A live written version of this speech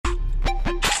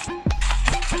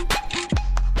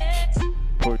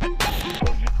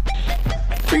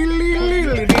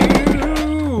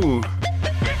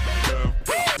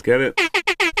Get it?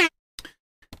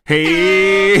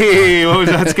 Hey, what was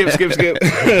that? Skip. What's going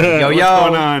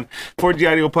on? 4G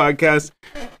Audio Podcast,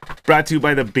 brought to you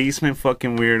by the Basement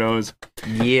Fucking Weirdos.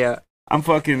 Yeah. I'm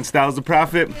fucking Styles the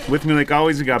Prophet. With me, like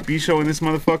always, we got B-Show in this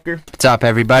motherfucker. What's up,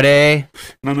 everybody?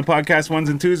 And on the podcast, 1s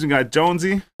and 2s, we got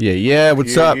Jonesy. Yeah,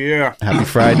 what's up? Yeah. Happy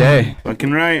Friday.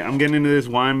 Fucking right. I'm getting into this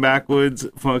wine backwoods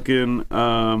fucking with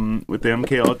the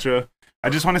MK Ultra. I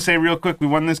just want to say real quick, we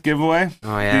won this giveaway.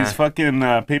 Oh, yeah. These fucking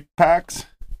paper packs.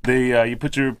 They you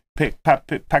put your pack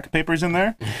of papers in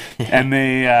there, and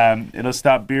they it'll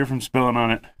stop beer from spilling on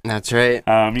it. That's right.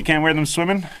 You can't wear them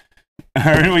swimming.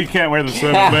 Well, you can't wear them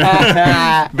swimming,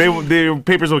 but the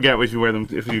papers will get if you wear them,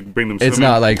 if you bring them swimming. It's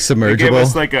not like submergible. They gave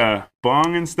us like a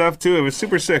bong and stuff too. It was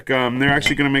super sick. They're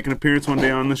actually going to make an appearance one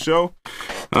day on the show.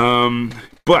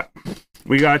 But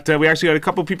we actually got a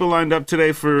couple people lined up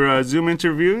today for Zoom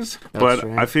interviews. But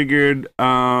right. I figured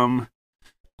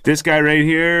this guy right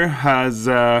here has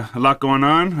a lot going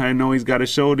on. I know he's got a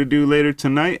show to do later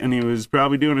tonight, and he was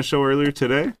probably doing a show earlier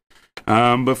today.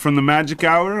 But from the Magic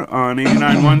Hour on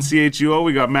 89.1 CHUO,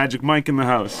 we got Magic Mike in the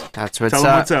house. That's what's Tell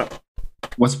up. him what's up.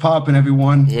 What's poppin',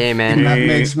 everyone? Yeah, man. That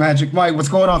makes Magic Mike. What's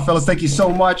going on, fellas? Thank you so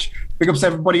much. Big ups to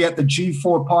everybody at the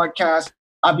G4 podcast.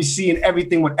 I'll be seeing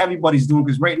everything what everybody's doing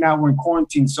because right now we're in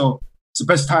quarantine, so it's the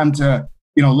best time to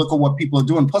look at what people are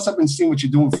doing. Plus, I've been seeing what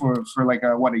you're doing for like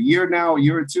a year now, a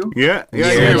year or two. Yeah,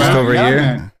 just over a year.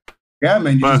 Man. Yeah,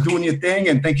 man. You're just doing your thing,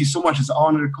 and thank you so much. It's an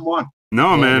honor to come on.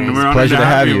 No, man, we're honored to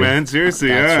have you, man. Seriously,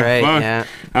 That's right, yeah.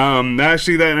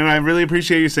 Actually, and I really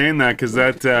appreciate you saying that because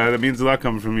that means a lot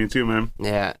coming from you too, man.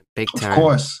 Yeah, big time. Of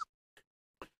course.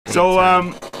 So,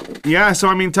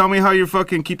 I mean, tell me how you're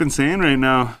fucking keeping sane right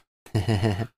now.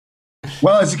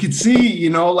 Well, as you can see,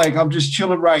 like I'm just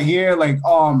chilling right here. Like,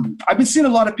 I've been seeing a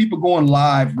lot of people going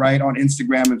live, right, on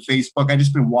Instagram and Facebook. I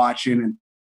just been watching and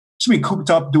just been cooped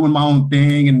up doing my own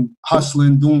thing and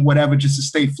hustling, doing whatever just to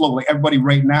stay afloat. Like everybody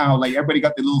right now, like everybody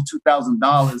got their little $2,000.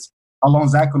 How long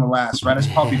is that going to last, right? That's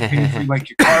probably paying for like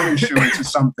your car insurance or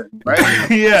something,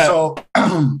 right? Yeah. So,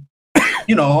 I'm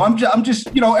just,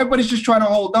 everybody's just trying to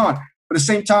hold on. But at the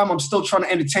same time, I'm still trying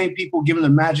to entertain people, giving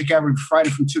them Magic every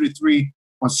Friday from 2 to 3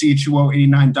 on CHUO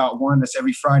 89.1. That's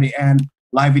every Friday, and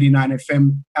Live 89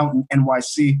 FM out in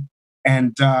NYC.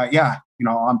 And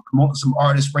I'm promoting some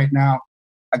artists right now.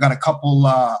 I got a couple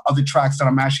other tracks that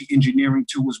I'm actually engineering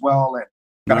to as well, and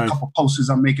got a couple posters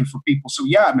I'm making for people. So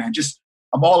yeah, man,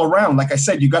 I'm all around. Like I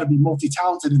said, you got to be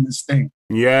multi-talented in this thing.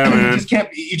 Yeah, man.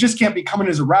 You just can't be coming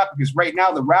as a rapper because right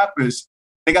now the rappers,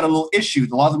 they got a little issue.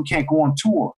 A lot of them can't go on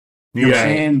tour. You know what I'm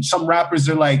saying? Some rappers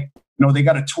are like, they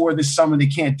got a tour this summer, they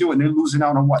can't do it, and they're losing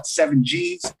out on 7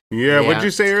 Gs. Yeah, what'd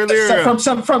you say earlier? From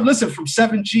 7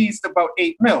 Gs to about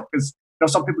 8 mil, because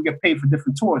some people get paid for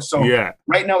different tours. So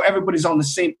right now, everybody's on the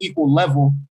same equal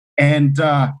level. And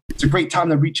it's a great time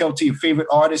to reach out to your favorite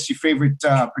artist, your favorite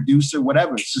producer,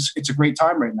 whatever. It's a great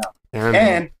time right now. Yeah,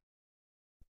 and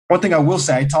one thing I will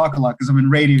say, I talk a lot because I'm in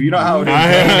radio. You know how it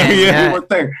is. One more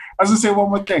thing. I was going to say one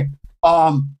more thing.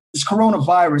 This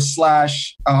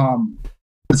coronavirus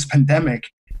 / this pandemic,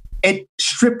 it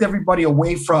stripped everybody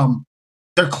away from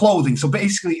their clothing. So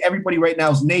basically, everybody right now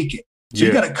is naked. So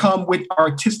you got to come with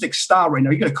artistic style right now.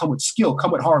 You got to come with skill,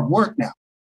 come with hard work now. You know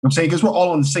what I'm saying? Because we're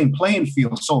all on the same playing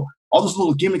field. So all those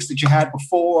little gimmicks that you had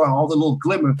before, all the little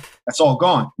glimmer, that's all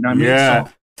gone. You know what I mean? Yeah.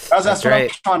 So that's what I'm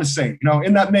trying to say,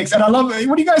 in that mix. And I love it.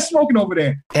 What are you guys smoking over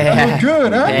there? That look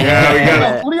good, huh?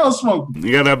 Yeah, what are y'all smoking?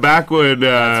 You got a backwood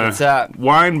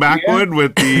wine backwood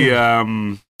with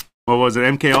the what was it?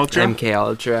 MK Ultra. MK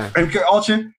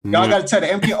Ultra. Y'all got to tell the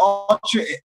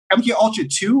MK Ultra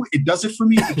 2, it does it for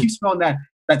me. It keeps me on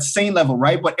that same level,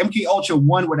 right? But MK Ultra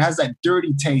 1, what has that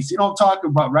dirty taste, you know what I'm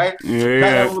talking about, right? Yeah.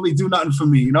 That don't really do nothing for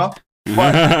me, But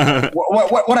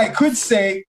what I could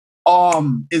say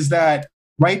is that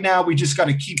right now we just got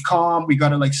to keep calm. We got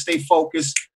to stay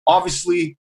focused.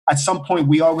 Obviously, at some point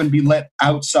we are going to be let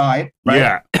outside, right?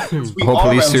 Yeah.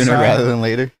 Hopefully sooner rather than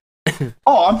later.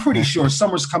 Oh, I'm pretty sure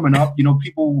summer's coming up.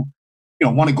 People,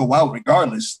 want to go out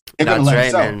regardless. They're going to let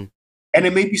us out. Man. And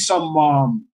there may be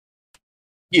some,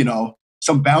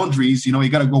 some boundaries. You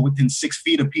got to go within 6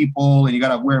 feet of people, and you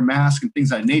got to wear a mask and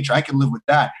things of that nature. I can live with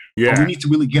that. Yeah. But we need to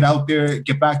really get out there,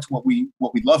 get back to what we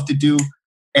love to do.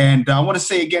 And I want to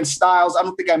say again, Styles, I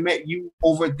don't think I met you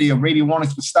over at the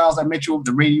Radionics, but Styles, I met you over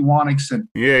the Radionics, and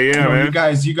man.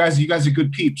 you guys are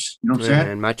good peeps. You know what I'm saying?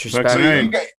 And much respect. So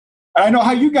I know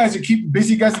how you guys are keeping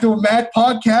busy. You guys are doing mad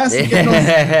podcasts and getting those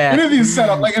interviews set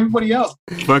up like everybody else.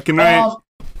 Fucking right.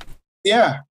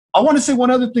 Yeah. I want to say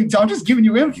one other thing, too. I'm just giving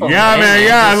you info. Yeah, man.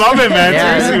 Yeah, I love it, man.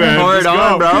 Seriously, man. Pour it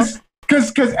on, bro.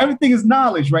 Because everything is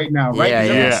knowledge right now, right?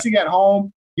 Yeah. Sitting at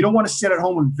home, you don't want to sit at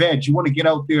home and veg. You want to get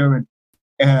out there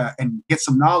and get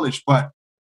some knowledge. But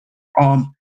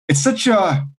it's such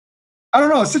a, I don't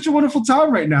know, it's such a wonderful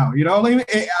time right now. You know,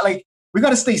 like we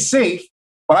got to stay safe.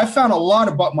 But I found a lot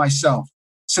about myself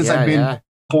since I've been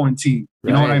quarantined.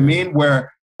 You know what I mean?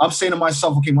 Where I'm saying to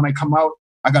myself, okay, when I come out,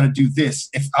 I got to do this.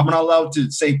 If I'm not allowed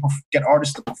to say get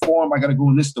artists to perform, I got to go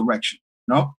in this direction.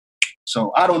 You know?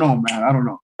 So I don't know, man. I don't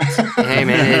know. Hey,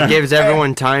 man, it gives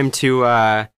everyone time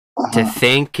to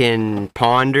think and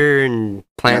ponder and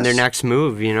plan their next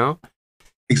move. You know?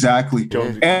 Exactly.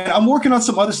 And I'm working on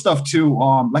some other stuff too.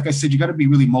 Like I said, you got to be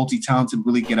really multi-talented,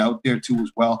 really get out there too as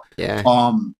well.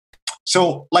 Yeah.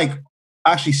 So like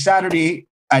actually Saturday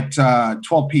at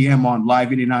 12 p.m. on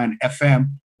Live 89 FM,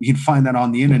 you can find that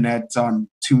on the internet on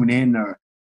TuneIn or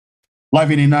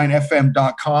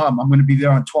live89fm.com. I'm going to be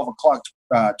there on 12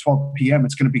 p.m.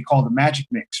 It's going to be called the Magic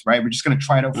Mix, right? We're just going to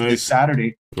try it out for this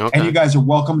Saturday. Okay. And you guys are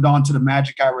welcomed on to the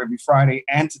Magic Hour every Friday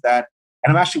and to that.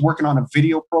 And I'm actually working on a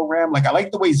video program. Like I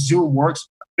like the way Zoom works.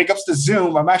 Big ups to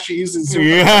Zoom. I'm actually using Zoom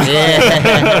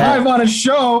live on a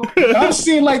show. I'm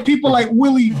seeing like people like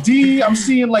Willie D. I'm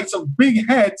seeing like some big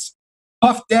heads,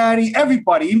 Puff Daddy,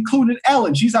 everybody, including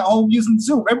Ellen. She's at home using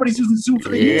Zoom. Everybody's using Zoom for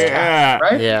the newscast,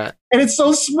 right? Yeah. And it's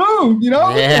so smooth, you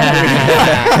know? Yeah.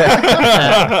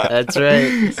 That's right.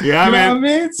 Yeah, you know what I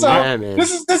mean? So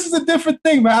this is a different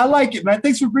thing, man. I like it, man.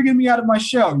 Thanks for bringing me out of my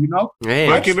shell, you know? Hey,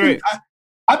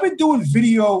 I've been doing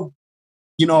video,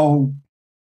 you know,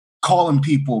 calling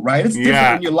people, right? It's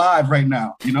different when you're live right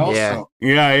now, you know? Yeah. So.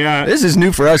 Yeah. This is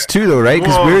new for us too, though, right?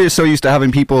 Because we're so used to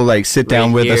having people like sit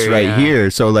down with us here.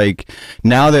 So like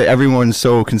now that everyone's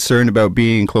so concerned about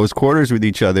being in close quarters with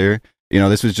each other, you know,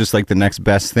 this was just like the next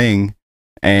best thing.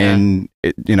 And,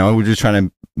 you know, we're just trying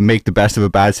to make the best of a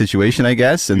bad situation, I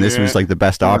guess. And this was like the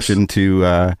best option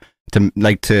to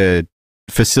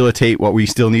facilitate what we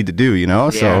still need to do, you know?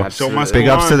 So big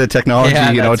ups to the technology,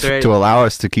 you know, to allow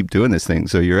us to keep doing this thing.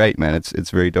 So you're right, man.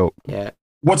 It's very dope. Yeah.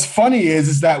 What's funny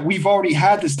is that we've already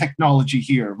had this technology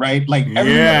here, right? Like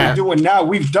everything that we're doing now,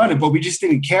 we've done it, but we just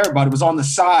didn't care about it. It was on the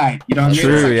side, you know what I mean?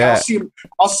 True, it's like,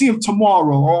 I'll see him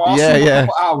tomorrow, or I'll see him in a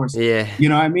couple hours. Yeah. You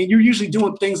know what I mean? You're usually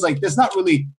doing things like this, not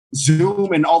really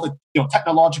Zoom and all the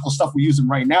technological stuff we're using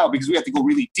right now, because we have to go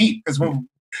really deep because we're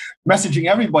messaging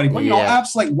everybody. But you know,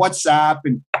 apps like WhatsApp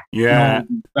and you know,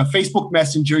 Facebook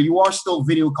Messenger, you are still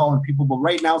video calling people, but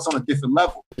right now it's on a different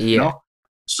level. Yeah. You know?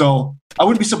 So I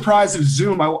wouldn't be surprised if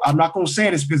Zoom, I'm not going to say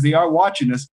this because they are watching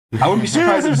this. I wouldn't be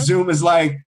surprised if Zoom is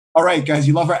like, all right, guys,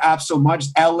 you love our app so much.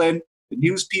 Ellen, the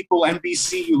news people,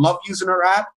 NBC, you love using our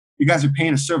app. You guys are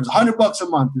paying a service $100 a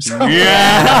month or something.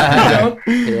 Yeah.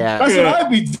 That's what I'd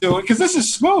be doing because this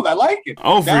is smooth. I like it.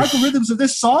 Oh, the algorithms of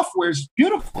this software is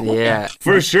beautiful. Yeah.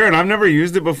 For sure. And I've never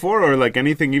used it before or like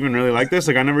anything even really like this.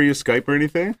 Like I never used Skype or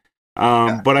anything.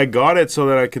 But I got it so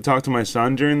that I could talk to my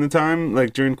son during the time,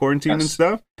 like during quarantine and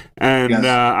stuff. And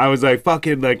I was like, fuck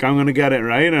it, like I'm gonna get it,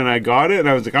 right? And I got it and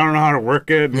I was like, I don't know how to work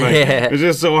it. Like, it's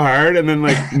just so hard. And then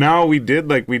like now we did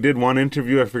one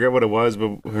interview, I forget what it was,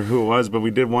 but or who it was, but we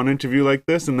did one interview like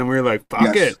this, and then we were like,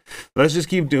 fuck it. Let's just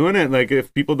keep doing it. Like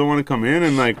if people don't want to come in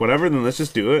and like whatever, then let's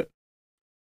just do it.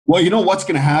 Well, you know what's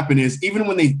gonna happen is even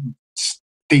when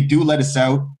they do let us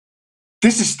out,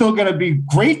 this is still going to be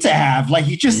great to have. Like,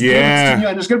 you just give it to you,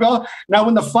 and there's going to be all. Now,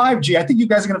 when the 5G, I think you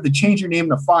guys are going to have to change your name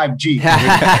to 5G.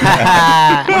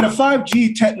 When the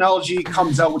 5G technology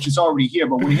comes out, which is already here,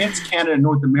 but when it hits Canada and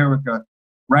North America,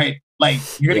 right? Like,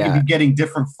 you're going to be getting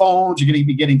different phones, you're going to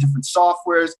be getting different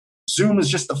softwares. Zoom is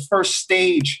just the first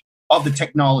stage of the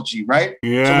technology, right?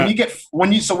 Yeah.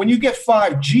 So when you get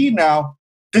 5G now,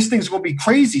 this thing's going to be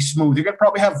crazy smooth. You're going to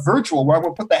probably have virtual where I'm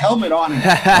going to put the helmet on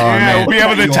and we'll be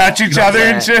able to touch each other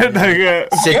and shit.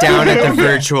 Like, sit down at the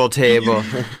virtual table.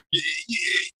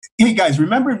 Hey guys,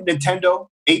 remember Nintendo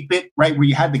 8-bit, right? Where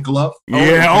you had the glove?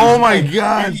 Yeah. Oh my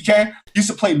God. You used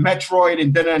to play Metroid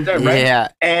and then, right? Yeah.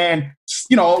 And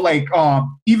you know, like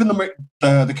even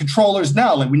the controllers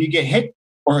now, like when you get hit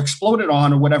or exploded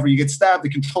on or whatever, you get stabbed, the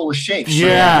controller shakes.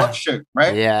 Yeah.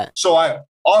 Right? Yeah. So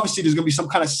obviously there's going to be some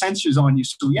kind of sensors on you.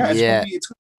 So it's going to be a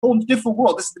whole different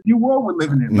world. This is the new world we're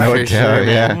living in. No right? doubt,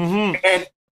 Mm-hmm. And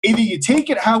either you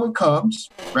take it how it comes,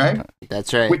 right?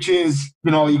 That's right. Which is,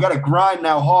 you know, you got to grind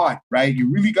now hard, right? You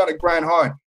really got to grind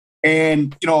hard.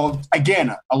 And, you know,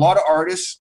 again, a lot of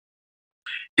artists,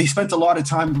 they spent a lot of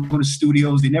time going to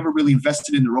studios. They never really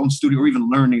invested in their own studio or even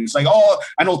learning. It's like, oh,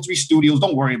 I know 3 studios.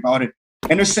 Don't worry about it.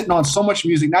 And they're sitting on so much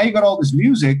music. Now you got all this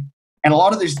music. And a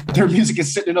lot of their music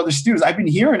is sitting in other studios. I've been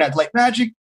hearing that, like,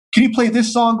 Magic, can you play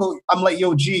this song? I'm like,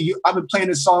 yo, G, I've been playing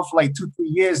this song for like 2-3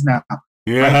 years now.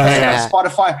 Yeah. Right?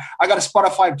 I got a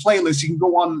Spotify playlist. You can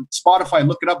go on Spotify,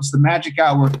 look it up. It's the Magic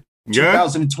Hour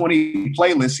 2020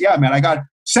 playlist. Yeah, man.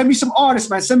 Send me some artists,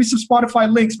 man. Send me some Spotify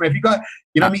links, man. If you got,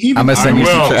 you know what I mean? Even I'm gonna send you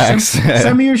some tracks.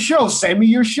 Send me your show. Send me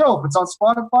your show. If it's on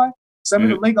Spotify, send me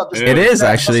the link. It is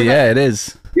actually. Yeah, it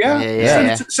is.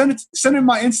 Yeah. Send it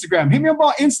my Instagram. Hit me up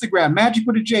on Instagram, Magic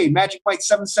with a J, Magic Mike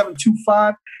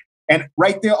 7725. And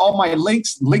right there, all my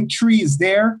links, Linktree is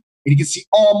there. And you can see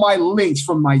all my links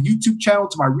from my YouTube channel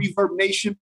to my Reverb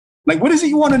Nation. Like, what is it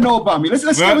you want to know about me?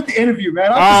 Let's get with the interview,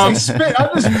 man. I'm just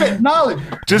spit knowledge.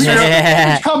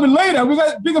 It's coming later. We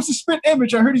got big ups to Spit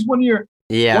Image. I heard he's one of your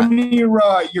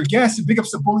guests, and big ups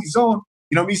to Bully Zone.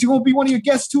 You know what I mean? Is he gonna be one of your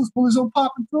guests too? Is Bully Zone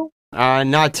popping through?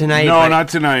 Not tonight. No, not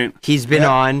tonight. He's been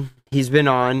on. He's been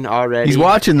on already. He's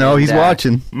watching though. He's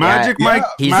watching. Magic Mike.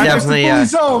 He's definitely Bully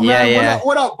Zone, man.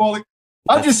 What up, Bully?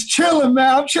 I'm just chilling,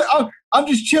 man. I'm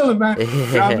just chilling, man. You know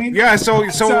what I mean? Yeah. So.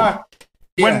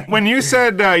 When you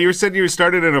said you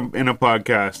started in a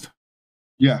podcast.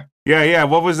 Yeah.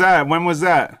 What was that? When was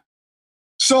that?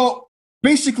 So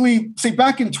basically, say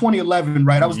back in 2011,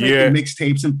 right? I was making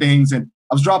mixtapes and things, and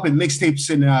I was dropping mixtapes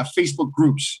in Facebook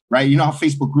groups, right? You know how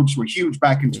Facebook groups were huge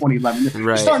back in 2011. Right.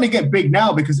 They're starting to get big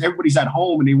now because everybody's at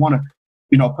home and they want to,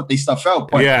 put their stuff out.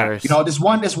 But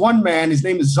this one man, his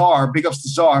name is Czar. Big ups to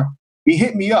Czar. He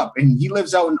hit me up, and he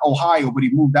lives out in Ohio, but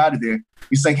he moved out of there.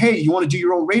 He's like, hey, you want to do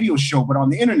your own radio show, but on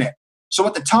the internet? So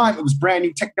at the time, it was brand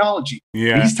new technology.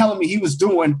 Yeah. And he's telling me he was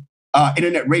doing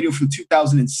internet radio from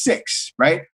 2006,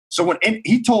 right? So when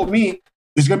he told me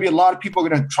there's going to be a lot of people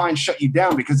going to try and shut you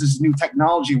down because this is new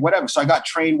technology, whatever. So I got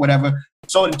trained, whatever.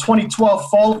 So in fall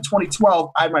of 2012,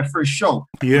 I had my first show.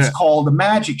 Yeah. It was called The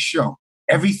Magic Show.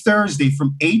 Every Thursday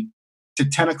from 8 to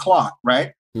 10 o'clock,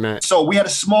 right? Man. So we had a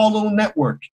small little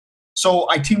network. So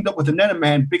I teamed up with another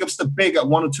man, big ups to Big at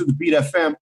 102 The Beat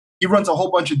FM. He runs a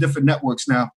whole bunch of different networks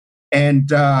now.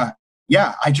 And I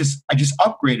just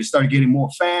upgraded, started getting more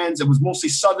fans. It was mostly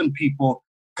Southern people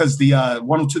because the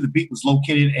 102 The Beat was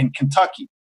located in Kentucky.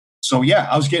 So yeah,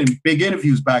 I was getting big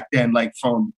interviews back then, like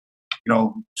from,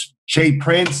 Jay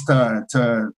Prince to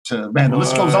man, the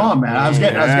list goes on, man. I was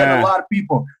getting a lot of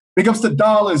people. Big ups to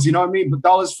Dollars, you know what I mean? But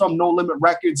Dollars from No Limit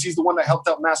Records. He's the one that helped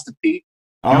out Master P.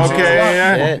 Yeah.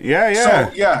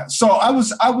 So I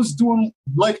was doing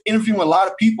like interviewing a lot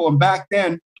of people, and back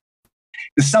then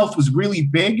the South was really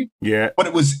big. Yeah. But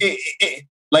it was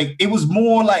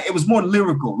more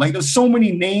lyrical. Like there's so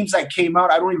many names that came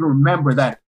out. I don't even remember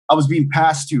that I was being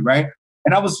passed to, right?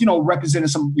 And I was, representing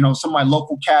some of my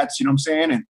local cats, you know what I'm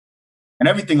saying? And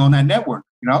everything on that network,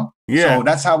 Yeah. So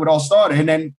that's how it all started. And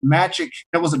then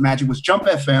it was Jump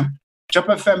FM. Jump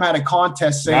FM had a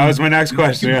contest saying, that was my next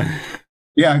question. Yeah.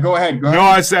 Yeah, go ahead. No,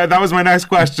 I said that was my next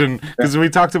question because we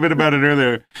talked a bit about it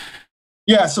earlier.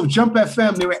 Yeah, so Jump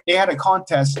FM, they had a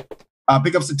contest.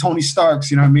 Big ups to Tony Starks,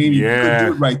 you know what I mean? Yeah. Good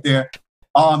dude right there.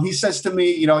 He says to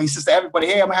me, he says to everybody,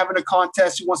 hey, I'm having a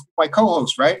contest. Who wants to be my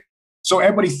co-host, right? So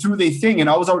everybody threw their thing, and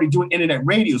I was already doing internet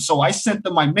radio. So I sent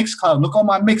them my Mixcloud. Look on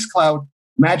my Mixcloud,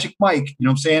 Magic Mike, you know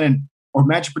what I'm saying? Or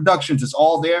Magic Productions. It's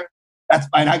all there.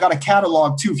 And I got a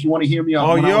catalog too if you want to hear me on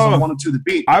when I was on 102 The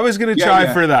Beat. I was gonna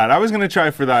try for that.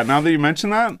 Now that you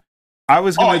mentioned that, I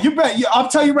was gonna. Oh, you bet. I'll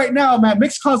tell you right now, man.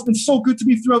 Mixcloud's been so good to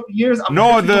me throughout the years.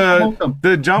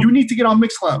 The Jump. You need to get on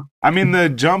Mixcloud. I mean the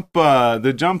Jump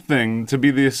thing to be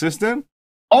the assistant.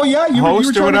 Oh yeah,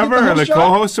 host or whatever, or the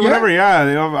co-host or whatever.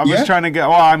 Yeah, I was trying to get.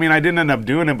 Well, I mean, I didn't end up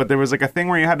doing it, but there was like a thing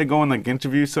where you had to go and like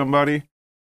interview somebody.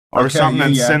 Or something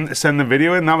and send the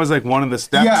video in. That was like one of the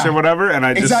steps or whatever. And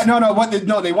I just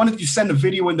they wanted you to send the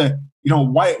video in the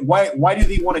why do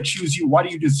they want to choose you? Why do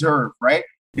you deserve, right?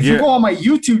 If you go on my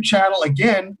YouTube channel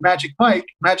again, Magic Mike,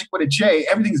 Magic with a J,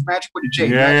 everything's Magic with a J,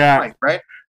 Mike, right?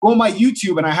 Go on my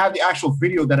YouTube and I have the actual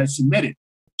video that I submitted.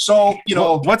 So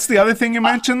what's the other thing you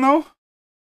mentioned though?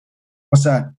 What's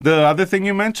that? The other thing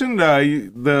you mentioned, I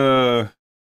don't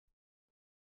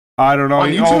know.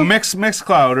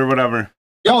 Mixcloud or whatever.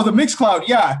 Yo, the Mixcloud,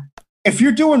 yeah. If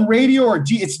you're doing radio or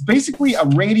it's basically a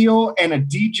radio and a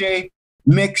DJ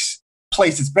mix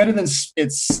place. It's better than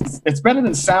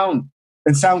SoundCloud.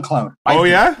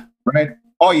 Yeah? Right?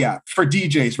 Oh yeah, for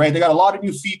DJs, right? They got a lot of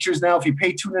new features now. If you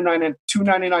pay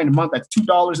 $2.99 a month, that's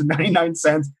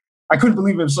 $2.99. I couldn't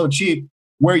believe it was so cheap.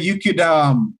 Where you could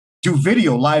do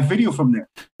live video from there.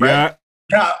 Right? Yeah.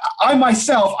 Now, I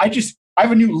myself, I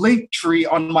have a new link tree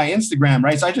on my Instagram,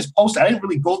 right? So I just posted. I didn't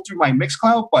really go through my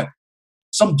Mixcloud, but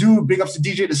some dude, big ups to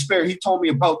DJ Despair, he told me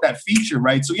about that feature,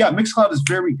 right? So yeah, Mixcloud is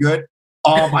very good.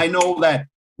 I know that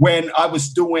when I was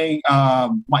doing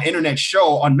my internet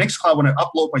show on Mixcloud, when I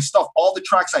upload my stuff, all the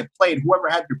tracks I played, whoever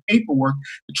had their paperwork,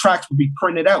 the tracks would be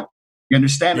printed out. You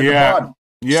understand? At the bottom.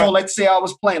 Yeah. So let's say I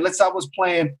was playing,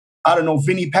 I don't know,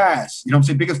 Vinny Paz. You know what I'm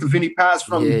saying? Big ups to Vinny Paz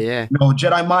from you know,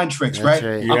 Jedi Mind Tricks, right?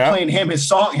 I'm playing him, his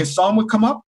song would come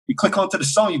up, you click onto the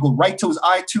song, you go right to his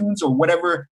iTunes or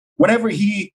whatever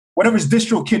his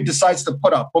distro kid decides to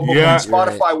put up.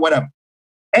 Spotify, whatever.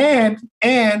 And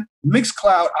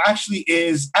Mixcloud actually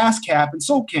is ASCAP and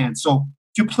SOCAN. So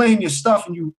if you're playing your stuff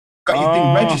and you got your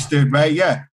thing registered, right?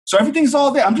 Yeah. So everything's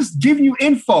all there. I'm just giving you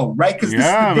info, right? Because this is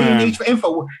the day and age for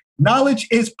info. Knowledge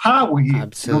is power here.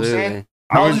 Absolutely. You know what I'm saying?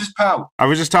 Knowledge is power. I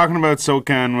was just talking about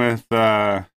SOCAN with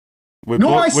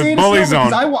Bully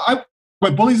Zone.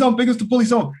 But Bully Zone, biggest to Bully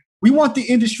Zone. We want the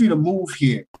industry to move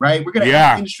here, right? We're going to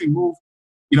have the industry move.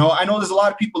 You know, I know there's a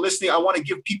lot of people listening. I want to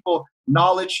give people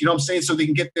knowledge, you know what I'm saying, so they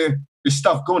can get their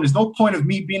stuff going. There's no point of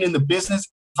me being in the business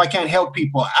if I can't help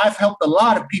people. I've helped a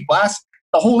lot of people. That's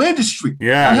the whole industry.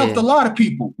 I helped a lot of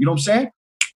people, you know what I'm saying?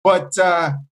 But,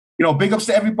 you know, big ups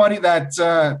to everybody that's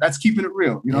keeping it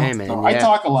real. You know, I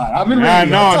talk a lot. I've been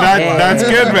that's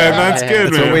good, man. That's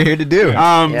good, man. That's what we're here to do.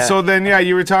 So then,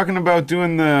 you were talking about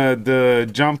doing the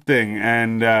jump thing,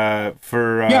 and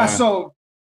for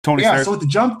Tony Stark. So with the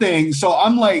jump thing, so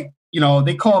I'm like, you know,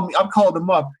 I'm calling them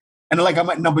up, and they're like, I'm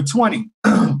at number 20,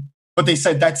 but they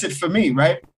said that's it for me,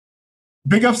 right?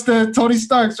 Big ups to Tony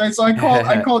Starks, right? So I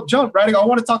called Jump, right? I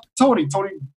want to talk to Tony.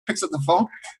 Tony picks up the phone.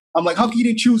 I'm like, how can you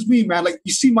didn't choose me, man? Like,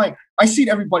 you see I see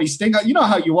everybody's thing. You know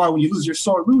how you are when you lose, you're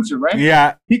sore loser, right?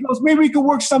 Yeah. He goes, maybe we could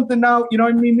work something out. You know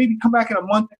what I mean? Maybe come back in a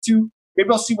month or two. Maybe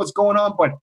I'll see what's going on.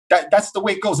 But that's the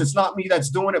way it goes. It's not me that's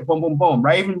doing it. Boom, boom, boom.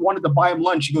 Right? I even wanted to buy him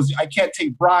lunch. He goes, I can't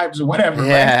take bribes or whatever.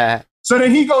 Yeah. Right? So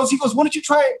then he goes, why don't you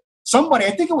try it? Somebody,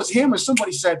 I think it was him or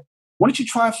somebody said, why don't you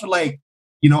try it for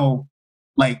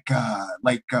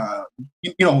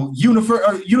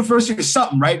university or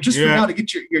something, right? Just for now to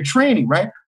get your training, right?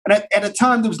 And at the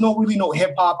time, there was really no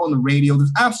hip hop on the radio.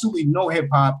 There's absolutely no hip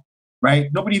hop, right?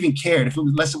 Nobody even cared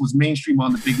unless it was mainstream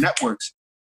on the big networks.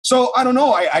 So I don't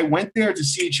know. I went there to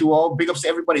CHUO. Big ups to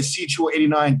everybody at CHUO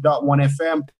 89.1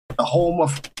 FM, the home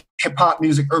of hip hop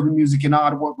music, urban music in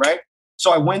Ottawa, right?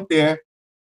 So I went there,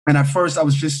 and at first I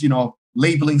was just, you know,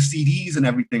 labeling CDs and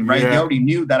everything, right? They already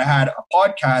knew that I had a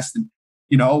podcast, and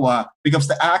you know, big ups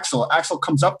to Axel. Axel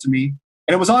comes up to me.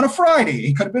 And it was on a Friday.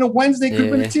 It could have been a Wednesday, it could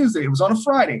have been a Tuesday. It was on a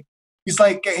Friday. He's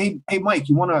like, hey, Mike,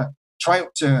 you want to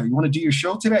do your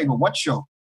show today? I go, what show?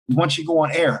 We want you to go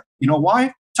on air. You know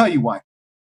why? Tell you why.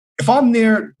 If I'm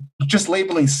there just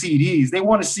labeling CDs, they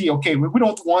want to see, okay, we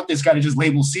don't want this guy to just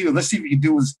label CDs. Let's see what he can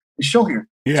do his show here.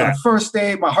 Yeah. So the first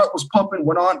day, my heart was pumping,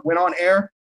 went on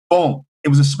air. Boom. It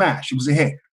was a smash. It was a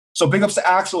hit. So big ups to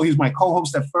Axel. He was my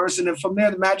co-host at first. And then from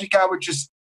there, the Magic Hour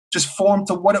just formed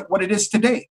to what it is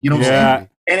today. You know what I'm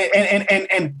saying?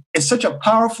 And it's such a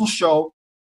powerful show.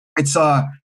 It's on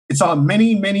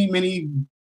many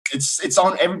it's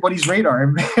on everybody's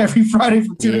radar every Friday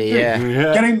from 2 to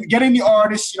 3. Getting the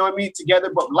artists, you know what I mean, together.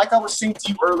 But like I was saying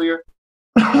to you earlier,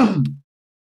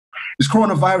 this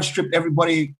coronavirus stripped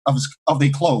everybody of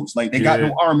their clothes. Like they got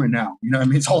no armor now. You know what I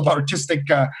mean? It's all about artistic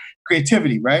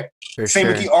creativity, right? Same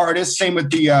with the artists, same with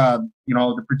the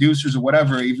the producers or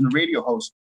whatever, even the radio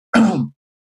hosts.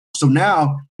 So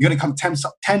now you're going to come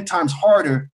 10 times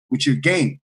harder with your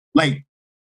game. Like,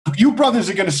 you brothers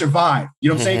are going to survive. You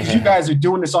know what I'm saying? Because you guys are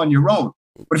doing this on your own.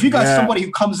 But if you got somebody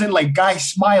who comes in like Guy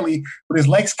Smiley with his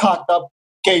legs cocked up,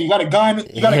 okay, you got a guy in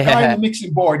the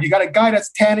mixing board. You got a guy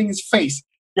that's tanning his face.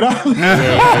 You know? You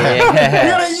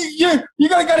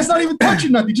got a guy that's not even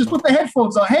touching nothing. You just put the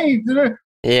headphones on. Hey,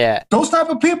 those type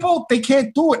of people, they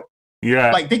can't do it.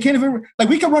 Yeah. Like they can't even, like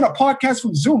we can run a podcast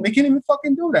from Zoom. They can't even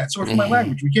fucking do that. Sorry for my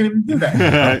language. We can't even do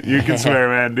that. You can swear,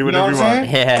 man. Do whatever you want.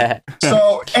 Yeah.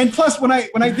 So, and plus when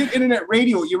I did internet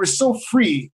radio, you were so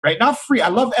free, right? Not free. I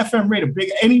love FM radio.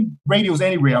 Any radio's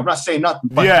any radio. I'm not saying nothing.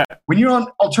 But when you're on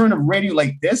alternative radio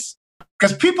like this,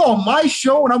 because people on my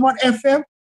show, when I'm on FM,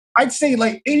 I'd say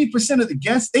like 80% of the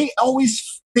guests, they always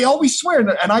swear.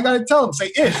 And I got to tell them,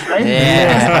 say ish, right?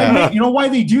 Yeah. You know why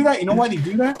they do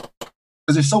that?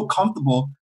 Because they're so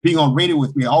comfortable being on radio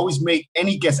with me. I always make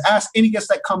ask any guest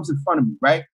that comes in front of me,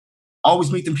 right? I always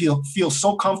make them feel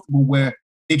so comfortable where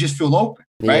they just feel open,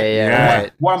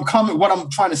 right? What I'm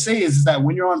trying to say is that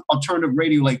when you're on alternative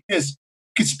radio like this, you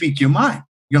can speak your mind.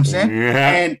 You know what I'm saying? Yeah,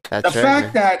 and the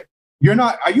fact that you're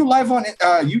not, are you live on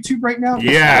YouTube right now?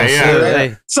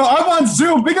 Yeah. So I'm on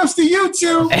Zoom. Big ups to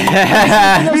YouTube. Big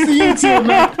ups to YouTube,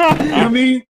 man. You know what I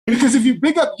mean? Because if you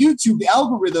big up YouTube, the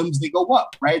algorithms, they go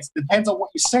up, right? It depends on what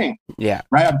you're saying. Yeah.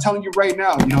 Right? I'm telling you right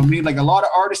now, you know what I mean? Like a lot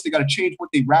of artists, they got to change what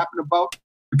they rapping about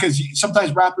because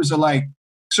sometimes rappers are like,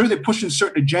 sure, they're pushing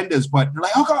certain agendas, but they're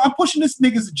like, how come I'm pushing this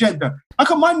nigga's agenda? How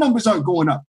come my numbers aren't going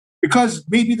up? because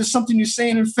maybe there's something you're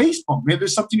saying in Facebook, maybe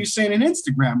there's something you're saying in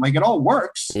Instagram. Like it all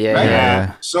works. Yeah. Right?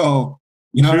 Yeah. So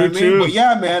you know what I mean? True. But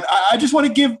yeah, man, I just want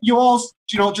to give you all,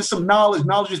 just some knowledge.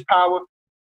 Knowledge is power.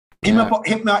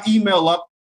 Hit my email up,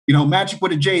 magic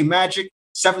with a J,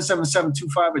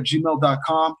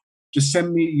 magic77725@gmail.com. Just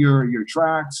send me your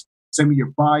tracks, send me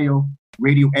your bio,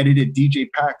 radio edited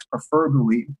DJ packs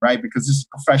preferably, right? Because this is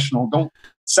professional. Don't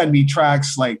send me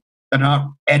tracks like they're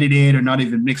not edited or not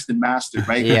even mixed and mastered,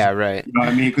 right? Yeah, right. You know what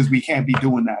I mean? Because we can't be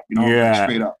doing that,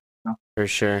 straight up. For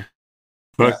sure.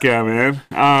 Fuck yeah, man.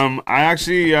 I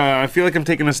actually I feel like I'm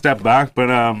taking a step back, but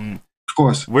of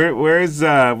course. Where's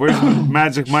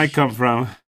Magic Mike come from?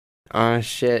 Oh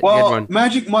shit. Well, good one.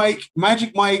 Magic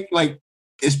Mike, like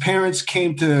his parents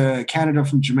came to Canada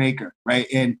from Jamaica, right?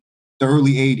 In the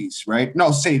early 80s, right?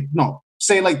 Say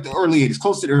like the early 80s,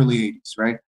 close to the early 80s,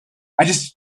 right? I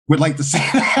just would like to say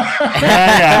close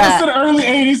to the early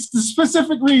 80s, for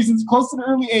specific reasons, close to the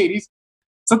early 80s.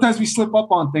 Sometimes we slip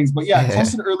up on things, but yeah, close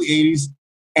to the early 80s.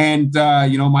 And,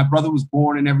 my brother was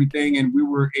born and everything, and we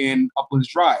were in Uplands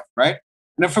Drive, right?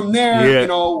 And then from there,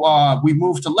 we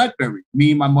moved to Ledbury,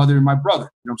 me, my mother, and my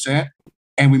brother, you know what I'm saying?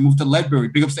 And we moved to Ledbury.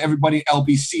 Big ups to everybody,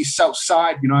 LBC,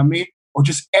 Southside, you know what I mean? Or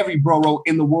just every boro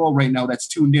in the world right now that's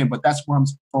tuned in, but that's where I'm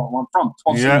from,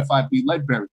 1275B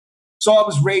Ledbury. So I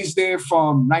was raised there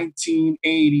from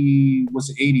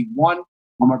 1981,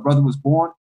 when my brother was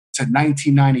born, to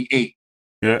 1998.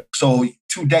 Yeah. So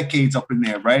 2 decades up in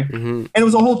there, right? Mm-hmm. And it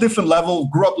was a whole different level.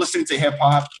 Grew up listening to hip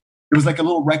hop. It was like a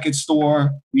little record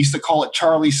store. We used to call it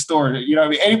Charlie's Store. You know what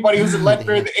I mean? Anybody who's in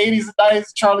Ledbury in the 80s and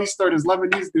 90s, Charlie's Store. This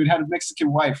Lebanese dude had a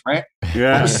Mexican wife, right?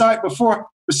 Yeah. Before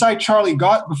Charlie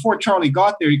got there,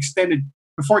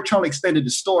 before Charlie extended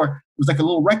the store, it was like a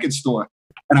little record store.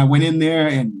 And I went in there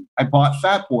and I bought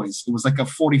Fat Boys. It was like a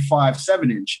 45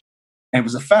 7-inch. And it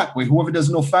was a Fat Boy. Whoever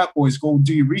doesn't know Fat Boys, go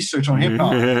do your research on hip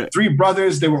hop. 3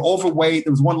 brothers. They were overweight.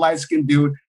 There was one light skinned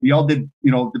dude. We all did,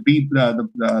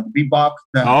 the bebop,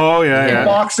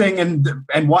 boxing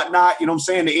and whatnot. You know what I'm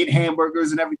saying? They ate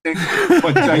hamburgers and everything.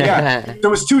 But there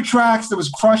was 2 tracks. There was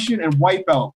Crushin' and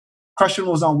Wipeout. Crushin'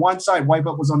 was on one side.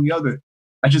 Wipeout was on the other.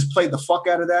 I just played the fuck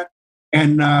out of that.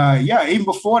 And even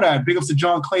before that, big ups to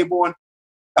John Claiborne.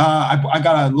 I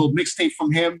got a little mixtape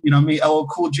from him, you know what I mean? LL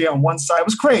Cool J on one side. It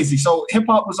was crazy. So hip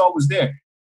hop was always there.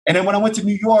 And then when I went to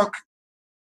New York,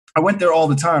 I went there all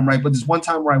the time, right? But there's one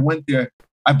time where I went there,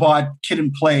 I bought Kid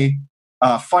and Play,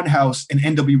 Funhouse, and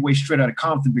NWA Straight Outta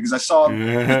Compton because I saw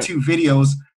the 2 videos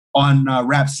on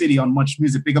Rap City on Much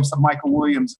Music. Big ups to Michael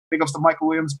Williams.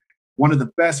 One of the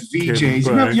best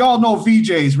VJs. You all know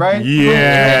VJs, right?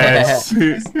 Yes.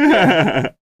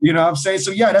 You know what I'm saying?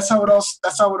 So yeah, that's how it all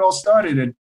started.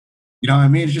 And you know what I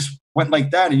mean? It just went like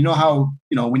that. And you know how,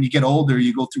 when you get older,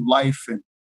 you go through life and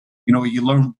you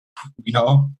learn, you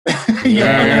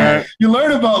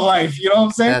learn about life, you know what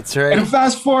I'm saying? That's right. And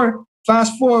fast forward,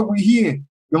 we're here. You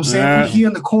know what I'm saying? We're here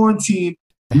in the quarantine.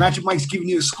 Magic Mike's giving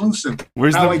you exclusive.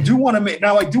 I do want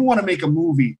to make a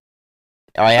movie.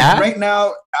 Oh yeah? Right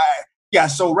now,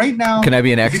 so right now, can I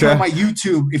be an extra?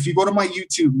 If you go to my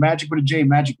YouTube, Magic with a J,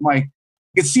 Magic Mike,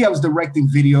 you can see I was directing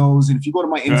videos. And if you go to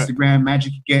my Instagram,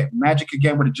 Magic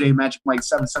again with a J, Magic Mike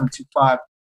 7725,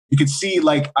 you can see I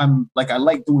like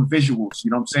doing visuals.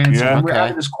 You know what I'm saying? So when we're out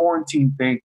of this quarantine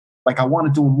thing, I want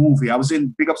to do a movie. I was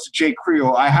in Big Ups to J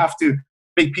Creole. I have to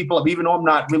big people up, even though I'm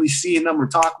not really seeing them or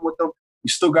talking with them. You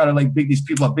still gotta big these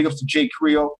people up. Big Ups to J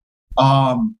Creole,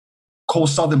 Cold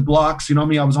Southern Blocks. You know what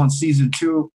I mean? I was on season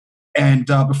 2. And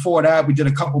before that, we did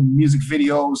a couple music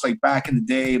videos back in the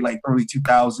day, early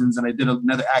 2000s, and I did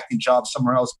another acting job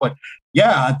somewhere else. But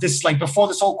yeah, this before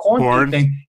this whole quarantine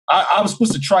thing, I was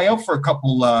supposed to try out for a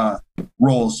couple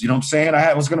roles. You know what I'm saying?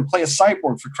 I was going to play a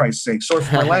cyborg, for Christ's sake. Sorry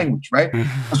for my language, right? I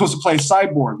was supposed to play a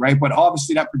cyborg, right? But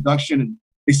obviously that production, and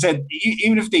they said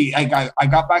even if I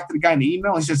got back to the guy in the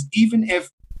email. He says even if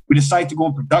we decide to go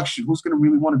in production, who's going to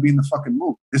really want to be in the fucking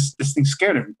movie? This thing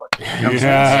scared everybody. You know what I'm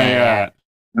saying? Yeah.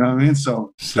 You know what I mean?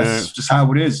 So that's just how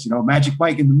it is. Magic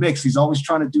Mike in the mix. He's always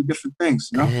trying to do different things.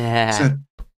 Yeah.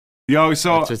 Yo,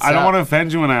 so I don't want to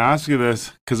offend you when I ask you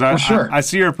this because I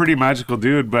see you're a pretty magical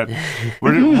dude, but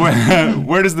where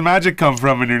does the magic come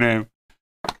from in your name?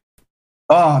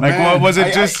 Oh, man. What was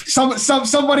it?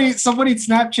 Somebody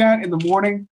Snapchat in the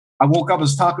morning. I woke up, I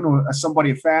was talking to a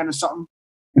fan or something,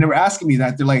 and they were asking me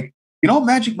that. They're like,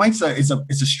 Magic Mike's it's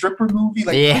a stripper movie.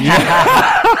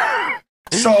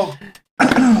 So.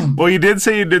 Well, you did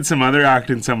say you did some other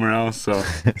acting somewhere else, so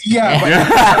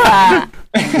yeah.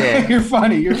 But you're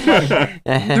funny.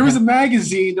 There was a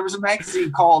magazine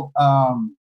called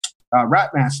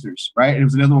Rap Masters, right? And there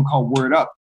was another one called Word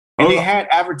Up. And they had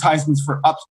advertisements for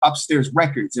Upstairs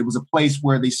Records. It was a place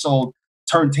where they sold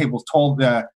turntables,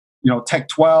 Tech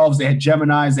 12s. They had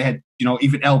Geminis. They had,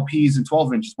 even LPs and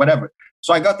 12 inches, whatever.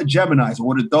 So I got the Geminis,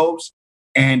 ordered those.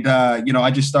 And,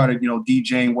 I just started,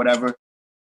 DJing, whatever.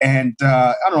 And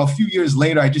I don't know, a few years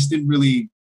later, I just didn't really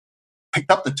pick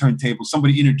up the turntable.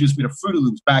 Somebody introduced me to Fruity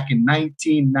Loops back in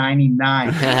 1999.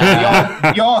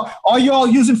 Are y'all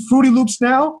using Fruity Loops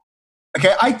now?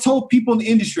 Okay, I told people in the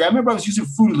industry, I remember I was using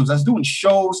Fruity Loops. I was doing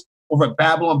shows over at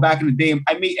Babylon back in the day.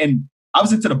 And I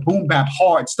was into the boom bap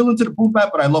hard, still into the boom bap,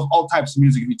 but I love all types of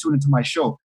music if you tune into my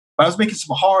show. But I was making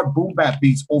some hard boom bap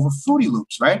beats over Fruity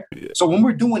Loops, right? Yeah. So when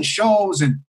we're doing shows,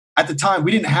 and at the time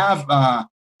we didn't have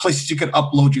places you could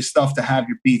upload your stuff to have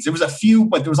your beats. There was a few,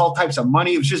 but there was all types of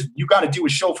money. It was just, you got to do a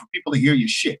show for people to hear your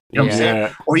shit. You know what I'm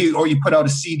saying? Or you put out a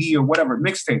CD or whatever,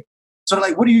 mixtape. So they're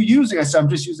like, what are you using? I said, I'm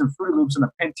just using Fruity Loops and a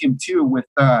Pentium 2 with,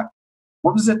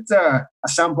 what was it? A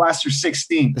Sound Blaster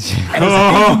 16. And there was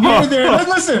an engineer there.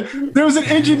 Listen, there was an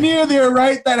engineer there,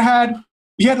 right?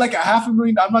 He had like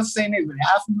 $500,000, I'm not saying names, but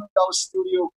 $500,000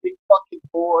 studio, big fucking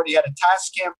board. He had a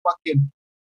Tascam fucking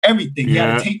everything. He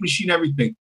had a tape machine,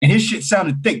 everything. And his shit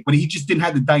sounded thick, but he just didn't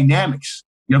have the dynamics.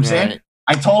 You know what I'm saying?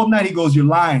 I told him that. He goes, you're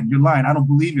lying. I don't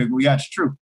believe you. I go, yeah, it's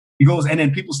true. He goes, and then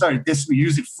people started dissing me,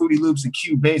 using Fruity Loops and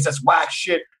Cubase. That's whack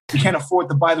shit. You can't afford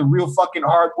to buy the real fucking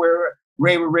hardware,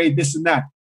 Ray, this and that.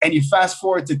 And you fast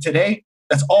forward to today,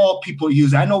 that's all people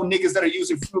use. I know niggas that are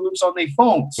using Fruity Loops on their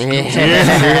phones. You know what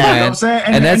I'm saying?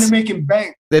 And they're making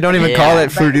bank. They don't even call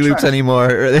it Fruity Loops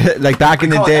anymore. Like back in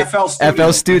the day,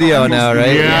 FL Studio now,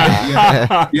 right?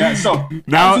 Yeah. So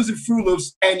now I was using Fruity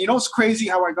Loops. And you know what's crazy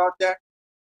how I got that?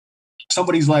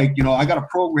 Somebody's like, I got a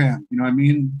program, you know what I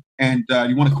mean? And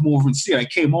you want to come over and see it. I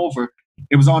came over.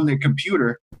 It was on their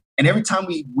computer. And every time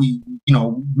we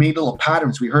made little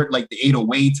patterns, we heard like the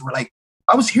 808s. We're like,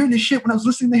 I was hearing this shit when I was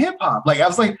listening to hip hop. Like I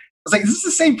was like, is this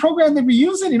the same program they were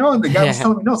using? And the guy was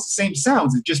telling me, no, it's the same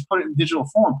sounds. It just put it in digital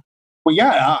form. But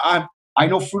yeah, I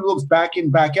know Fruity Loops back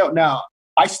in, back out. Now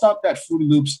I stopped at Fruity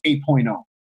Loops 8.0,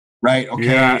 right?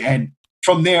 Okay, and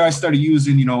from there I started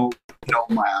using my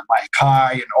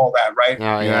Kai and all that, right?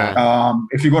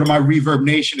 If you go to my Reverb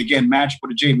Nation again, Magic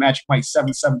with a J, Magic Mike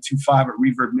 7725 at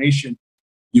Reverb Nation,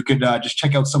 you could just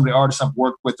check out some of the artists I've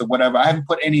worked with or whatever. I haven't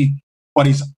put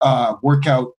anybody's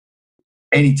workout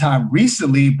anytime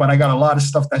recently, but I got a lot of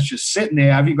stuff that's just sitting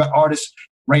there. I've even got artists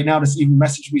right now that's even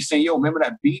messaged me saying, yo, remember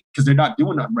that beat? Because they're not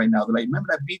doing nothing right now. They're like, remember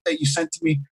that beat that you sent to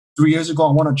me 3 years ago?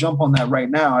 I want to jump on that right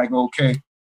now. I go, okay,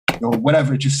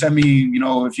 whatever. Just send me,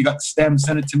 if you got the stem,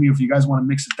 send it to me. If you guys want to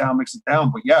mix it down, mix it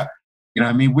down. But yeah, what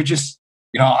I mean? We're just,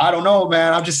 I don't know,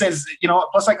 man. I'm just saying,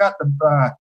 plus I got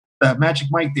the Magic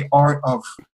Mike, The Art of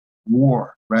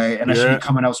War, right? And that should be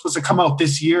coming out. It's supposed to come out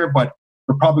this year, but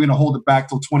we're probably going to hold it back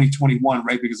till 2021,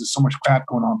 right? Because there's so much crap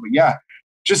going on. But yeah,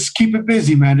 just keep it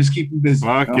busy, man. Just keep it busy.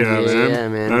 Fuck yeah,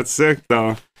 man. That's sick,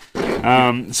 though.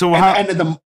 So go ahead.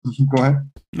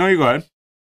 No, you go ahead.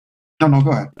 No,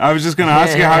 go ahead. I was just going to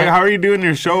ask you, how are you doing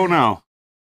your show now?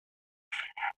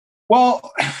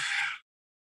 Well,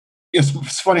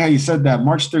 it's funny how you said that.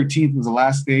 March 13th was the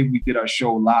last day we did our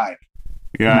show live.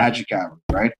 Yeah. Magic Hour,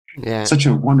 right? Yeah. Such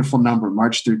a wonderful number,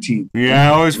 March 13th.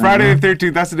 Yeah, it was Friday the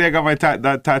 13th. That's the day I got my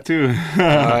that tattoo. Oh,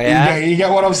 yeah? You get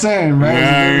what I'm saying, right?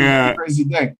 Yeah. Crazy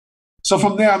day. So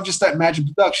from there, I'm just at Magic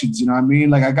Productions, you know what I mean?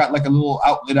 Like I got like a little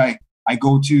outlet I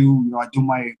go to, I do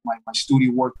my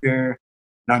studio work there.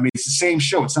 You know what I mean? It's the same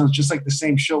show. It sounds just like the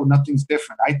same show. Nothing's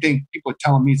different. I think people are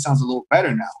telling me it sounds a little better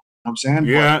now. You know what I'm saying?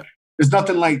 Yeah. But there's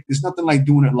nothing like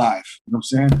doing it live. You know what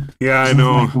I'm saying? Yeah, I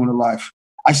know. Like doing it live.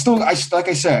 I like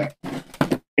I said,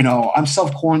 I'm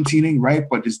self-quarantining, right?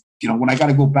 But just, when I got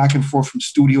to go back and forth from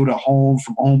studio to home,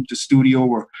 from home to studio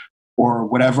or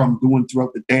whatever I'm doing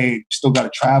throughout the day, still got to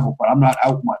travel, but I'm not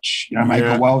out much. I might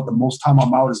go out. The most time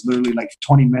I'm out is literally like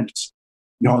 20 minutes.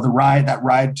 That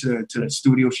ride to the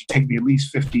studio should take me at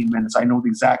least 15 minutes. I know the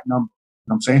exact number.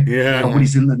 You know what I'm saying? Yeah.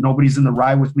 Nobody's in the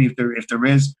ride with me. If there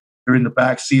is, they're in the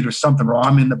back seat or something, or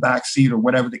I'm in the back seat or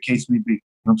whatever the case may be. You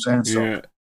know what I'm saying? So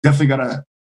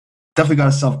definitely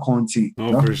gotta self-quarantine.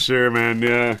 Oh, for sure, man.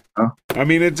 Yeah. I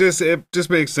mean, it just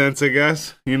makes sense, I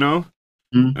guess,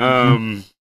 Mm-hmm.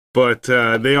 But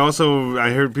they also,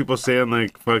 I heard people saying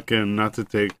like fucking not to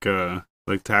take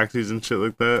like taxis and shit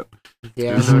like that.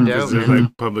 Yeah, no doubt, man.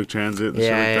 Like public transit and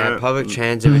shit like that. Public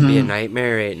transit would be a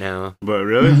nightmare right now. But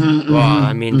really? Well,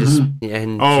 I mean, just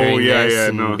being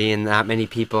that many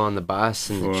people on the bus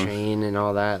and the train and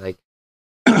all that, like.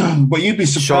 But you'd be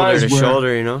surprised. Shoulder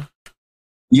to shoulder,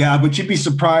 Yeah, but you'd be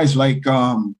surprised, like,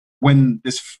 when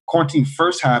this quarantine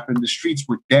first happened, the streets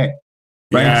were dead,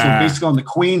 right? Yeah. So basically on the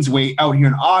Queensway out here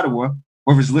in Ottawa,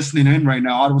 whoever's listening in right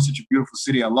now, Ottawa's such a beautiful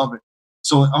city. I love it.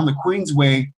 So on the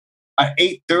Queensway at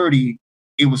 8:30,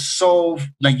 it was so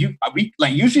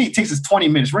usually it takes us 20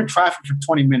 minutes. We're in traffic for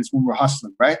 20 minutes when we're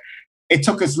hustling, right? It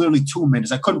took us literally 2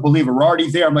 minutes. I couldn't believe it. We're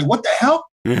already there. I'm like, what the hell?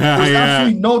 There's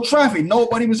absolutely no traffic.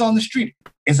 Nobody was on the street.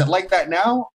 Is it like that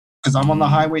now? Because I'm on the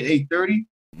highway at 8:30.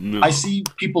 No. I see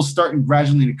people starting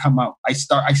gradually to come out. I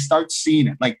start seeing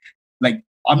it. Like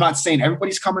I'm not saying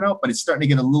everybody's coming out, but it's starting to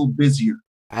get a little busier.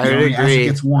 I would agree. As it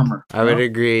gets warmer. I would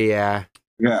agree. Yeah.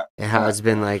 Yeah. It has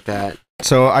been like that.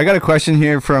 So I got a question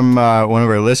here from one of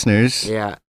our listeners.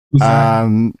 Yeah.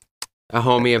 A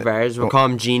homie of ours. We'll call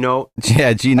him Gino.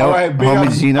 Yeah, Gino. All right,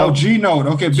 homie Gino. Oh, Gino.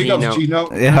 Okay, big ups,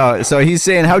 Gino. Yeah. So he's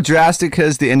saying, how drastic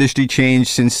has the industry changed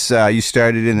since you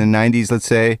started in the 90s, let's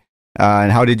say?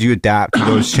 And how did you adapt to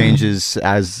those changes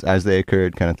as they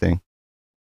occurred, kind of thing?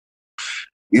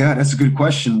 Yeah, that's a good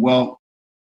question. Well,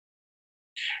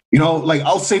 like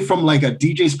I'll say from like a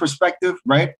DJ's perspective,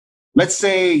 right? Let's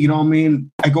say,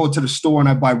 I go to the store and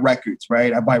I buy records,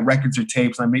 right? I buy records or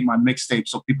tapes and I make my mixtape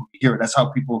so people can hear it. That's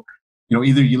how people,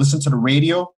 either you listen to the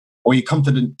radio or you come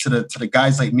to the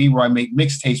guys like me where I make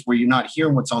mixtapes where you're not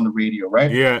hearing what's on the radio,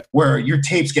 right? Yeah. Where your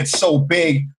tapes get so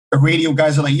big, the radio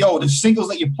guys are like, yo, the singles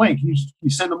that you're playing, can you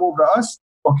send them over to us?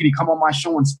 Or can you come on my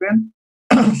show and spin?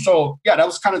 So, yeah, that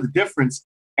was kind of the difference.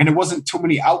 And it wasn't too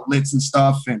many outlets and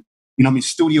stuff. And,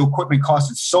 studio equipment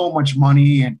costed so much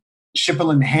money and shipping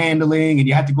and handling. And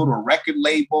you had to go to a record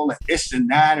label and this and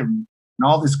that and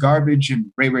all this garbage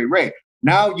and Ray.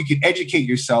 Now you can educate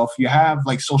yourself. You have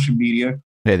like social media.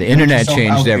 Yeah, the internet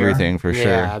changed everything for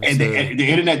sure. And the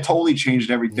internet totally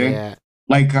changed everything. Yeah.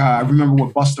 Like I remember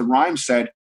what Busta Rhymes said.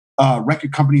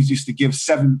 Record companies used to give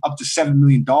up to $7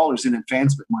 million in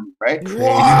advancement money, right?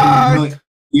 What?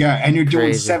 And you're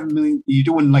doing $7 million. You're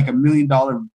doing like $1 million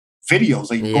videos.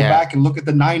 Like go back and look at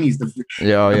the 90s. That's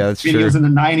videos true. in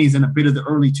the 90s and a bit of the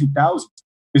early 2000s.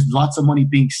 There's lots of money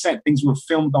being sent. Things were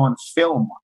filmed on film,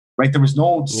 right? There was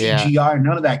no CGI,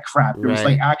 none of that crap. There was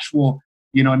like actual,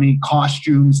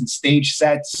 costumes and stage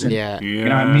sets. And, You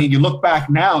know what I mean? You look back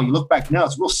now,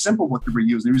 it's real simple what they were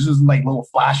using. They were using like little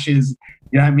flashes,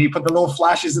 you know what I mean? Put the little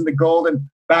flashes in the gold, and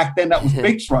back then that was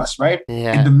big for us, right?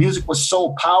 Yeah. And the music was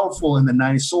so powerful in the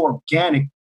 90s, so organic.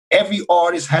 Every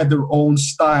artist had their own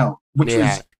style, which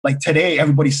is like today,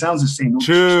 everybody sounds the same. No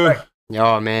disrespect.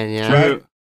 Oh, man, yeah. Right?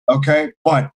 Okay,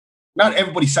 but not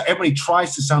everybody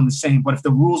tries to sound the same, but if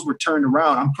the rules were turned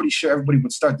around, I'm pretty sure everybody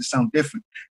would start to sound different.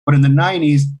 But in the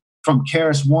 90s, from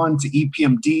KRS-One to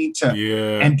EPMD to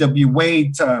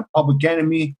NWA to Public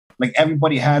Enemy, like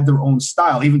everybody had their own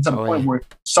style, even to the point where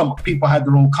some people had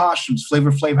their own costumes.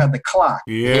 Flavor Flav had the clock.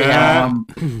 Yeah.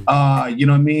 You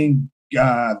know what I mean?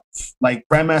 Like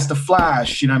Grandmaster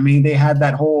Flash, you know what I mean? They had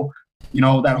that whole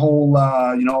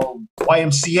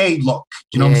YMCA look.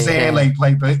 You know what I'm saying? Like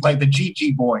the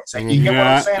GG boys. Like, you get what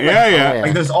I'm saying?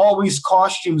 Like there's always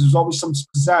costumes. There's always some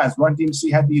pizzazz. Run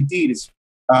DMC had the Adidas.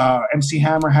 MC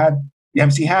Hammer had the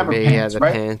MC Hammer pants,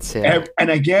 right? Pants,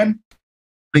 and again,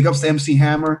 big ups to MC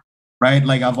Hammer, right?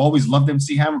 Like I've always loved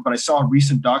MC Hammer, but I saw a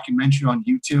recent documentary on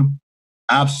YouTube.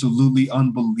 Absolutely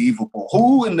unbelievable.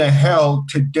 Who in the hell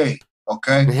today?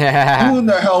 Okay? Who in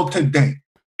the hell today?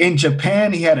 In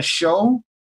Japan, he had a show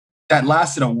that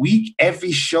lasted a week.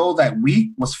 Every show that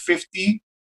week was 50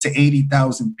 to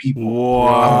 80,000 people.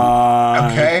 Wow.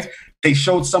 Okay? They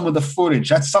showed some of the footage.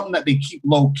 That's something that they keep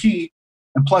low key.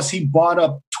 And plus, he bought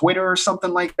up Twitter or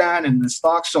something like that and the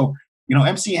stock. So,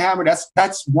 MC Hammer,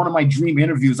 that's one of my dream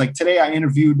interviews. Like today, I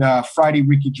interviewed Friday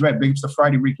Ricky Dread. Big ups to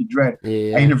Friday Ricky Dread.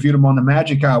 Yeah. I interviewed him on the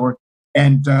Magic Hour.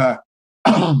 And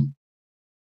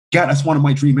that's one of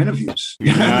my dream interviews. One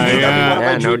of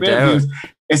my dream interviews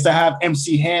is to have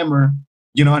MC Hammer,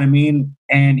 you know what I mean?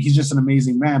 And he's just an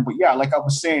amazing man. But yeah, like I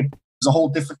was saying, there's a whole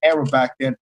different era back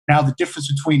then. Now, the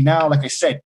difference between now, like I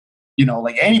said,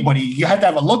 like anybody, you had to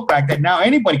have a look back that now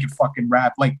anybody can fucking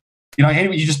rap. Like,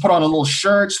 anybody, you just put on a little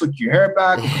shirt, slick your hair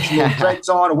back, put your little dreads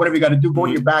on, or whatever you got to do, go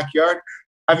in your backyard,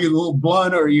 have your little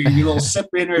blunt or your little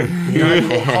sipping, or your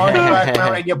little car in the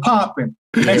background, and you're popping.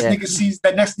 The next nigga sees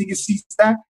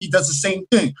that, he does the same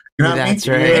thing. You know what I mean?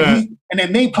 Right. And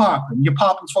then they pop him. You're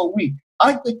popping for a week.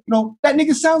 I like that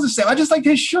nigga sounds the same. I just like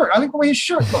his shirt. I like the way his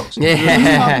shirt looks. He's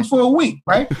popping for a week,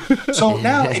 right? So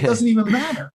now it doesn't even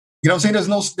matter. You know what I'm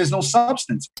saying? There's no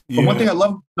substance. But one thing I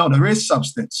love, there is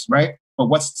substance, right? But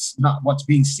what's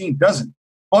being seen doesn't.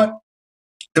 But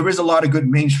there is a lot of good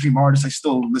mainstream artists I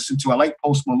still listen to. I like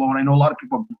Post Malone. I know a lot of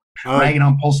people are ragging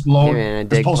on Post Malone. Yeah,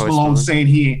 man, Post Malone saying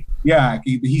he's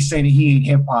saying he ain't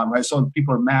hip hop, right? So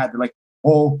people are mad. They're like,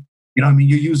 oh, you know what I mean?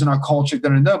 You're using our culture,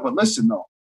 but listen though,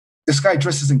 this guy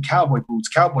dresses in cowboy boots,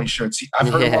 cowboy shirts. I've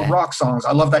heard him on rock songs.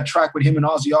 I love that track with him and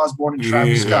Ozzy Osbourne and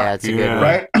Travis Scott. Yeah, it's a good one.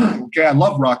 Right? Okay, I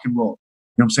love rock and roll.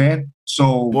 You know what I'm saying?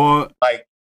 So, like,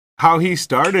 how he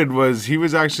started was he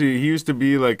used to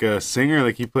be like a singer,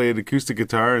 like he played acoustic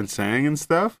guitar and sang and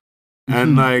stuff.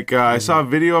 And like I saw a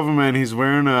video of him, and he's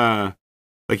wearing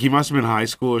like he must have been high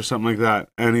school or something like that,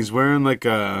 and he's wearing like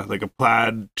a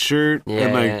plaid shirt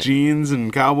and like jeans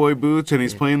and cowboy boots, and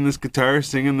he's playing this guitar,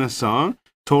 singing this song,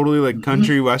 totally like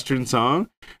country western song.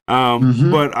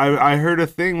 But I heard a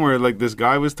thing where like this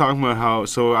guy was talking about how,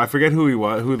 so I forget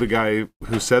who the guy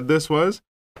who said this was,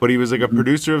 but he was like a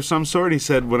producer of some sort. He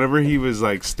said whenever he was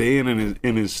like staying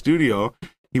in his studio,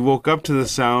 he woke up to the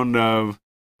sound of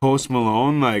Post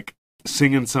Malone like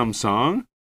singing some song.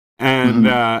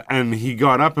 And he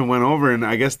got up and went over, and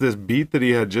I guess this beat that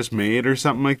he had just made or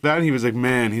something like that, he was like,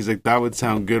 man, he's like, that would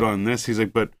sound good on this. He's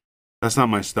like, but that's not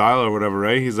my style or whatever,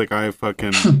 right? He's like,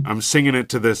 I'm singing it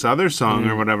to this other song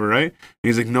or whatever, right? And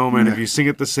he's like, no, man, if you sing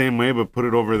it the same way but put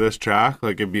it over this track,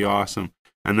 like, it'd be awesome.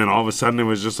 And then all of a sudden it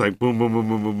was just like boom, boom, boom,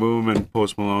 boom, boom, boom, and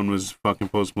Post Malone was fucking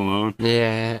Post Malone.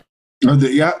 Yeah.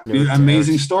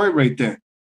 Amazing story right there.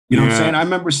 You know what I'm saying? I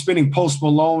remember spinning Post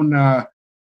Malone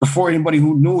before anybody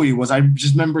who knew who he was. I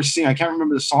just remember seeing, I can't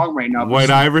remember the song right now. White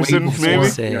Iverson, maybe?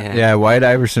 Yeah, White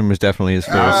Iverson was definitely his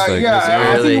first. I think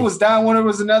it was that one. It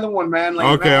was another one, man.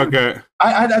 Like, okay.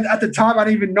 I at the time, I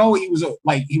didn't even know he was a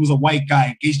white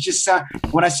guy. He's just,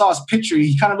 when I saw his picture,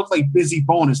 he kind of looked like Busy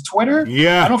Bone. His Twitter?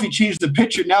 Yeah. I don't know if he changed the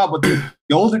picture now, but the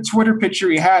older Twitter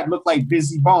picture he had looked like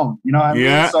Busy Bone. You know what I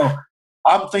mean? So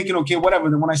I'm thinking, okay, whatever.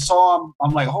 Then when I saw him,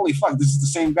 I'm like, holy fuck, this is the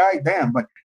same guy? Damn. But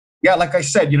yeah, like I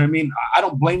said, you know what I mean? I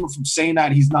don't blame him for saying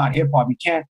that he's not hip hop. You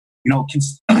can't, you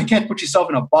can't put yourself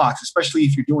in a box, especially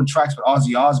if you're doing tracks with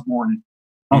Ozzy Osbourne and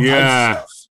all kinds of stuff.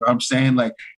 You know what I'm saying?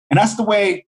 Like, and that's the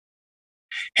way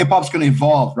hip hop's going to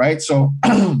evolve, right? So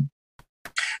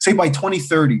say by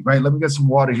 2030, right? Let me get some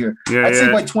water here. I'd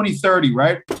say by 2030,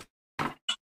 right?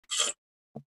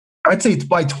 I'd say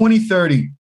by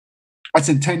 2030, that's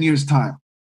in 10 years' time,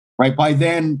 right? By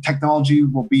then, technology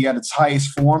will be at its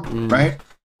highest form, right?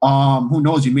 Who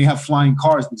knows? You may have flying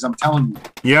cars, because I'm telling you.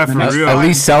 Yeah, for real. At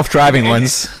least self-driving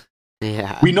ones.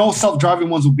 Yeah. We know self-driving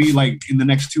ones will be like in the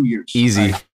next 2 years.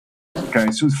 Easy. Right? Okay,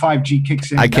 as soon as 5G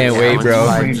kicks in. I can't wait, bro.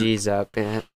 5G's up,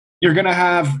 yeah. You're going to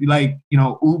have like,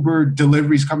 Uber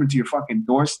deliveries coming to your fucking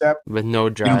doorstep. With no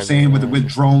driver. You know what I'm saying? With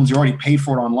drones. You already paid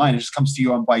for it online. It just comes to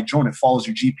you by drone. It follows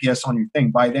your GPS on your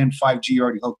thing. By then, 5G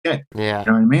already hooked in. Yeah. You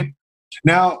know what I mean?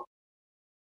 Now,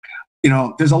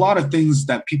 there's a lot of things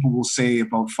that people will say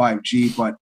about 5G,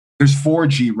 but there's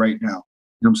 4G right now.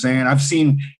 You know what I'm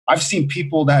saying? I've seen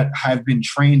people that have been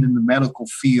trained in the medical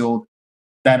field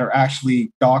that are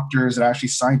actually doctors and actually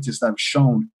scientists that have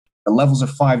shown the levels of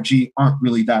 5G aren't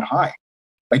really that high.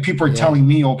 Like people are telling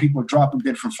me, people are dropping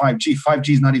dead from 5G. 5G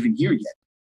is not even here yet.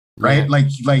 Right?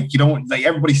 Yeah.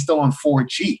 Everybody's still on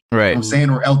 4G. Right. You know what I'm saying?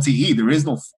 Or LTE. There is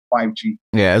no 5G.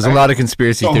 Yeah, there's a lot of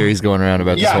conspiracy theories going around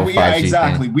about this whole 5G yeah,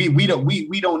 exactly. thing. We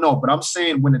don't know, but I'm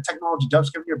saying when the technology does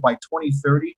come here by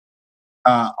 2030,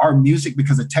 our music,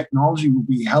 because the technology will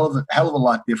be hell of a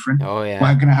lot different. Oh yeah,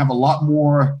 we're gonna have a lot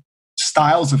more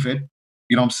styles of it.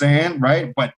 You know what I'm saying,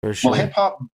 right? But will hip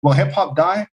hop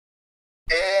die?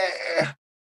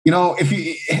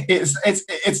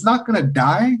 It's not gonna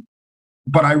die,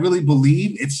 but I really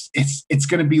believe it's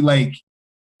gonna be like.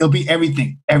 It'll be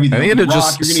everything. I think it'll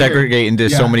just segregate into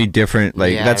so many different,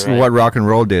 that's what rock and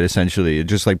roll did, essentially. It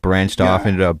just branched off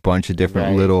into a bunch of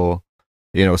different little,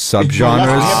 subgenres. That's what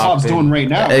hip-hop's doing right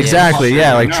now. Exactly,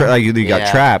 you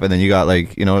got trap, and then you got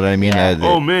you know what I mean? Yeah.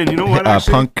 Oh man, you know what?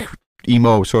 Punk,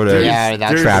 emo sort of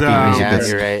trappy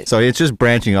music. You're right. So it's just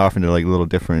branching off into little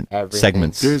different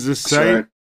segments. There's a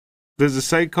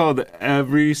site called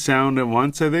Every Sound at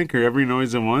Once, I think, or Every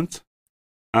Noise at Once.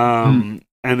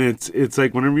 And it's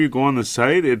like whenever you go on the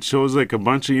site, it shows a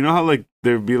bunch of, how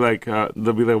there'll be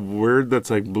a word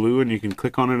that's blue and you can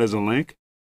click on it as a link.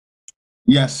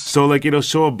 Yes. So it'll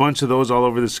show a bunch of those all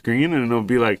over the screen, and it'll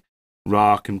be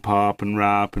rock and pop and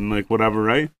rap and whatever,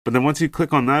 right? But then once you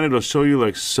click on that, it'll show you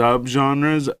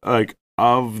subgenres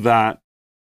of that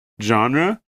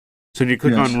genre. So you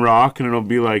click on rock, and it'll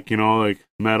be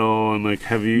metal and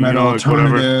heavy, metal,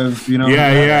 alternative, whatever.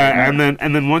 Yeah.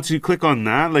 And then once you click on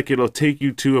that, it'll take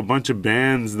you to a bunch of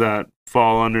bands that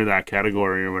fall under that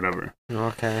category or whatever.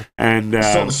 Okay. And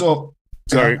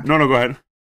sorry, no, go ahead.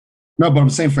 No, but I'm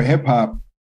saying for hip hop,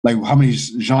 how many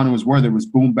genres were there? Was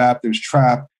boom bap, there's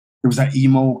trap, there was that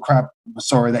emo crap.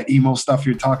 Sorry, that emo stuff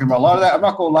you're talking about. A lot of that. I'm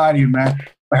not gonna lie to you, man.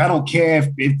 I don't care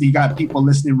if you got people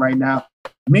listening right now.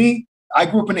 Me. I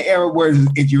grew up in an era where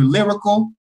if you're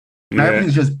lyrical, Now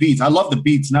everything's just beats. I love the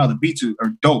beats now. The beats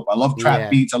are dope. I love trap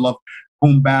beats. I love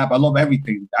boom bap. I love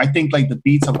everything. I think like the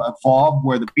beats have evolved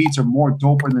where the beats are more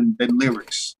doper than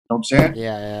lyrics. You know what I'm saying?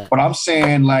 Yeah. But I'm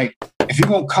saying like if you're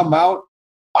gonna come out,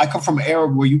 I come from an era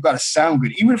where you gotta sound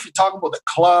good. Even if you're talking about the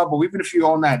club or even if you're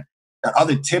on that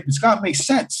other tip, it's gotta make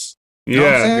sense. You know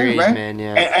what I'm saying? Agreed, right? Man,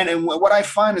 yeah. And what I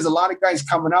find is a lot of guys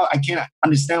coming out, I can't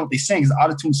understand what they're saying because the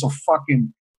autotune's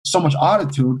so much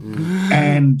autotune,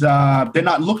 and they're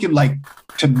not looking like,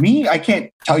 to me, I can't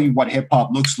tell you what hip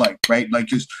hop looks like, right? Like,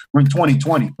 because we're in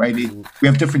 2020, right? We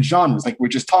have different genres, like we're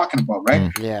just talking about,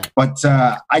 right? Yeah. But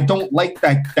I don't like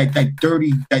that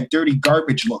dirty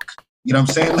garbage look. You know what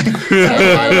I'm saying? Like,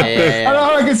 I don't know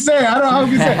how I can say. But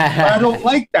I don't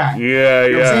like that. Yeah,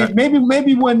 you know what I'm saying?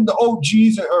 Maybe when the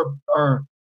OGs are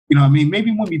you know what I mean? Maybe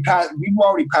when we've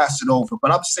already passed it over.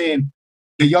 But I'm saying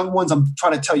the young ones, I'm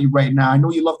trying to tell you right now, I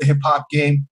know you love the hip hop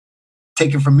game.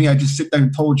 Take it from me. I just sit there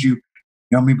and told you, you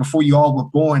know what I mean? Before you all were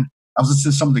born, I was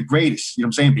listening to some of the greatest. You know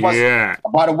what I'm saying? Plus,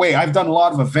 by the way, I've done a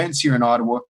lot of events here in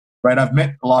Ottawa, right? I've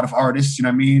met a lot of artists. You know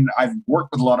what I mean? I've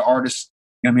worked with a lot of artists.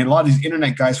 You know what I mean? A lot of these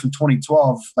internet guys from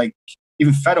 2012, like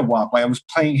even Fetawap, like I was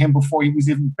playing him before he was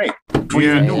even big, before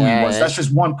you even knew who he was. That's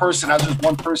just one person. That's just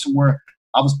one person where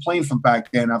I was playing from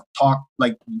back then. I've talked,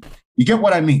 like, you get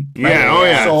what I mean? Right? Yeah, oh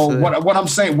yeah. So what I'm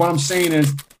saying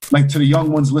is, like, to the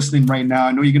young ones listening right now,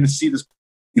 I know you're going to see this,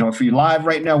 you know, if you're live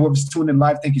right now, whoever's tuning in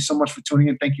live, thank you so much for tuning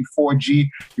in. Thank you, 4G.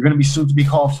 You're going to be soon to be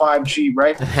called 5G,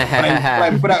 right?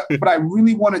 But I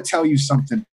really want to tell you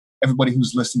something, everybody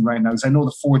who's listening right now, because I know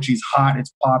the 4G is hot,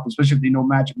 it's pop, especially if they know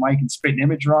Magic Mike and Spitting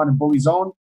Image are on and Bully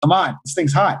Zone. Come on, this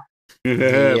thing's hot. And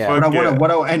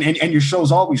your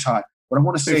show's always hot. What I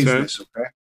want to say is this, okay?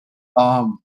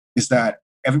 Is that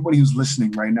everybody who's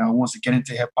listening right now who wants to get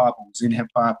into hip hop, who's in hip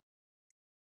hop,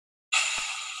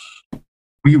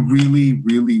 we really,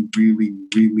 really, really,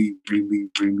 really, really,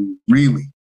 really,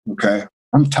 really, okay?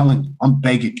 I'm telling you, I'm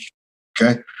begging you,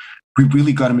 okay? We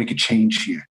really got to make a change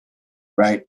here,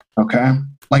 right? Okay?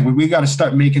 Like, we got to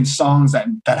start making songs that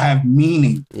have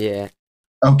meaning. Yeah.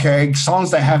 Okay?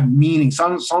 Songs that have meaning,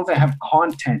 songs that have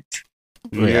content.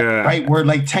 Yeah. Right? Where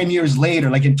like 10 years later,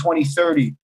 like in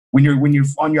 2030, when you're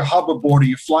on your hoverboard or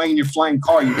you're flying in your flying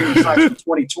car, you're hearing tracks from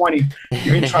 2020, you're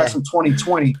hearing tracks from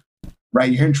 2020, right?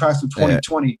 You're hearing tracks from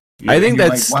 2020. I think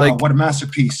that's like, wow, what a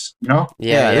masterpiece, you know?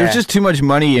 Yeah, there's just too much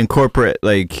money in corporate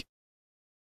like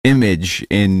image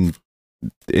in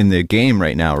the game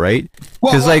right now, right?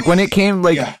 Because when it came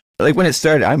like when it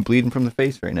started, I'm bleeding from the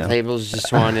face right now. Labels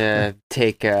just want to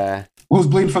take who's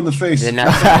bleeding from the face?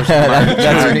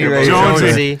 That's me, right?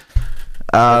 Jonesy.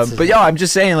 But yeah, I'm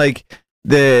just saying, like,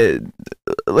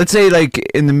 let's say like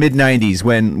in the mid '90s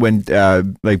when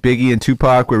like Biggie and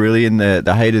Tupac were really in the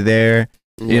height of their,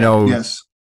 you know,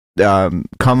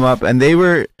 come up, and they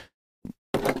were,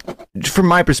 from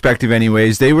my perspective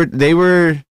anyways, they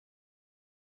were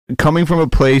coming from a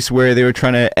place where they were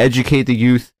trying to educate the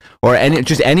youth or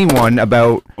just anyone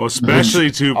about, well,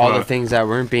 especially Tupac, all the things that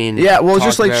weren't being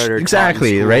just like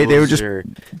exactly right. They were just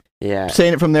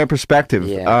saying it from their perspective.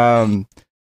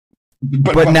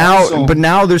 But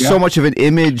now there's so much of an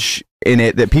image in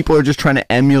it that people are just trying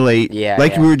to emulate. You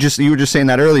were just saying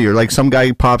that earlier. Like, some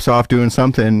guy pops off doing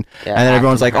something, and then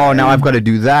everyone's like, "Oh, now I've got to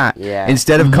do that."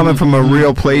 Instead of coming from a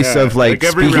real place of like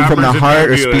speaking from the heart,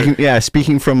 or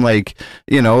speaking from like,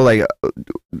 you know, like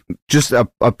just a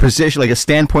position, like a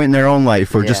standpoint in their own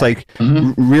life, or just like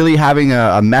really having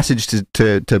a message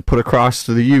to put across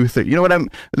to the youth. You know what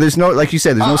there's no, like you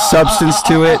said, there's no substance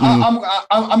to it.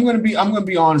 I'm gonna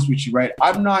be honest with you, right?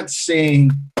 I'm not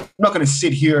gonna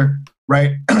sit here,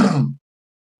 right? I'm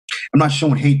not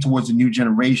showing hate towards the new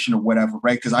generation or whatever,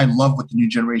 right? Because I love what the new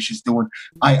generation is doing.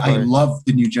 I love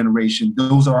the new generation.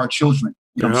 Those are our children.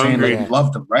 You know what I'm saying? Like, we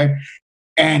love them, right?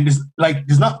 And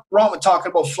there's nothing wrong with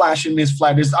talking about flashing this,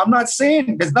 flat this. I'm not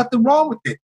saying there's nothing wrong with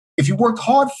it. If you worked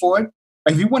hard for it,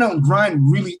 like if you went out and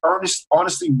grind really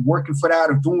honestly working for that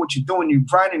or doing what you're doing, you're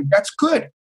grinding, that's good.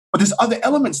 But there's other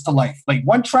elements to life. Like,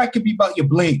 one track could be about your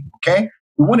blade, okay?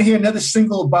 We want to hear another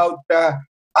single about,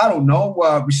 I don't know,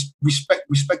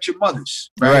 respect your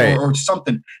mothers, right? Or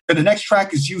something. Then the next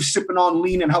track is you sipping on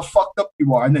lean and how fucked up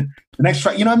you are. And then the next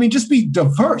track, you know what I mean? Just be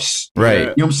diverse. Right. You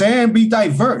know what I'm saying? Be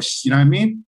diverse. You know what I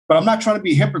mean? But I'm not trying to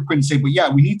be a hypocrite and say, but yeah,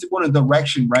 we need to go in a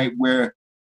direction, right, where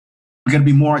we're going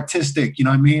to be more artistic. You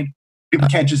know what I mean? People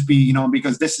can't just be, you know,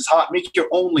 because this is hot. Make your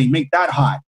own lane. Make that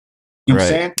hot. You know what I'm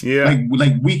saying? Yeah.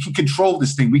 Like we can control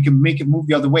this thing. We can make it move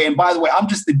the other way. And by the way, I'm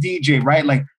just the DJ, right?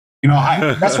 Like, you know,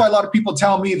 that's why a lot of people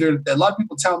tell me,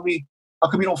 how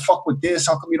come you don't fuck with this?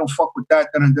 How come you don't fuck with that?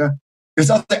 There's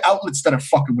other outlets that are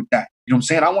fucking with that. You know what I'm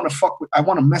saying? I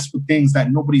want to mess with things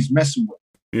that nobody's messing with.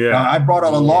 Yeah. I brought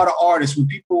out a lot of artists when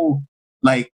people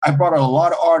I brought out a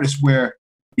lot of artists where,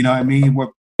 you know what I mean, where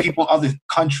people in other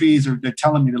countries they're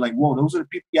telling me, they're like, whoa, those are the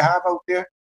people you have out there,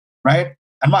 right?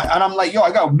 And I'm like, yo,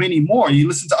 I got many more. You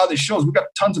listen to other shows. We got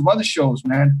tons of other shows,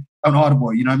 man, on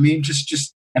Audible. You know what I mean?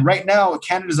 And right now,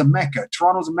 Canada's a mecca.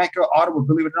 Toronto's a mecca. Ottawa,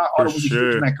 believe it or not, Ottawa's a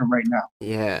huge mecca right now.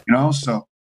 Yeah. You know, so,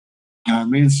 you know what I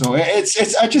mean? So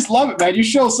it's I just love it, man. Your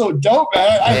show's so dope,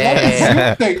 man. I love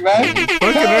this thing, man.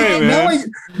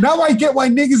 Now I get why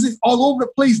niggas is all over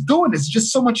the place doing this.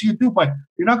 Just so much you do, but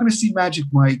you're not going to see Magic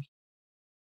Mike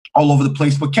all over the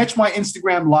place. But catch my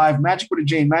Instagram live, Magic with a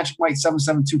J, Magic Mike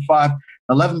 7725,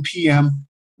 11 p.m.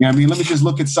 You know what I mean? Let me just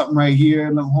look at something right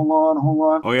here. Hold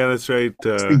on. Oh, yeah, that's right.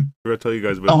 I forgot to tell you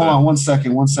guys about that. Hold on, one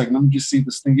second. Let me just see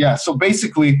this thing. Yeah, so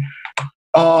basically,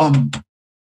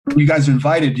 you guys are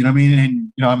invited, you know what I mean? And,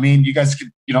 you know what I mean? You guys could,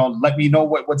 you know, let me know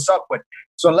what's up. But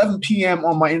so 11 p.m.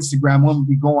 on my Instagram, I'm going to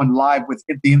be going live with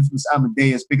the infamous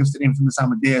Amadeus. Big ups to the infamous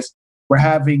Amadeus. We're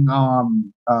having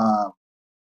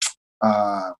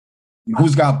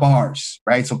Who's Got Bars,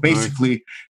 right? So basically,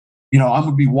 you know, I'm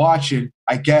going to be watching,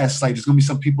 I guess, like there's going to be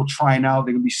some people trying out.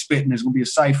 They're going to be spitting. There's going to be a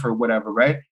cipher or whatever,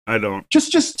 right? I don't.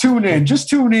 Just tune in. Just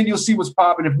tune in. You'll see what's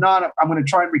popping. If not, I'm going to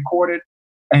try and record it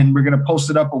and we're going to post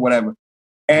it up or whatever.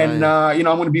 And, you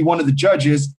know, I'm going to be one of the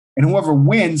judges. And whoever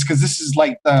wins, because this is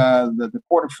like the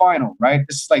quarterfinal, right?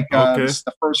 This is like this is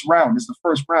the first round.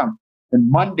 And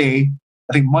Monday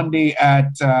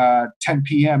at 10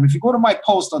 p.m. If you go to my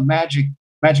post on Magic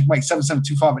Mike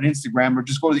 7725 on Instagram, or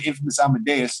just go to the infamous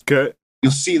Amadeus,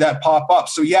 you'll see that pop up.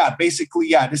 So yeah, basically,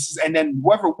 yeah, this is, and then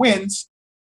whoever wins,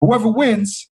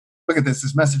 look at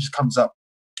this message comes up.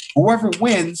 Whoever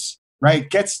wins, right,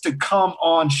 gets to come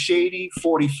on Shady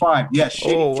 45. Yes,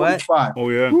 Shady 45. Oh,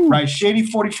 yeah. Right, Shady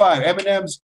 45,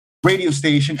 Eminem's radio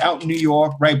station out in New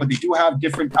York, right? But they do have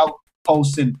different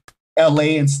outposts in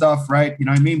LA and stuff, right? You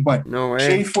know what I mean? But no way.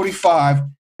 Shady 45,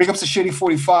 big ups to Shady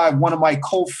 45, one of my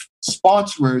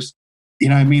co-sponsors, you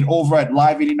know what I mean, over at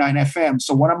Live 89 FM.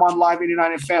 So when I'm on Live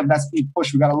 89 FM, that's being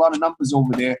pushed. We got a lot of numbers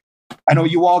over there. I know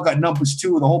you all got numbers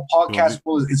too. The whole podcast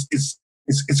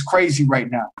is crazy right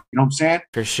now. You know what I'm saying?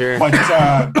 For sure. But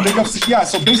big ups to, yeah,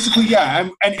 so basically, yeah.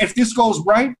 And if this goes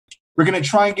right, we're going to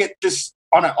try and get this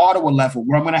on an Ottawa level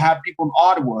where I'm going to have people in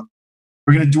Ottawa.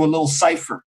 We're going to do a little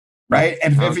cipher, right?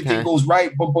 And if everything goes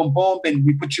right, boom, boom, boom, then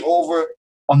we put you over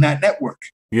on that network.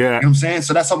 Yeah. You know what I'm saying?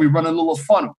 So that's how we run a little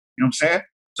funnel. You know what I'm saying?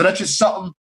 So that's just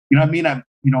something, you know what I mean?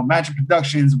 You know, Magic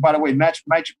Productions, by the way, Magic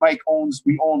Mike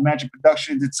we own Magic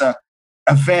Productions. It's a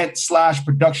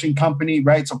event/production company,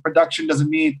 right? So production doesn't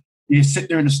mean you sit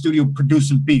there in the studio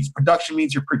producing beats. Production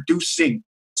means you're producing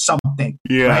something,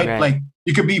 right? Like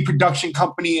you could be production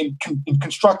company in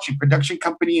construction, production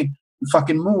company in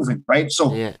fucking moving, right?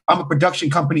 So I'm a production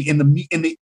company in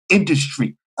the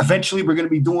industry. Eventually we're going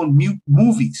to be doing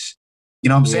movies, you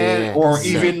know what I'm saying? Or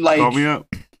even like, call me up.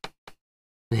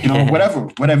 You know, whatever.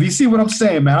 You see what I'm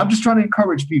saying, man? I'm just trying to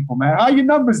encourage people, man. How are your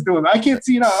numbers doing? I can't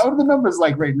see now. How are the numbers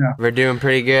like right now? We're doing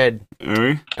pretty good. Are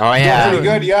we? Oh yeah, pretty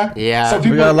good. Yeah. Yeah. So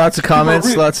we got lots of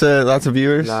comments, lots of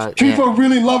viewers. People are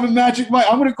really loving Magic Mike.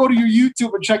 I'm gonna go to your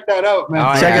YouTube and check that out,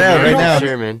 man. Check it out right now.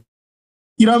 Sure, man.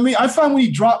 You know what I mean? I find when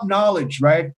you drop knowledge,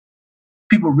 right?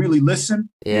 People really listen.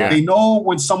 Yeah. They know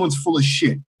when someone's full of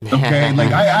shit. Okay.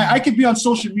 Like I could be on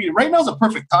social media. Right now is a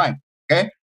perfect time. Okay.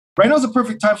 Right now is a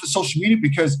perfect time for social media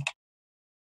because,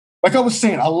 like I was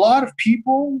saying, a lot of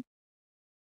people,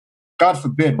 God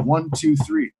forbid, 1, 2,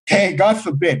 3. Okay, God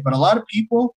forbid, but a lot of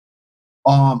people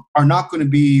are not going to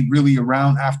be really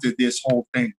around after this whole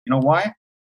thing. You know why?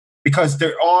 Because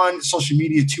they're on social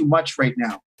media too much right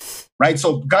now, right?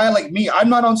 So, a guy like me, I'm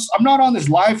not on this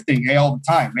live thing, hey, all the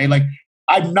time, hey, like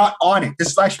I'm not on it. This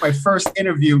is actually my first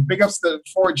interview. Big ups to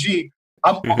 4G.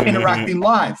 I'm interacting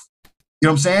live. You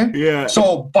know what I'm saying? Yeah.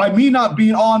 So by me not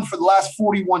being on for the last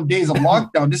 41 days of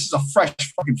lockdown, this is a fresh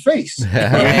fucking face.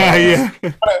 Yeah.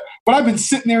 But I've been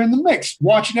sitting there in the mix,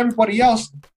 watching everybody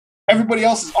else. Everybody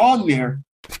else is on there,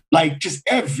 like just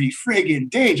every friggin'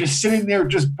 day, just sitting there,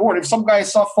 just bored. If some guy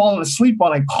saw falling asleep,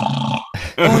 I'm like, oh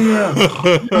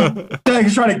yeah,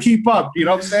 he's trying to keep up. You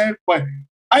know what I'm saying? But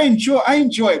I enjoy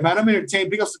it, man. I'm entertained.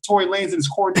 Big ups to Tory Lanez and his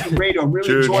quarantine radio. I'm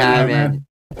really enjoying it, man.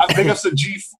 Big ups to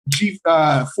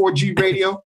 4G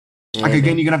radio. Like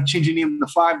again, you're gonna have to change your name to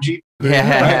 5G.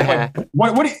 Yeah. Right?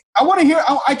 What I want to hear.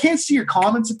 I can't see your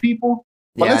comments of people,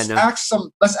 but let's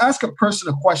ask a person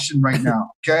a question right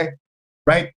now. Okay,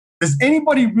 right? Does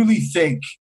anybody really think,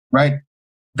 right,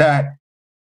 that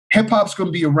hip hop's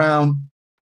gonna be around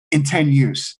in 10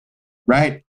 years?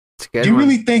 Right? Do you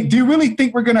really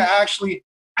think we're gonna actually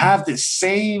have the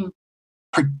same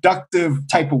productive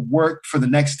type of work for the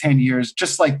next 10 years,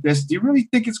 just like this, do you really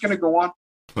think it's going to go on?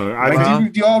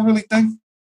 Do you all really think?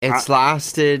 It's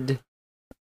lasted...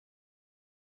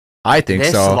 I think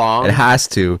so. Long, it has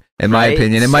to, in my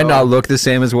opinion. It might not look the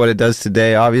same as what it does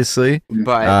today, obviously.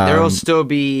 But there will still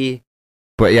be...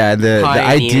 But yeah, the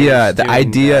idea,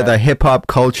 the hip hop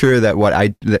culture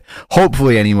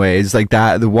hopefully anyway, is like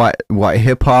that. What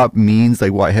hip hop means,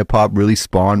 like what hip hop really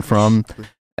spawned from,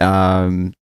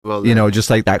 just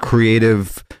like that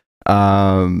creative,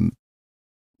 like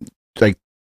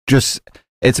just.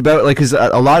 It's about like, cause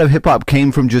a lot of hip hop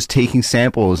came from just taking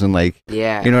samples and like, you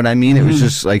know what I mean? It was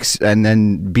just like, and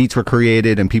then beats were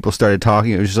created and people started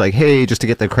talking. It was just like, hey, just to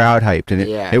get the crowd hyped. And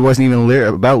it wasn't even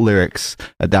about lyrics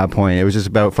at that point. It was just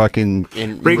about fucking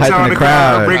hyping the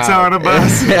crowd. Breaks out a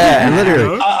bus. Yeah,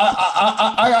 literally.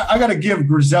 I gotta give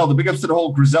Griselda, big ups to the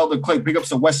whole Griselda clique, big ups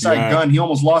to Westside Gun. He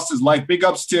almost lost his life. Big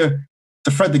ups to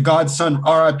Fred the Godson,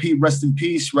 RIP, rest in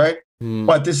peace, right?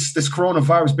 But this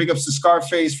coronavirus, big ups to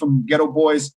Scarface from Ghetto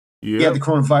Boys. Yep. He had the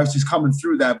coronavirus. He's coming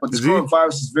through that. But this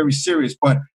coronavirus is very serious.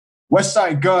 But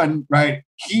Westside Gun, right?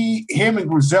 Him and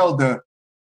Griselda,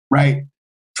 right?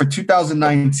 For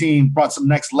 2019, brought some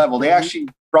next level. They actually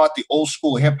brought the old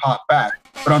school hip hop back,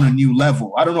 but on a new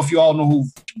level. I don't know if you all know who,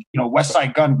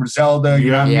 Westside Gun, Griselda, you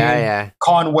know what I mean?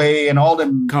 Conway and all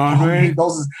them. Conway.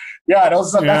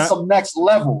 That's some next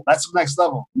level. That's some next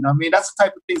level. You know what I mean? That's the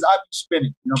type of things I've been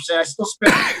spinning. You know what I'm saying? I still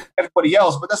spin everybody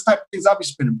else, but that's the type of things I'll be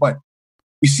spinning. But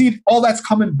you see, all that's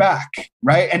coming back,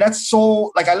 right? And that's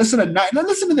so, like, listen to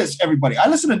this, everybody. I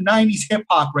listen to 90s hip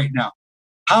hop right now.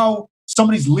 How some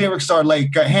of these lyrics are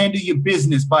like, handle your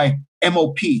business by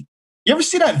MOP. You ever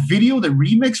see that video, the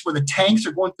remix where the tanks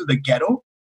are going through the ghetto?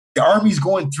 The army's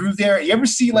going through there. You ever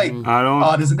see like,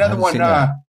 there's another one,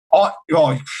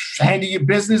 handle your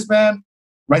business, man.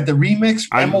 Right, the remix,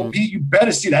 MOP. You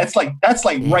better see that. That's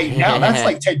like right now. That's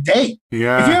like today.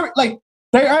 Yeah. If you ever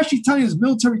they're actually telling you there's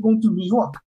military going through New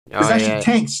York. There's actually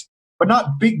tanks, but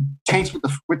not big tanks with the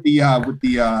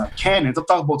cannons. I'm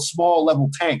talking about small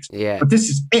level tanks. Yeah. But this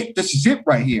is it. This is it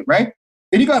right here, right?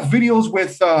 Then you got videos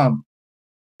with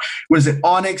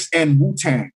Onyx and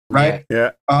Wu-Tang. Right?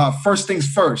 Yeah. First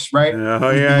things first, right?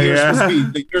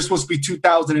 The year's supposed to be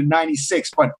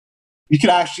 2096, but you could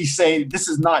actually say this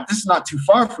is not too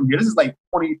far from here. This is like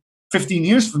 15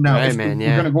 years from now. Right, we're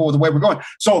going to go the way we're going.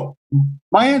 So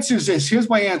my answer is this. Here's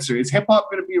my answer. Is hip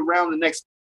hop going to be around the next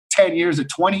 10 years or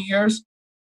 20 years?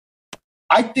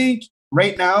 I think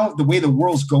right now, the way the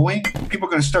world's going, people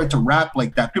are going to start to rap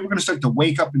like that. People are going to start to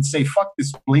wake up and say, fuck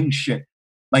this bling shit.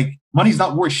 Like, money's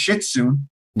not worth shit soon.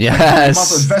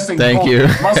 Yes. Thank you.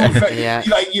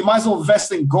 You might as well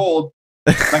invest in gold.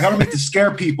 Like, I don't mean to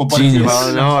scare people, but genius.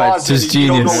 It's just genius. You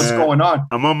don't know what's going on.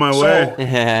 I'm on my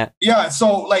way. Yeah.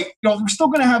 So, like, we're still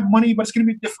gonna have money, but it's gonna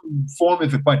be a different form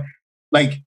of it. But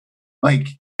like,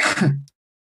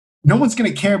 no one's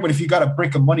gonna care. But if you got a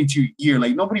brick of money to your ear,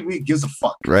 like, nobody really gives a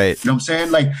fuck. Right. You know what I'm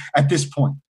saying? Like, at this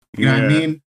point, you know what I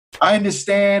mean? I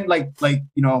understand. Like,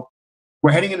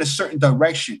 we're heading in a certain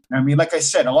direction. I mean, like I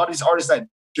said, a lot of these artists that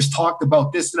just talked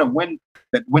about this, when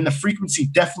the frequency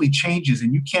definitely changes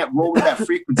and you can't roll with that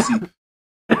frequency,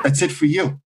 that's it for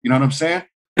you. You know what I'm saying?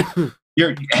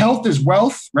 Your health is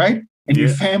wealth, right? And your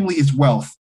family is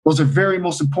wealth. Those are very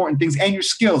most important things. And your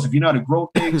skills, if you know how to grow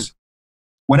things,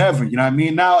 whatever, you know what I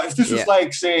mean? Now, if this was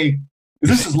like, say, if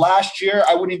this was last year,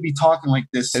 I wouldn't be talking like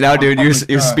this. No, dude,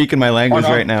 you're speaking my language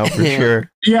right now, for sure.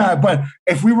 Yeah, but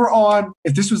if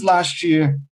this was last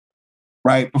year,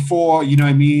 right, before, you know what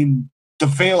I mean, the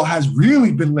veil has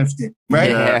really been lifted, right?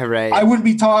 Yeah, right. I wouldn't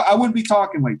be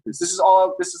talking like this. This is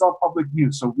all public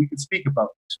news, so we can speak about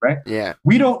this, right? Yeah.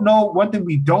 We don't know one thing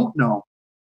we don't know,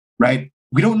 right?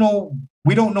 We don't know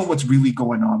what's really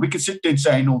going on. We can sit there and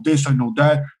say, I know this, I know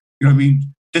that, you know what I mean?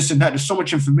 This and that. There's so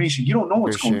much information. You don't know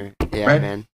what's going on. Yeah, right?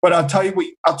 Man. But I'll tell you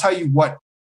what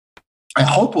I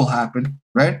hope will happen,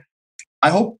 right? I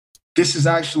hope this is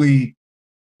actually,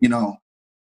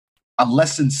 a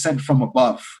lesson sent from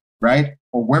above, right?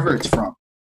 Or wherever it's from,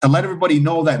 to let everybody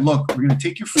know that, look, we're going to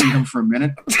take your freedom for a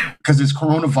minute because it's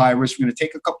coronavirus. We're going to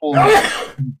take a couple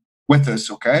with us,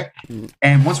 okay?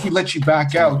 And once we let you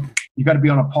back out, you got to be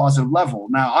on a positive level.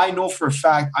 Now, I know for a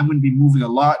fact I'm going to be moving a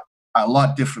lot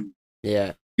differently.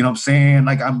 Yeah. You know what I'm saying?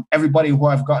 Like, everybody who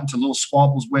I've gotten to little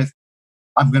squabbles with,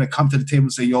 I'm going to come to the table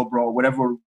and say, yo, bro,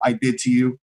 whatever I did to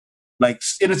you. Like,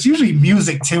 and it's usually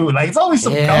music too. Like, it's always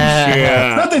some dumb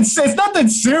shit. It's nothing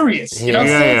serious. You know what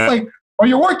I'm saying? It's like, or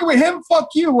you're working with him, fuck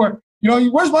you. Or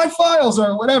where's my files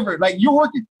or whatever. Like you're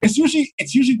working. It's usually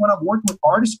when I'm working with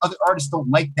artists, other artists don't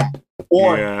like that,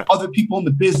 or other people in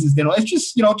the business. They don't. It's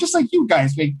just just like you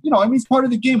guys. It's part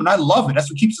of the game, and I love it.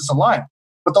 That's what keeps us alive.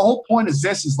 But the whole point is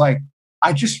like,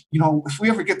 I just if we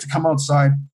ever get to come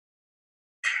outside,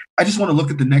 I just want to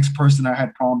look at the next person I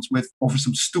had problems with over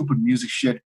some stupid music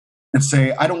shit and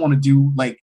say, I don't want to do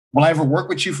like. Will I ever work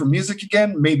with you for music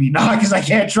again? Maybe not, because I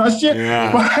can't trust you.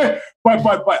 Yeah. But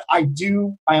I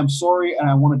do. I am sorry, and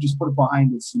I want to just put it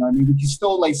behind us. You know what I mean? We can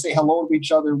still like say hello to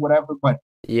each other, whatever. But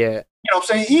yeah, what I'm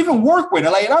saying, even work with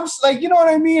it. Like I'm like, you know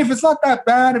what I mean? If it's not that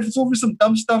bad, if it's over some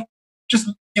dumb stuff, just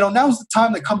now's the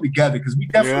time to come together because we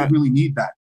definitely really need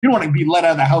that. You don't want to be let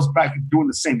out of the house back and doing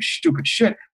the same stupid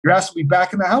shit. You're asked to be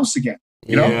back in the house again.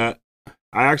 You know? Yeah.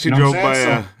 I actually drove by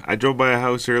a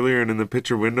house earlier, and in the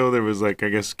picture window there was like, I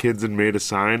guess kids had made a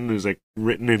sign. It was like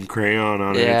written in crayon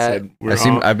on it. It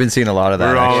said, I've been seeing a lot of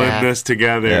that. We're all in this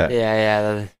together.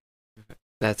 Yeah.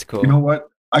 That's cool. You know what?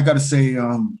 I gotta say,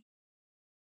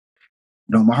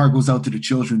 my heart goes out to the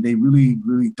children. They really,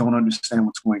 really don't understand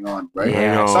what's going on, right?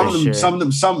 Yeah, some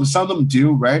of them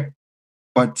do, right?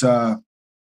 But we're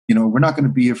not going to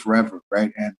be here forever,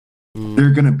 right? And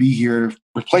they're going to be here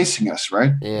replacing us,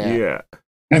 right? Yeah.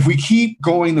 And if we keep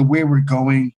going the way we're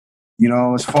going,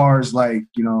 as far as like,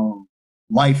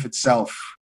 life itself,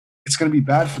 it's going to be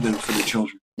bad for the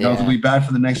children. It'll be bad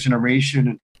for the next generation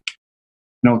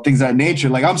and, things of that nature.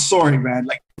 Like, I'm sorry, man.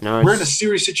 Like, we're in a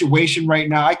serious situation right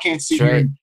now. I can't sit here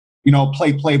and,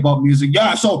 play about music.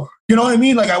 Yeah, so, you know what I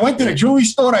mean? Like, I went to the jewelry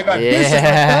store and I got this and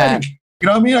that. And, you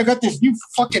know what I mean? I got this new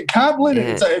fucking tablet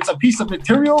and it's a piece of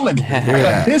material and I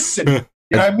got this and...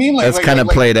 You know what I mean? That's kind of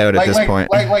played out at this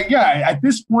point. At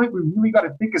this point, we really got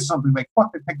to think of something. Like,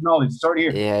 fuck the technology. It's already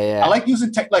here. Yeah. I like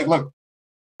using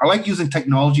I like using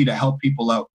technology to help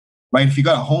people out, right? If you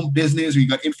got a home business or you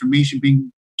got information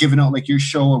being given out, like your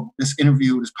show or this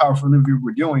interview, this powerful interview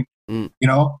we're doing,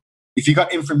 if you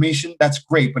got information, that's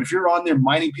great. But if you're on there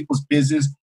minding people's business,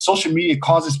 social media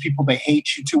causes people to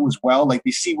hate you too as well. Like,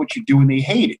 they see what you do and they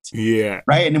hate it. Yeah.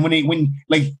 Right? And then when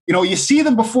you see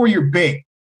them before you're big.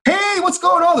 Hey, what's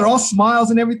going on? They're all smiles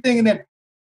and everything. And then,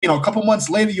 a couple months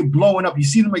later, you're blowing up. You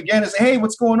see them again and say, hey,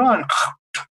 what's going on?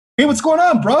 Hey, what's going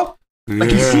on, bro?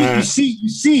 Like, you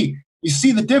see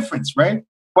the difference, right?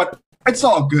 But it's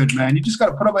all good, man. You just got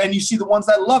to put up, and you see the ones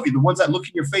that love you, the ones that look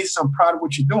in your face, I'm proud of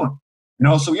what you're doing.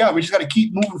 So yeah, we just got to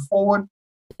keep moving forward.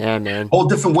 Yeah, man. Whole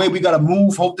different way we got to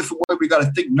move, whole different way we got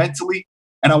to think mentally.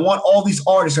 And I want all these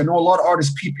artists, I know a lot of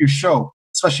artists peep your show,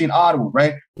 especially in Ottawa,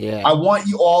 right? Yeah. I want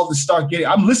you all to start getting.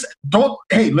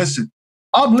 Listen.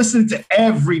 I'm listening to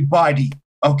everybody.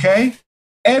 Okay,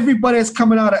 everybody that's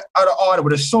coming out of Ottawa.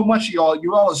 There's so much of y'all.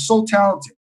 You all are so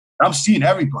talented. I'm seeing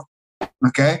everybody.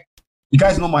 Okay, you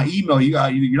guys know my email.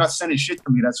 You're not sending shit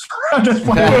to me. That's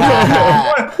funny.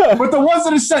 But the ones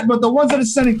that are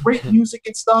sending great music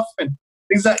and stuff and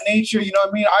things of that nature. You know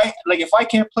what I mean? If I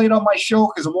can't play it on my show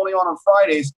because I'm only on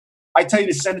Fridays, I tell you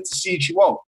to send it to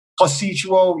CHUO. Plus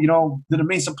CHUO, they're the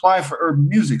main supplier for urban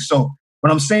music. So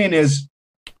what I'm saying is,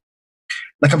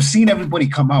 like, I'm seeing everybody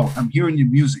come out. I'm hearing your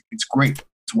music. It's great.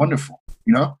 It's wonderful,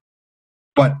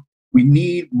 But we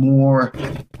need more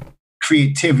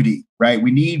creativity, right? We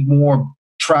need more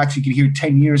tracks you can hear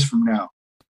 10 years from now,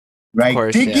 right?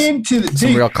 Course, dig into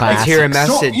the real classics. Let's hear a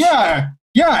message.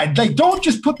 Yeah. Like, don't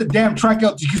just put the damn track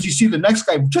out because you see the next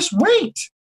guy. Just wait.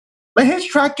 Let his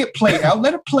track get played out.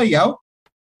 Let it play out.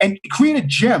 And create a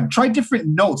gem. Try different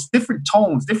notes, different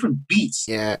tones, different beats,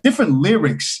 different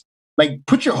lyrics. Like,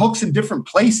 put your hooks in different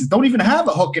places. Don't even have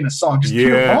a hook in a song. Just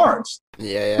pure bars.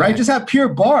 Yeah. Right? Just have pure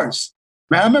bars.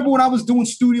 Man, I remember when I was doing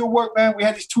studio work, man, we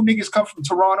had these two niggas come from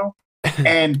Toronto.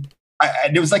 And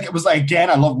it was like, again,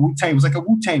 I love Wu-Tang. It was like a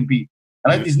Wu-Tang beat. I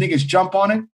let these niggas jump on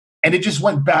it. And it just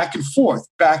went back and forth.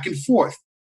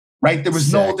 Right? There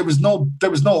was no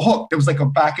hook. There was like a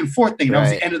back and forth thing. That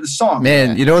was the end of the song.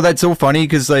 Man, that's so funny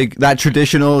because like that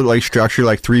traditional like structure,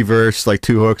 like 3 verse, like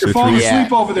 2 hooks. You're falling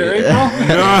asleep over there, bro.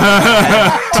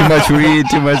 Too much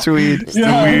weed.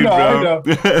 Yeah, I know.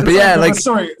 But yeah, like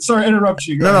sorry to interrupt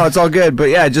you. No, it's all good. But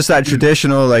yeah, just that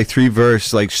traditional like 3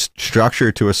 verse like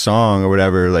structure to a song or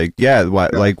whatever. Like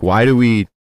why do we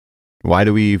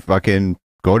fucking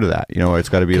go to that? It's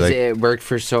got to be like it worked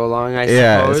for so long. I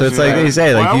suppose. So it's like they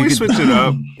say, like you switch it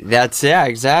up. That's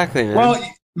exactly, man. Well,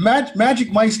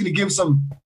 Magic Mike's going to give some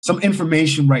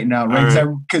information right now, right?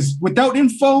 Because without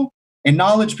info and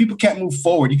knowledge, people can't move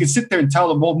forward. You can sit there and tell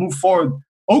them, "Well, move forward."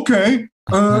 Okay,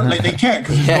 like they can't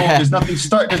because there's nothing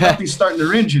starting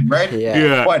their engine, right?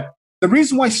 Yeah. But the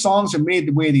reason why songs are made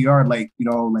the way they are, like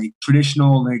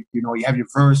traditional, like you have your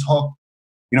verse hook,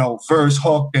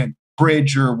 and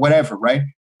bridge or whatever, right?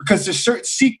 Because there's certain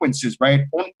sequences, right?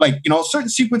 Like, certain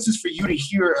sequences for you to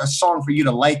hear a song, for you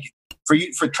to like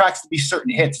it, for tracks to be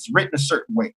certain hits. It's written a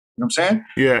certain way. You know what I'm saying?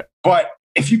 Yeah. But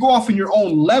if you go off on your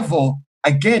own level,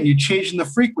 again, you're changing the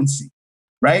frequency,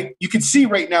 right? You can see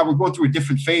right now we're going through a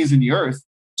different phase in the earth.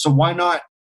 So why not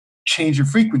change your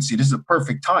frequency? This is a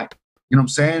perfect time. You know what I'm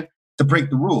saying? To break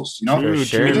the rules, Sure,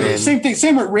 same thing.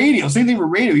 Same with radio. Same thing with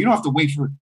radio. You don't have to wait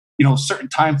for, certain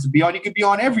times to be on. You can be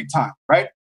on every time, right?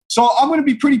 So I'm going to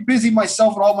be pretty busy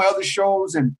myself with all my other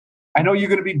shows. And I know you're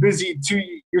going to be busy too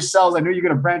yourselves. I know you're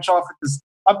going to branch off at this.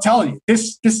 I'm telling you,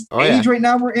 this age right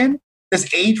now we're in,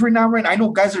 I know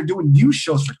guys are doing news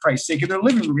shows, for Christ's sake, in their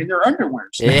living room, in their underwear.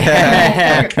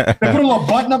 Yeah. They put a little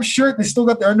button-up shirt. They still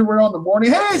got their underwear on in the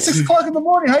morning. Hey, it's 6 o'clock in the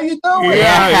morning. How you doing?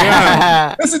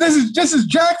 Yeah. This is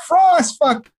Jack Frost.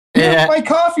 Fuck. Yeah. My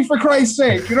coffee, for Christ's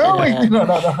sake. No.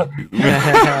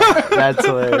 That's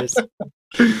hilarious.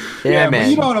 Yeah, man.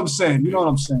 You know what I'm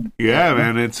saying. Yeah,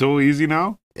 man. It's so easy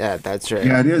now. Yeah, that's right.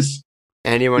 Yeah, it is.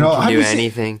 Anyone can do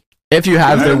anything. If you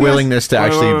have the willingness to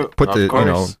actually put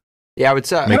the, Yeah,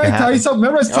 what's up? Can I tell you something?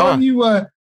 Remember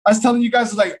I was telling you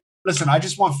guys, like, listen, I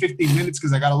just want 15 minutes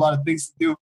because I got a lot of things to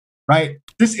do, right?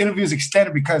 This interview is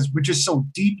extended because we're just so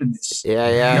deep in this. Yeah.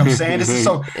 You know what I'm saying? This is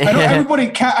so. I know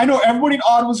everybody in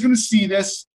Ottawa is going to see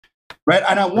this, right?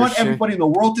 And I want everybody in the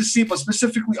world to see it, but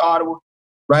specifically Ottawa,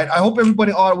 right? I hope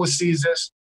everybody in Ottawa sees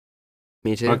this.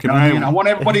 Me too. Okay, I want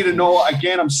everybody to know.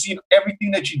 Again, I'm seeing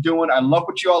everything that you're doing. I love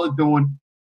what you all are doing,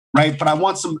 right? But I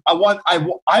want some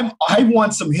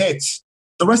hits.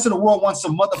 The rest of the world wants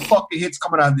some motherfucking hits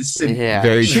coming out of this city. Yeah,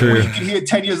 very true. You can hear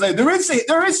 10 years later. There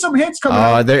is some hits coming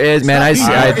out. Oh, there is, man. I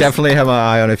definitely have my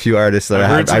eye on a few artists that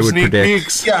I would predict.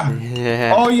 Peeks.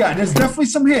 Yeah. Oh, yeah. There's definitely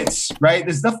some hits, right?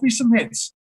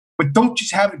 But don't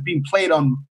just have it being played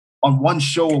on one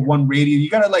show or one radio. You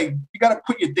gotta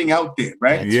put your thing out there,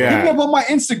 right? Yeah. Hit me up on my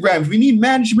Instagram. If you need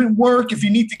management work, if you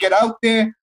need to get out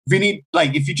there,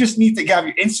 if you just need to have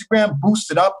your Instagram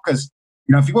boosted up, because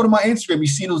if you go to my Instagram, you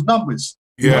see those numbers.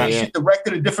 Shit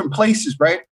directed at different places,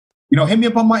 right? Hit me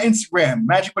up on my Instagram,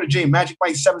 Magic with a J, Magic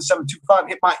Mike 7725.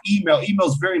 Hit my email. Email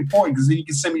is very important because then you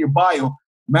can send me your bio.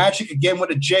 Magic again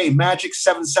with a J, Magic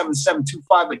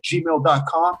 77725 at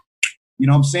gmail.com. You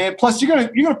know what I'm saying? Plus, you're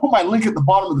gonna put my link at the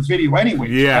bottom of the video anyway.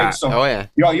 Yeah. Right? So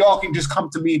y'all can just come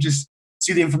to me and just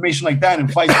see the information like that,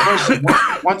 and vice versa.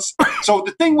 So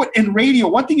the thing in radio,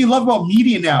 one thing you love about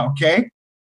media now, okay?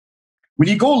 When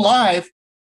you go live,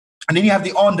 and then you have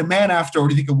the on-demand after, or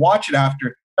you can watch it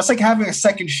after. That's like having a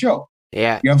second show.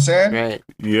 Yeah. You know what I'm saying? Right.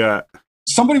 Yeah.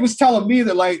 Somebody was telling me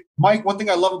that, like, Mike, one thing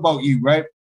I love about you, right?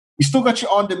 You still got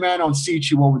your on-demand on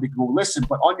CHUO where they can go listen,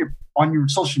 but on your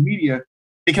social media,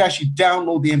 they can actually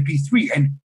download the MP3. And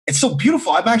it's so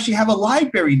beautiful. I actually have a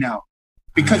library now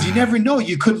because you never know.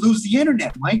 You could lose the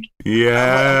internet, Mike.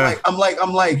 Yeah. I'm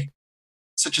like,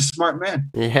 such a smart man.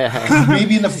 Yeah.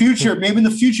 Maybe in the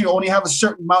future, you only have a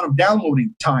certain amount of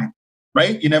downloading time,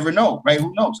 right? You never know, right?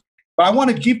 Who knows? But I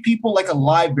want to give people like a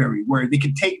library where they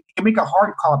can make a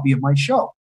hard copy of my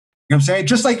show. You know what I'm saying?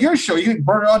 Just like your show, you can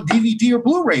burn it on DVD or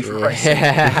Blu-ray for Christ's sake.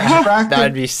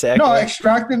 That'd be sick. No,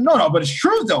 extract it. No, but it's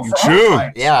true though. True.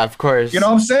 Yeah, of course. You know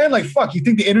what I'm saying? Like, fuck, you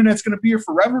think the internet's gonna be here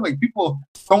forever? Like, people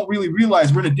don't really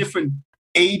realize we're in a different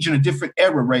age and a different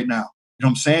era right now. You know what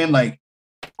I'm saying? Like,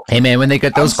 hey man, when they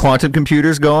get those quantum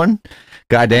computers going,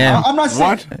 goddamn. I'm not saying.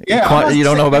 What? Yeah, you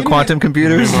don't know about quantum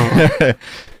computers?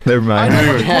 Never mind. I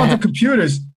know about quantum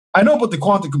computers. I know about the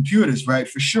quantum computers, right?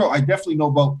 For sure. I definitely know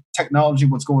about technology,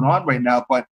 what's going on right now,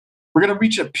 but we're going to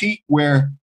reach a peak where,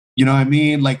 you know what I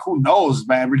mean? Like, who knows,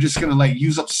 man? We're just going to like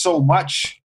use up so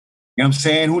much. You know what I'm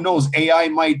saying? Who knows? AI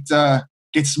might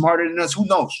get smarter than us. Who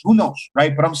knows,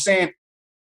 right? But I'm saying,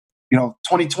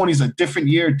 2020 is a different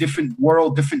year, different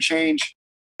world, different change.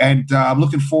 And I'm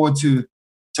looking forward to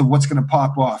what's going to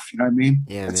pop off. You know what I mean?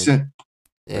 Yeah, That's man. it.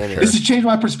 Yeah, This has changed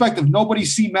my perspective.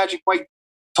 Nobody's seen Magic Mike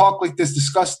talk like this,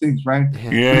 discuss things, right? Yeah.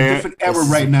 We're in a different era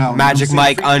right now. Magic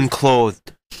Mike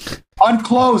unclothed.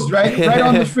 Unclosed, right? Right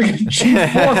on the freaking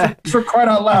G4 for crying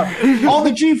out loud. On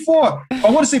the G4.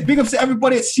 I want to say big ups to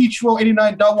everybody at CHUO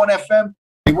 89.1 FM.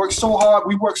 They work so hard.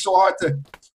 We work so hard to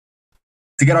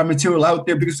get our material out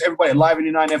there. Because everybody at Live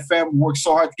 89 FM works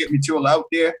so hard to get material out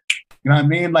there. You know what I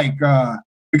mean? Like,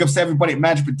 big ups to everybody at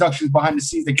Magic Productions behind the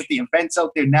scenes. They get the events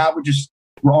out there now.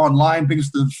 We're online. Big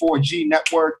ups to the 4G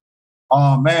network.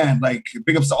 Oh man, like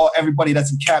big ups to everybody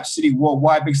that's in Cap City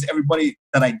worldwide. Big ups to everybody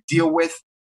that I deal with.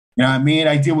 You know what I mean?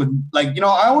 I deal with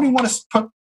I only want to put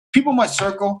people in my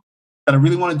circle that I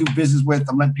really want to do business with.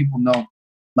 I'm letting people know.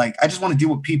 Like, I just want to deal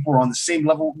with people who are on the same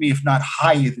level with me, if not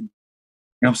higher than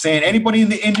me. what I'm saying? Anybody in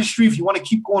the industry, if you want to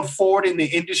keep going forward in the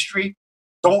industry,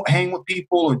 don't hang with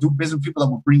people or do business with people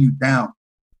that will bring you down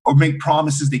or make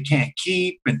promises they can't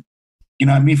keep. And, you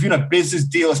know what I mean? If you're in a business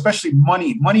deal, especially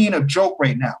money ain't a joke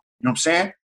right now. You know what I'm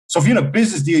saying? So if you're in a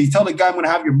business deal, you tell the guy, I'm going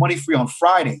to have your money free on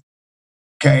Friday.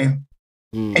 Okay.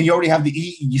 And you already have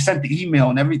you sent the email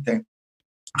and everything.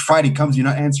 Friday comes, you're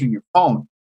not answering your phone.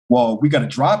 Well, we got to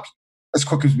drop you as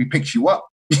quick as we picked you up.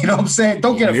 You know what I'm saying?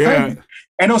 Don't get offended. Yeah.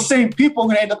 And those same people are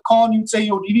going to end up calling you and say,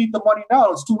 yo, you need the money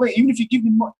now. It's too late. Even if you give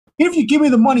me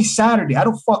the money Saturday, I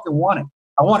don't fucking want it.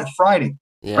 I want it Friday.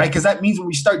 Yeah. Right? Because that means when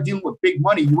we start dealing with big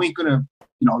money, you ain't gonna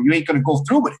go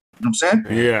through with it. You know what I'm saying?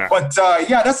 Yeah. But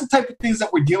that's the type of things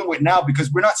that we're dealing with now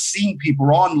because we're not seeing people.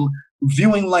 We're on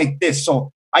viewing like this.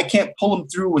 So I can't pull them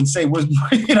through and say,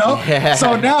 Yeah.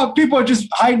 So now people are just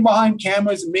hiding behind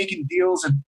cameras and making deals.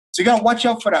 And so you got to watch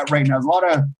out for that right now. There's a lot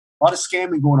of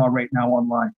scamming going on right now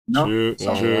online. You know? True,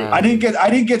 so true. I didn't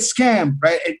get scammed,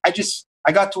 right?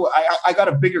 I got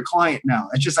a bigger client now.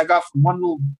 I got from one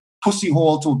little pussy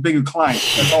hole to a bigger client.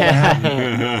 That's all I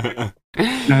have. You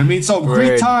know what I mean? So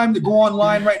great time to go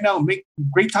online right now.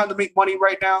 Great time to make money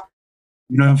right now.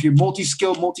 You know, if you're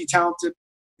multi-skilled, multi-talented,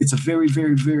 it's a very,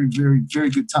 very, very, very, very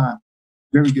good time.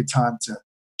 Very good time to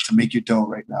make your dough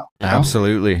right now.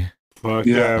 Absolutely. Fuck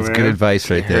yeah, that's man. good advice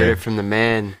right there. Heard it from the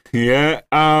man. Yeah.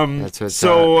 That's what's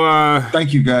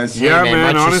thank you guys. Yeah, hey,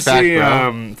 man. Honestly,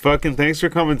 respect, fucking thanks for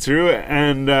coming through.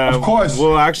 And of course,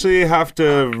 we'll actually have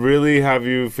to really have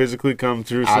you physically come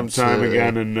through sometime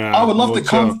again. And I would love to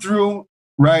come through,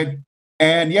 right?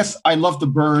 And yes, I love to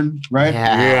burn, right?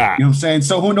 Yeah. You know what I'm saying?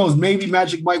 So who knows? Maybe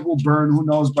Magic Mike will burn. Who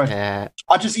knows? But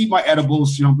I'll just eat my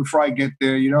edibles, before I get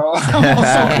there, I'm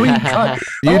also clean cut.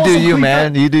 You do you,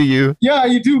 man. You do you. Yeah,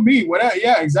 you do me. Whatever.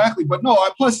 Yeah, exactly. But no,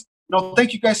 plus,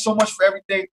 thank you guys so much for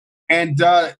everything. And,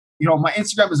 my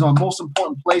Instagram is my most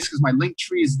important place because my link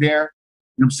tree is there.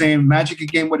 You know what I'm saying? Magic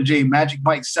again with a J, Magic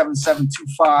Mike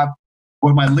 7725.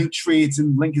 With my link tree,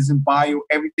 link is in bio.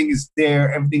 Everything is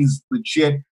there. Everything is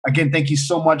legit. Again, thank you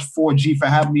so much, 4G, for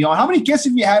having me on. How many guests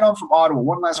have you had on from Ottawa?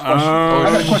 One last question. I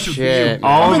got a question for you.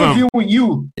 I'm interviewing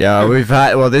you. Yeah, we've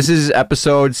had, this is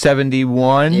episode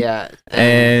 71. Yeah.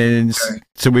 And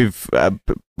so we've,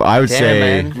 I would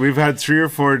say. Man. We've had 3 or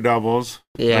 4 doubles.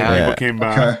 Yeah. People came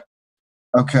back.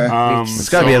 Okay. It's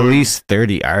got to be at least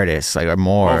 30 artists, or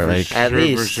more. At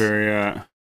least. For sure, yeah.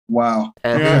 Wow.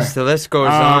 At least the list goes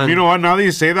on. You know what? Now that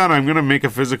you say that, I'm going to make a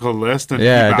physical list and keep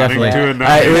definitely. adding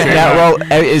to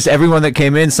it. Is everyone that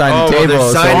came in signed the table?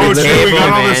 We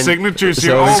got all the signatures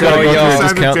here.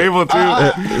 Sign the table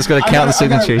too. It's going to count the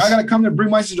signatures. I got to come to bring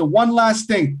my signature. One last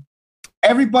thing.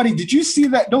 Everybody, did you see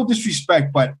that? No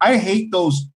disrespect, but I hate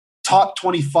those top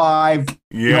 25.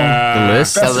 Yeah. The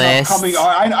list. Coming.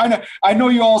 I know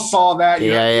you all saw that.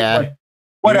 Yeah.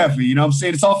 Whatever, you know what I'm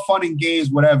saying? It's all fun and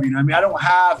games, whatever, you know what I mean? I don't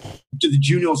have to the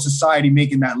junior society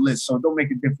making that list, so it don't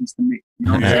make a difference to me. You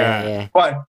know what I'm saying? Yeah.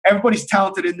 But everybody's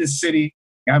talented in this city.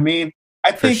 You know what I mean?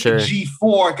 I think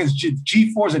G4, because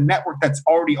G4 is a network that's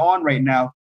already on right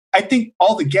now. I think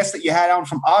all the guests that you had on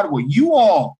from Ottawa, you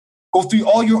all go through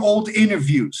all your old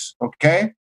interviews,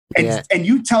 okay? And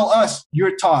you tell us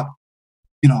your top,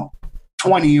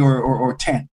 20 or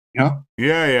 10, Yeah.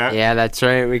 Yeah, that's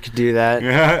right. We could do that.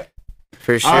 Yeah.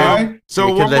 For sure.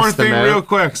 So one more thing real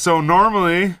quick. So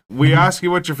normally we ask you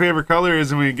what your favorite color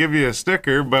is and we give you a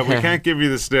sticker, but we can't give you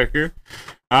the sticker.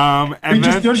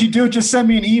 Just send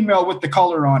me an email with the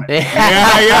color on it.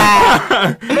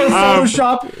 Yeah.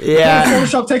 Photoshop.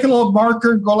 Photoshop, take a little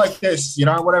marker and go like this,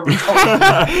 whatever.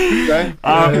 Okay?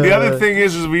 The other thing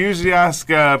is we usually ask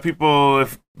people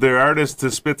if they're artists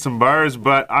to spit some bars,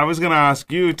 but I was going to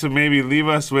ask you to maybe leave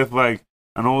us with like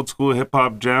an old school hip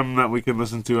hop gem that we can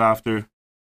listen to after.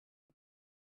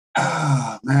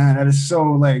 Ah, man, that is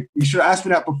so you should have asked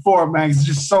me that before, man. It's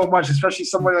just so much, especially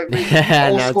somebody like me.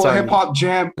 Old school hip hop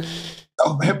jam.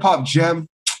 Hip hop gem.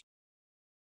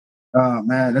 Oh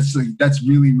man, that's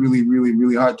really, really, really,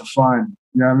 really hard to find.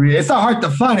 You know what I mean? It's not hard to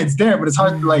find, it's there, but it's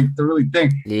hard to really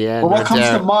think. Yeah. But what comes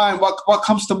to mind? What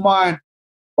comes to mind?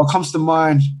 What comes to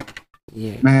mind?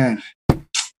 Yeah. Man.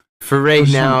 For right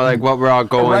now, what we're all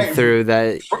going through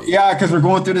that. Yeah, because we're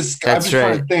going through this. I'm just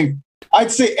trying to think.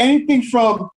 I'd say anything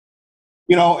from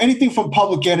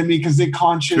Public Enemy because they're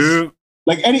conscious. True.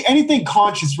 Anything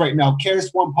conscious right now.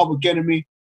 KRS-One, Public Enemy,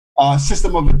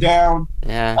 System of a Down.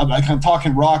 Yeah. I'm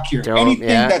talking rock here.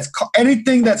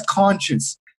 Anything that's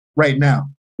conscious right now. You know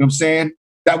what I'm saying?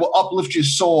 That will uplift your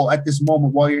soul at this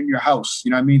moment while you're in your house.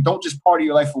 You know what I mean? Don't just party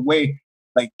your life away.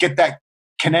 Get that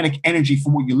kinetic energy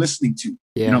from what you're listening to.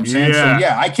 Yeah. You know what I'm saying?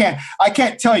 Yeah. So I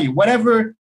can't tell you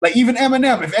whatever Like even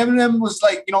Eminem, if Eminem was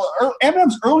like,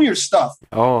 Eminem's earlier stuff,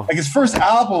 like his first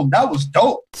album, that was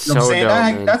dope. You know what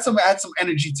I'm saying? That had some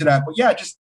energy to that. But yeah,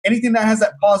 just anything that has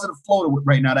that positive flow to it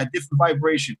right now, that different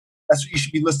vibration. That's what you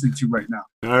should be listening to right now.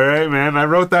 All right, man. I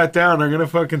wrote that down. I'm gonna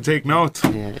fucking take notes.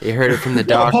 Yeah, you heard it from the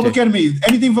doctor. Public Enemy.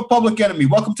 Anything for Public Enemy.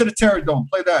 Welcome to the Terror Dome.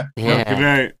 Play that. Yeah. Good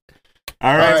night.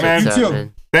 All right, man. You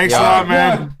too. Thanks a lot,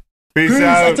 man. Peace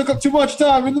out. I took up too much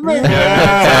time in the ring.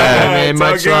 Man,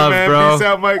 much love, man. Bro. Peace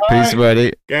out, Mike. Peace,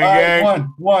 buddy.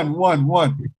 Gang. One.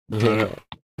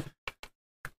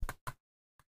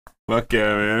 Fuck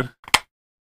yeah, man.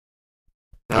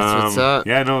 That's what's up.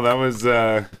 Yeah, no, that was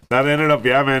that ended up.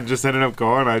 Yeah, man, just ended up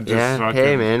going. I just fucking,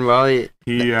 hey, man. Well, he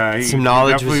some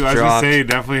knowledge was dropped. I was gonna say,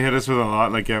 definitely hit us with a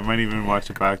lot. Like, I might even watch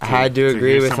it back. I had to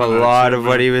agree with a lot of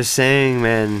what he was saying,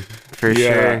 man. For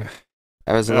sure.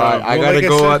 That was a lot. I gotta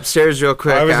go upstairs real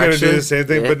quick. I was gonna do the same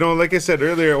thing, but no, like I said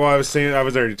earlier, I was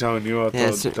already telling you. I'll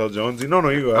tell Jonesy. No,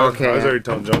 you go ahead. Okay. I was already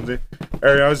telling Jonesy.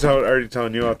 I was already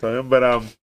telling you. I'll tell him. But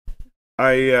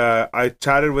I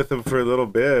chatted with him for a little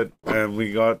bit, and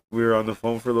we were on the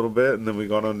phone for a little bit, and then we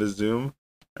got onto Zoom,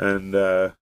 and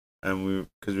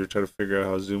because we were trying to figure out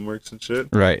how Zoom works and shit.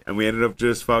 Right. And we ended up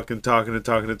just fucking talking, like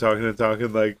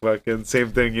fucking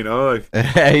same thing, like.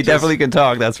 He definitely can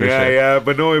talk, that's for sure. Yeah,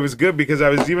 but no, it was good because I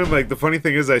was even like, the funny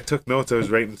thing is I took notes, I was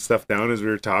writing stuff down as we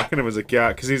were talking. I was like, yeah,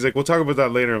 because he's like, we'll talk about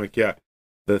that later. I'm like, yeah,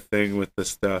 the thing with the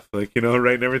stuff, like,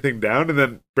 writing everything down. And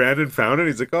then Brandon found it.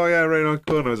 He's like, oh yeah, right on,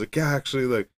 cool. And I was like, yeah, actually,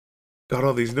 like, got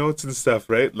all these notes and stuff,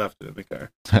 right? Left it in the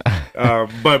car.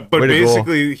 But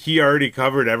basically, he already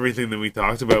covered everything that we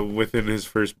talked about within his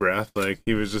first breath. Like,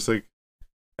 he was just like,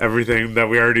 everything that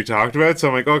we already talked about. So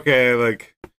I'm like, okay,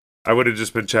 like, I would have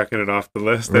just been checking it off the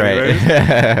list anyway.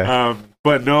 Right.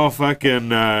 But no, fucking,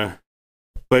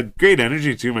 but great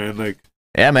energy too, man. Like,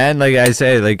 yeah, man. Like I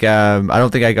say, like, I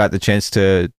don't think I got the chance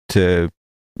to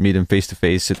meet him face to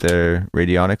face at the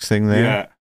Radionics thing there.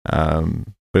 Yeah.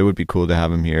 But it would be cool to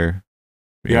have him here.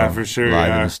 For sure.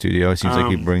 Live in the studio. It seems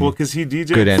like he brings because he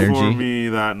DJ'd good energy for me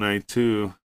that night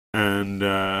too, and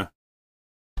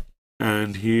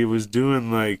he was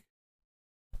doing like,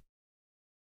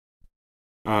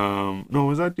 no,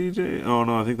 was that DJ? Oh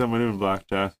no, I think that might have been Black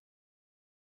Death.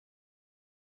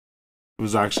 It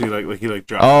was actually like he like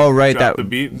dropped. Oh right, dropped the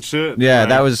beat and shit. Yeah, right?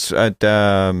 That was at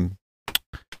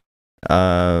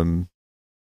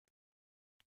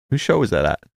whose show was that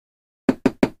at?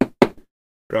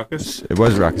 Ruckus? It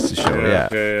was Ruckus' show, yeah.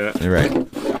 You're right.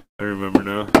 I remember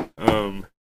now.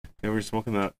 We were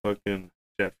smoking that fucking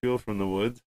jet fuel from the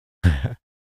woods.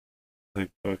 Like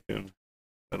fucking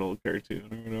that old cartoon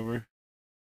or whatever.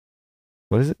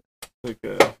 What is it? Like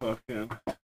a fucking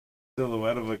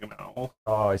silhouette of like an owl.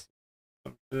 Oh, I see.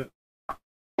 Some shit.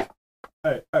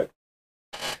 Hey.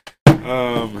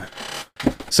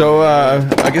 So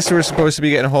I guess we're supposed to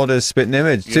be getting a hold of Spitting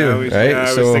Image too, right? Yeah,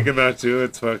 I was thinking that too.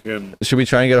 It's fucking. Should we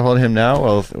try and get a hold of him now?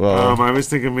 Well. I was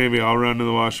thinking maybe I'll run to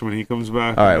the washroom when he comes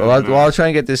back. All right. Well, I'll try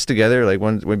and get this together. Like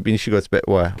when Bishu gets back,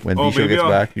 when Bishu gets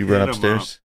back, you run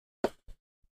upstairs.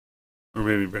 Or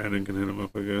maybe Brandon can hit him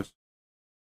up, I guess.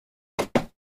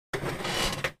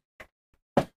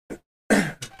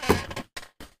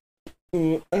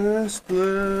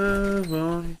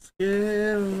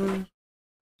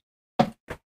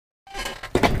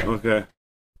 Okay.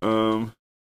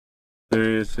 There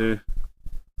he is here.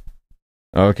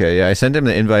 Okay, yeah, I sent him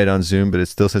the invite on Zoom, but it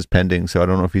still says pending, so I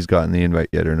don't know if he's gotten the invite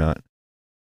yet or not.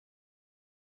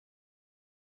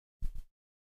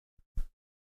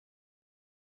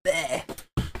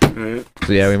 Right.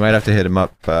 So yeah, we might have to hit him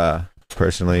up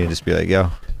personally and just be like,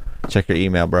 yo, check your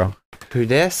email, bro. Who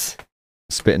this?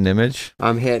 Spitting Image.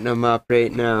 I'm hitting him up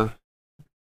right now.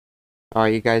 Oh,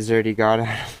 you guys already got it.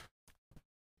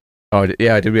 Oh,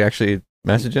 yeah, did we actually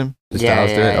message him? Yeah,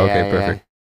 okay, perfect.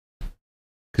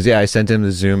 Because, I sent him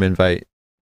the Zoom invite,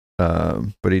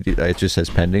 but it just says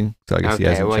pending, so I guess he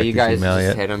hasn't checked his email yet. You guys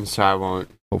just hit him, so I won't.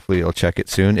 Hopefully he'll check it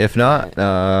soon. If not,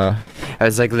 I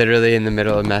was like literally in the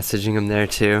middle of messaging him there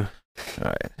too.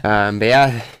 All right. But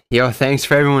yeah, thanks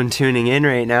for everyone tuning in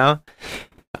right now.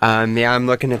 I'm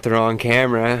looking at the wrong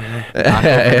camera.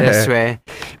 This way.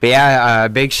 But yeah,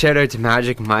 big shout out to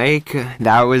Magic Mike.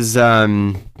 That was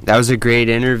a great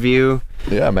interview.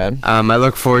 Yeah, man. I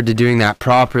look forward to doing that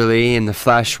properly in the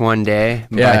flesh one day.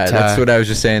 Yeah, but, that's what I was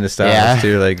just saying to Styles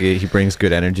too. Like he brings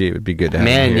good energy. It would be good to have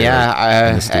him here,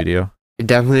 in the studio. I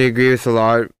definitely agree with a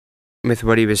lot with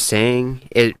what he was saying.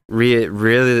 It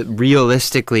really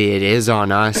realistically, it is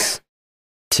on us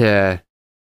to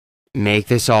make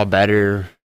this all better.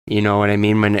 You know what I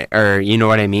mean?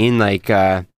 Like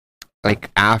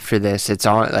after this, it's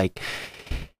on, like,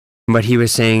 what he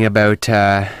was saying about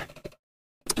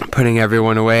putting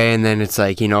everyone away, and then it's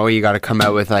like, you know, you got to come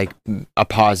out with like a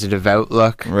positive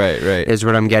outlook. Right. Is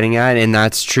what I'm getting at, and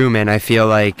that's true, man. I feel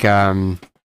like I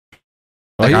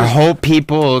hope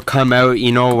people come out,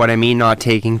 you know what I mean, not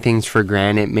taking things for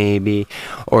granted, maybe,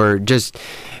 or just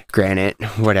granted,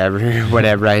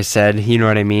 whatever I said, you know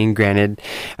what I mean, granted.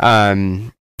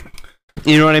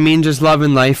 You know what I mean? Just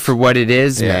loving life for what it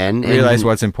is, man. Realize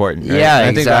what's important. Right? Yeah, I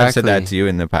think exactly. I've said that to you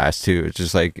in the past too. It's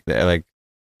just like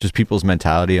just people's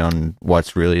mentality on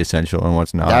what's really essential and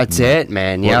what's not. That's it,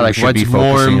 man. Yeah, like what's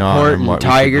more important,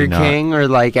 Tiger King or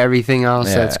like everything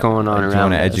else that's going on around us. You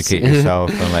want to educate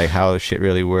yourself on like how shit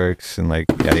really works and like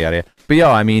yada yada. But yeah,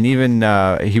 I mean, even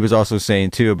he was also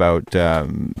saying too about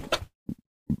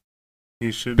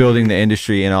building the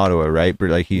industry in Ottawa, right? But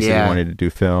like he said he wanted to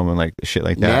do film and like shit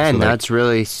like that. Yeah, and so, like, that's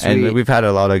really sweet. And we've had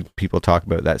a lot of people talk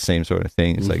about that same sort of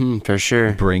thing. It's like for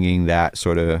sure bringing that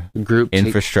sort of group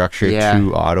infrastructure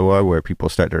to Ottawa, where people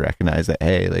start to recognize that,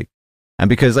 hey, like, and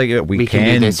because like we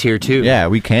can do this here too. Yeah,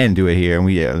 we can do it here, and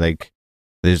we like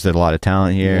there's a lot of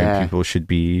talent here, and people should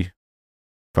be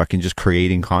fucking just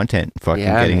creating content, fucking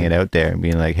getting it out there, and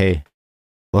being like, hey,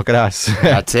 look at us.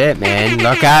 That's it, man.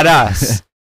 Look at us.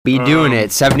 Be doing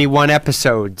it. 71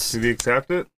 episodes. Did he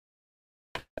accept it?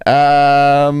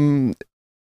 Can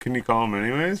you call him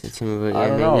anyways? I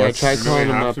don't know. I tried calling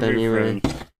him up anyway.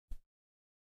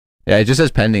 Yeah, it just says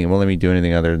pending. It won't let me do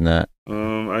anything other than that.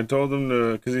 I told him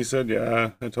to, because he said,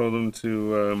 I told him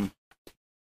to,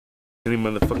 any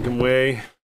motherfucking way.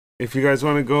 If you guys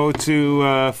want to go to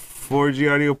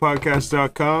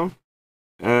 4gaudiopodcast.com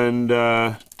and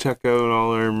check out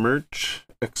all our merch,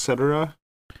 etc.,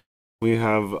 we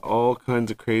have all kinds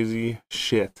of crazy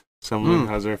shit. Some of it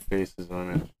has our faces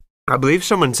on it. I believe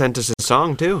someone sent us a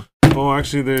song, too. Oh,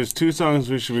 actually, there's 2 songs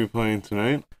we should be playing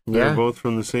tonight. They're both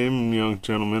from the same young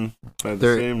gentleman by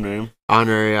the same name. On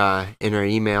our, in our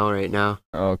email right now.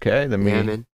 Okay, let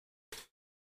me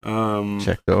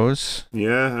check those.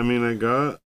 Yeah, I mean, I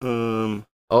got...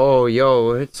 Oh,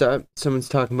 yo, what's up? Someone's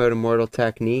talking about Immortal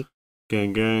Technique.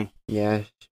 Gang. Yeah,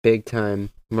 big time.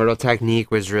 Immortal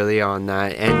Technique was really on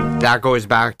that, and that goes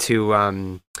back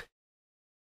to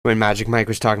when Magic Mike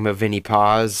was talking about Vinnie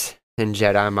Paws and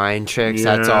Jedi Mind Tricks.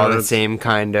 That's all the same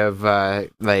kind of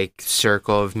like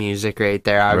circle of music right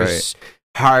there. I was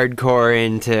hardcore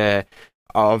into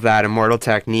all of that Immortal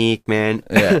Technique, man.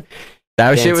 Yeah.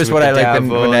 That shit was what I liked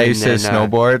when I used to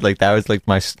snowboard. Like that was like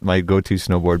my go-to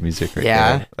snowboard music right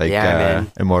there. Like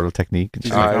man. Immortal Technique. And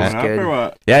stuff like that. Good. Or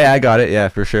what? Yeah, I got it. Yeah,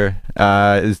 for sure.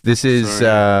 This is this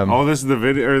is the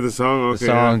video or the song. Okay, the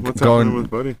song what's happening with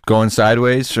Buddy? Going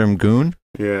Sideways from Goon.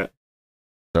 Yeah.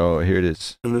 So here it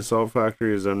is. And the Salt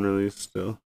Factory is unreleased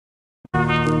still.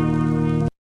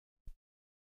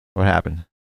 What happened?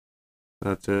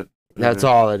 That's it. That's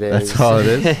all it is. That's all it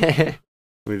is.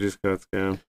 We just got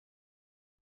scammed.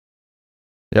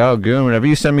 Yo, Goon, whenever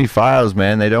you send me files,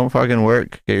 man, they don't fucking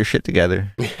work. Get your shit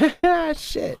together.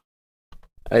 Shit.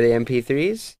 Are they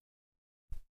MP3s?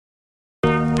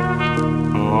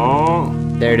 Oh.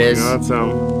 There it is. Got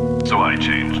some. So I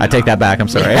changed. I take that back. I'm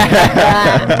sorry.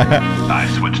 I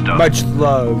switched up. Much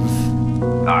love.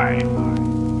 Alright.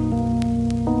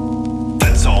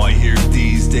 That's all I hear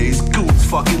these days. Goon's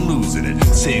fucking losing it.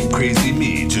 Same crazy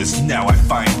me, just now I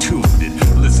fine-tuned it.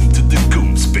 Listen to the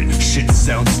Goon spit. Shit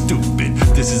sounds stupid.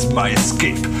 This is my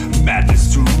escape.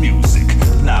 Madness through music.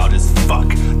 Loud as fuck.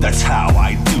 That's how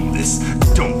I do this.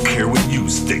 Don't care what you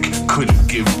think. Couldn't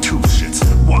give 2 shits.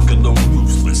 Walk alone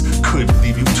ruthless. Could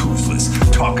leave you toothless.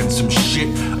 Talking some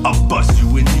shit. I'll bust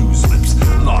you in use lips.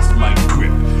 Lost my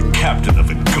grip. Captain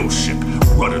of a ghost ship.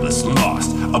 Rudderless,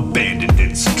 lost. Abandoned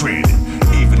and stranded.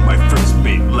 Even my first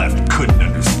mate left. Couldn't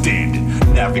understand it.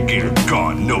 Navigator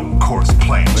gone. No course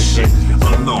plan. Shit.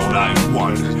 Alone I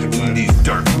wander in these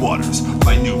dark waters.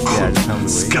 My new crew.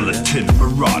 Skeleton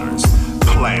marauders.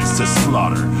 Plans to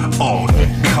slaughter all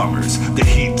newcomers. The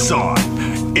heat's on.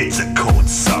 It's a cold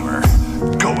summer.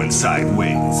 Going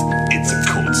sideways. It's a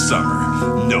cold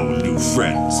summer. No new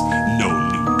friends. No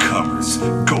newcomers.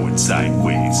 Going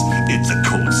sideways. It's a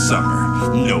cold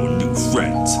summer. No new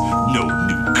friends. No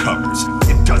newcomers.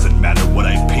 It doesn't matter what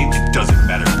I paint. It doesn't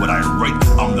matter what I write.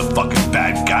 I'm the fucking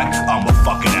bad guy. I'm a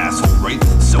fucking asshole, right?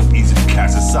 So easy to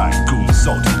cast aside. Goon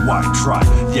salty, why try?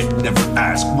 Yet never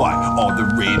ask why. All the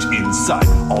rage inside.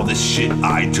 All the shit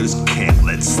I just can't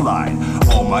let slide.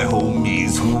 All my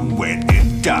homies who went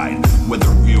and died. Whether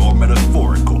real or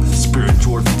metaphorical.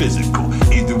 spiritual or physical.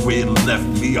 Either way it left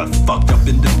me a fucked up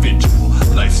individual.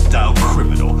 Lifestyle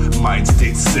criminal, mind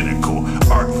state cynical,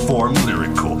 art form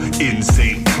lyrical,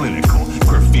 insane clinical,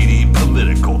 graffiti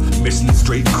political, mission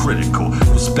straight critical,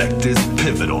 respect is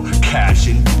pivotal, cash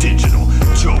in digital,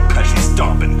 Joe Pesci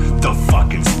stomping the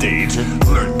fucking stage,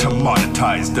 learn to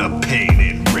monetize the pain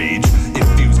and rage,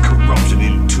 infuse corruption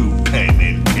into pen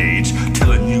and page,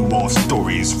 telling you all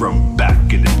stories from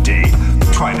back in the day,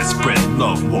 trying to spread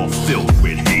love while filled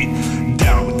with hate,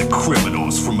 down with the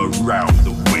criminals from around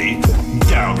the way,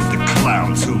 down with the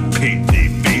clowns who paint their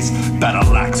face,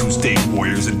 battle axe who stay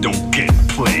warriors and don't get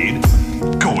played,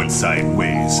 going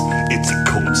sideways, it's a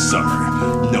cold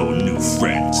summer, no new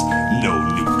friends, no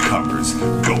newcomers,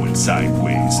 going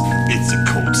sideways, it's a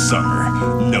cold summer,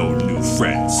 no new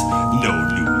friends, no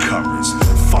newcomers,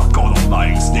 fuck all the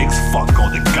lying snakes, fuck all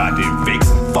the goddamn fakes,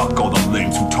 fuck all the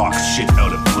lames who talk shit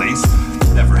out of place,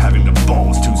 never having the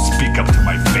balls to speak up to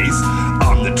my face,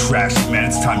 I'm the trash man,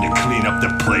 it's time to clean up the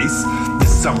place,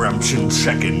 this summer I'm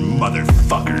chin-checking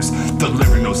motherfuckers,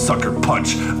 delivering no sucker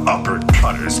punch,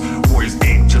 uppercutters, warriors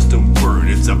ain't just a word,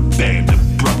 it's a band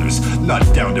of brothers, not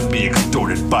down to be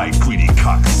extorted by greedy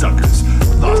cocksuckers,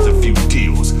 lost a few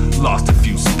deals, lost a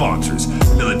few sponsors,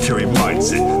 military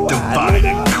mindset, divide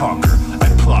and conquer, I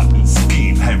plot and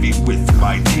scheme, heavy with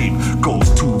my team, goals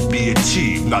to be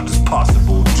achieved, not just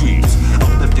possible dreams,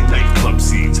 uplifting nightclub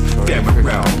scenes, fam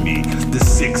around me, the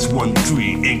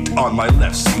 613 inked on my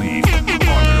left sleeve,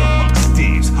 honor amongst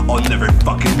thieves, I'll never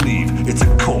fucking leave, it's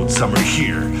a cold summer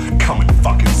here, come and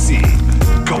fucking see,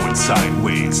 going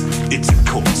sideways, it's a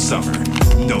cold summer,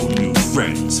 no new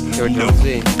friends, no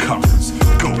newcomers,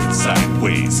 going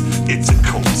sideways, it's a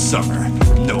cold summer,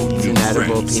 no new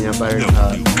friends, no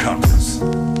newcomers.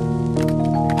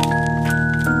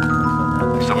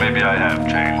 So maybe I have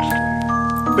changed.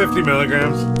 50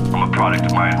 milligrams. I'm a product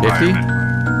of my environment.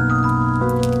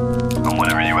 I'm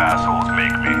whatever you assholes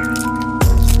make me.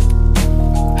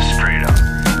 Straight up.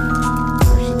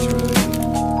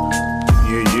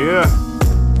 Yeah.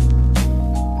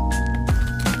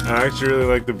 I actually really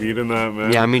like the beat in that,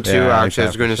 man. Yeah, me too. Yeah, actually, I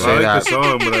was gonna say I like that. the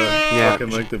song, but I fucking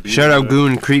like the beat. Shout out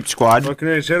Goon Creep Squad. Fucking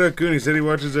right. Shout out Goon. He said he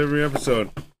watches every episode.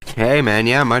 Hey man,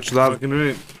 yeah, much love. Fucking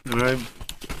right. And I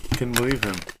can believe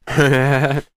him.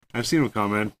 I've seen him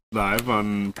comment live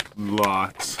on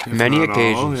lots. if Many not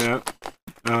all, occasions. Yeah.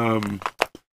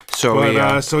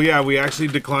 So So yeah, we actually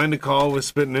declined a call with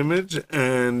Spit and Image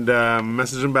and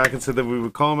messaged him back and said that we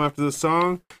would call him after the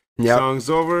song. Yep. Song's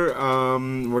over.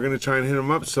 We're gonna try and hit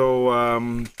him up. So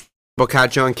we'll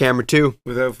catch you on camera too.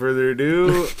 without further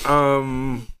ado,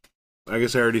 I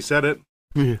guess I already said it.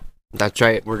 That's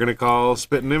right. We're gonna call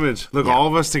Spit and Image. Look, all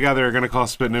of us together are gonna call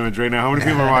Spit and Image right now. How many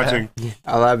people are watching?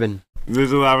 11.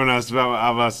 There's 11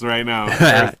 of us right now.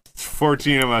 There's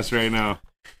 14 of us right now.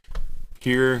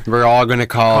 Here, We're all gonna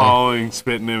call, calling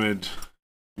Spit and Image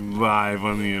live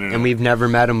on the internet. and we've never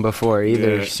met him before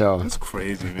either. Yeah. So That's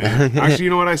crazy, man. Actually, you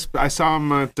know what? I saw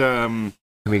him at here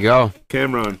we go.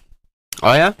 Cameron.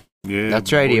 Oh yeah, Yeah,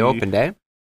 that's right. He boy. opened, eh?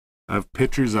 I have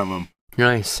pictures of him.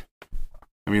 Nice.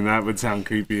 I mean, that would sound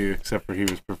creepy, except for he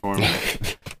was performing.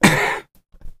 I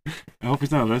hope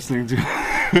he's not listening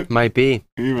to. Might be.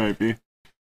 He might be.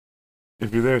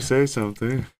 If you're there, say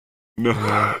something. No.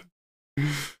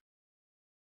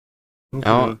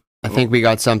 Oh, I think we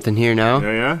got something here now.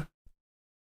 Yeah.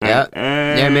 Yeah.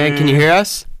 Yeah, man. Can you hear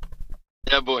us?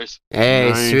 Yeah, boys. Hey,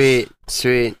 Nice.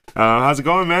 sweet. How's it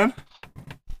going, man?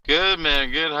 Good,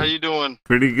 man. Good. How you doing?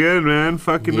 Pretty good, man.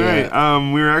 Fucking Yeah.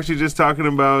 right. We were actually just talking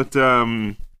about,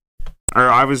 or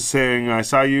I was saying, I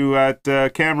saw you at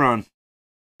Cameron.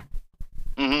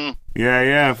 Mm-hmm.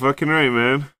 Yeah. Fucking right,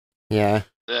 man. Yeah.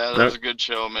 Yeah, that was a good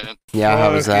show, man. Yeah.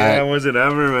 How was Fuck that? Yeah, was it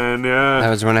ever, man? That Yeah.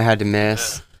 was one I had to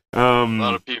miss. A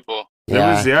lot of people.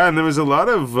 Yeah. And there was a lot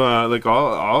of like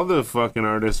all the fucking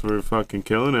artists were fucking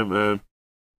killing it, man.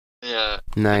 Yeah.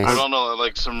 Nice. I don't know,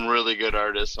 like some really good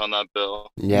artists on that bill.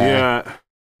 Yeah.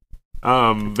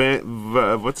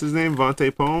 What's his name?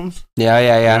 Vontae Poems? Yeah.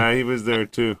 Yeah, he was there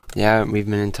too. Yeah, we've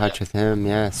been in touch with him.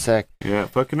 Yeah, sick. Yeah,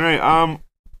 fucking right.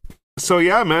 So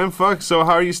yeah, man, fuck. So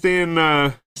how are you staying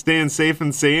safe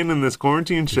and sane in this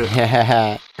quarantine shit?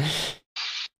 Yeah.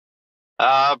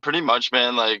 Pretty much,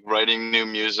 man, like writing new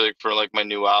music for like my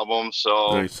new album.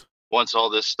 So Nice. once all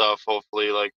this stuff hopefully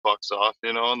like fucks off,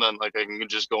 you know, and then like I can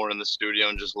just go in the studio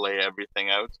and just lay everything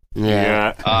out.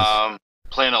 Yeah.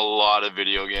 Playing a lot of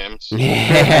video games,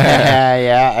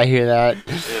 Yeah, I hear that.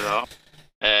 you know,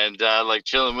 and like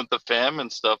chilling with the fam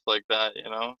and stuff like that, you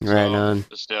know. Right So, on.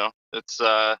 Just, you know, it's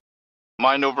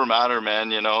mind over matter,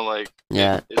 man. You know, like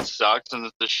it sucks and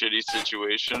it's a shitty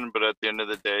situation, but at the end of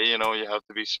the day, you know, you have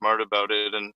to be smart about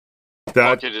it and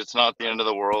fuck it, it's not the end of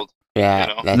the world. Yeah,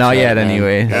 you know? Not yet,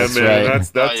 anyway. Yeah, That's man. right.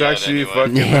 That's actually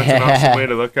fucking. That's an awesome way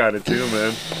to look at it too,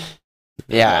 man.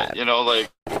 Yeah. You know, like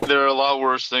there are a lot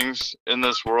worse things in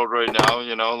this world right now.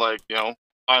 You know, like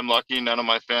I'm lucky none of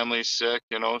my family's sick.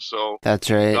 You know, so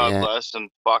that's right. God bless and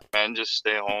fuck, man, just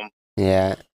stay home.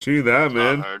 Yeah. True that, It's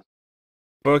man. not hard.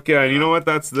 Fuck yeah, and you know what?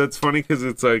 That's funny because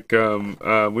it's like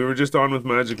we were just on with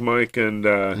Magic Mike and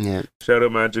shout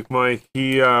out Magic Mike.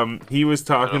 He was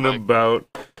talking about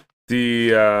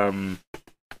the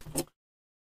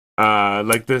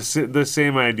like the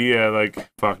same idea, like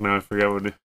fuck now I forget what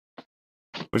it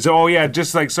was. Oh yeah,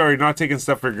 just like sorry, not taking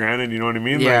stuff for granted, you know what I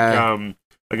mean? Yeah.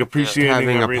 Like appreciating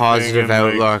having a positive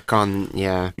outlook on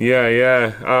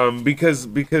because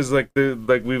like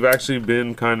we've actually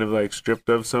been kind of like stripped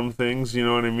of some things, you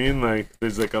know what I mean? Like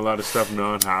there's like a lot of stuff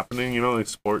not happening, you know, like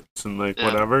sports and like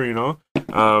whatever, you know.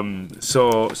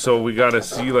 So we gotta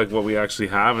see like what we actually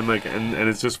have, and like and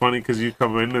it's just funny because you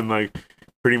come in and like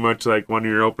pretty much like one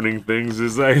of your opening things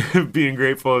is like being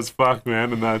grateful as fuck,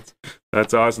 man, and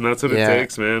that's awesome. That's what it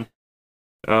takes, man.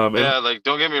 Like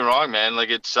don't get me wrong, man,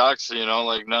 like it sucks, you know,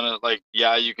 like none of like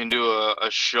you can do a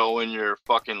show in your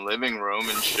fucking living room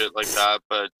and shit like that,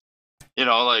 but you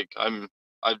know, like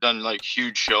I've done like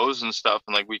huge shows and stuff,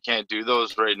 and like we can't do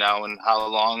those right now, and how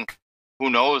long, who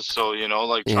knows? So you know,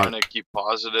 like trying to keep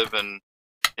positive and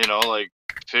you know, like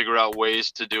figure out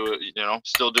ways to do it, you know,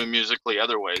 still do musically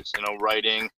other ways, you know,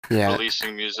 writing,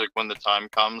 releasing music when the time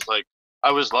comes. Like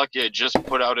I was lucky, I just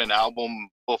put out an album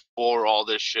before all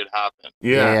this shit happened.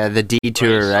 Yeah, the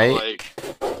detour, right? So,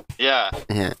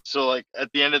 like, so like at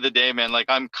the end of the day, man, like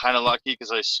I'm kind of lucky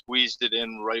because I squeezed it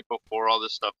in right before all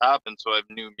this stuff happened, so I have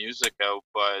new music out.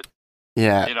 But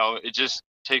you know, it just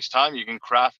takes time. You can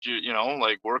craft your, you know,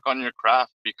 like work on your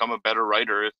craft, become a better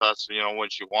writer if that's, you know,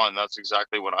 what you want. That's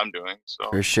exactly what I'm doing. So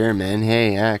for sure, man.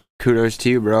 Hey, kudos to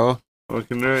you, bro.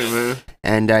 Fucking right, man.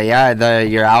 And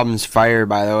your album's fire,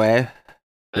 by the way.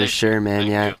 For sure, man.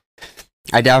 Thank you.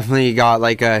 I definitely got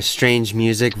like a strange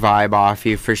music vibe off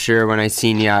you for sure when I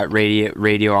seen you at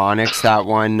Radio Onyx. That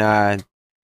one,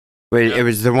 it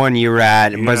was the one you were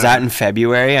at. Yeah. Was that in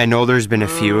February? I know there's been a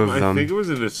few of them. I think it was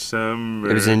in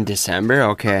December. It was in December?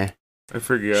 Okay. I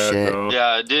forget though. Yeah,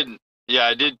 I did. Yeah,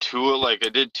 I did two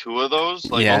of those.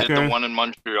 Like I did the one in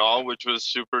Montreal, which was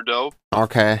super dope.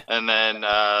 Okay. And then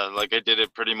like I did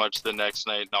it pretty much the next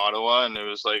night in Ottawa, and it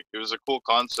was a cool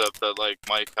concept that like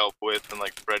Mike helped with, and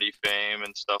like Freddie Fame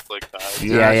and stuff like that.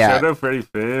 Yeah. Shout out Freddie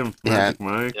Fame.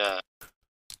 Mike. Yeah.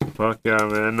 Fuck yeah,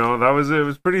 man. No, it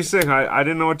was pretty sick. I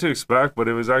didn't know what to expect, but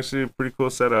it was actually a pretty cool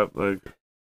setup. Like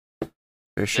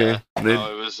for sure. Yeah.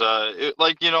 No, it was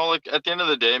like, you know, like at the end of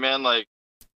the day, man, like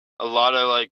a lot of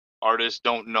like artists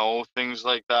don't know things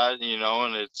like that, you know,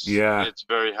 and it's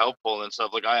very helpful and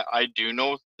stuff. Like I do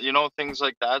know, you know, things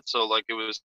like that, so like it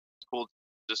was cool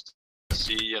just to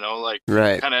see, you know, like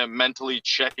kind of mentally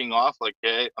checking off like,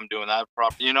 hey, I'm doing that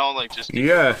proper, you know, like just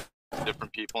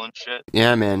different people and shit.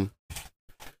 Yeah, man.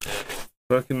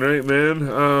 Fucking right,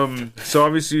 man. So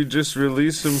obviously you just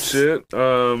released some shit,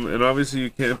 and obviously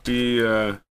you can't be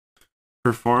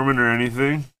performing or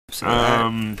anything.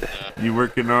 You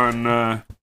working on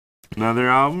another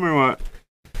album or what?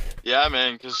 Yeah,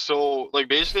 man. Cause so like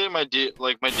basically my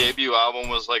debut album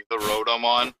was like The Road I'm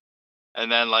On, and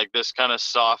then like this kind of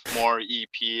sophomore EP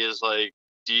is like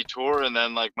Detour, and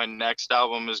then like my next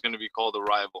album is gonna be called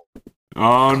Arrival.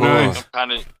 Oh, cool. Nice.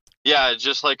 Kind of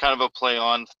just like kind of a play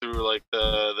on through like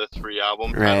the three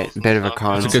album. Right, bit of a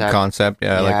concept. It's a good concept.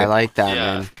 Yeah, I like that,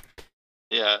 man.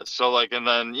 Yeah, so like, and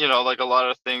then, you know, like a lot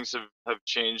of things have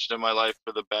changed in my life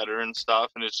for the better and stuff,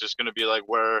 and it's just going to be like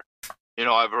where, you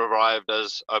know, I've arrived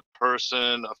as a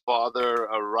person, a father,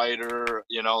 a writer,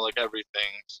 you know, like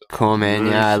everything. So. Cool, man.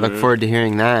 Yeah, I look forward to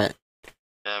hearing that.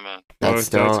 Yeah, man. That's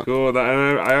cool.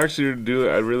 I actually do.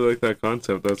 I really like that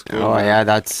concept. That's cool. Oh, man. Yeah,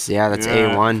 that's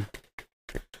A1.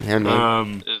 Yeah,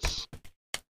 man.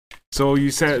 So you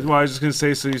said, I was just going to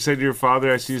say, so you said your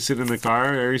father, I see you sit in the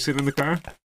car. Are you sitting in the car?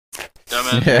 Yeah,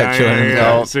 man.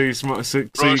 Yeah. So you smoke. So you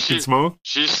can smoke.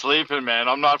 She's sleeping, man.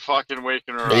 I'm not fucking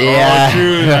waking her up. Yeah. Oh,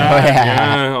 true.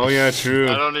 Oh yeah, true.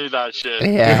 I don't need that shit.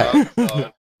 Yeah. You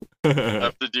know? So I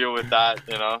have to deal with that,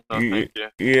 you know. So thank you.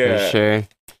 Yeah. For sure.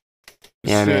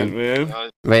 Yeah, man.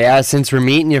 But yeah, since we're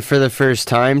meeting you for the first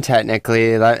time,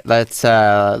 technically, let's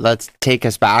take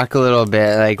us back a little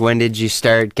bit. Like, when did you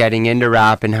start getting into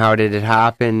rap, and how did it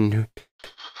happen?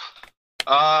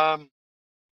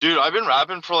 Dude, I've been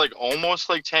rapping for like almost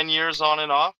like 10 years on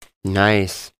and off.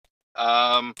 Nice.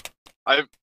 I've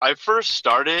I first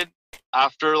started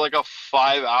after like a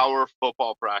 5-hour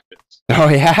football practice. Oh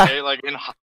yeah. Okay? Like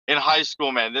in high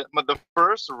school, man. The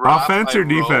first rap offense or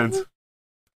defense?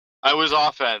 I was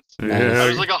offense. Yeah. I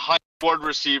was like a high board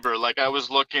receiver. Like I was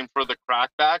looking for the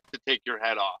crackback to take your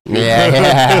head off.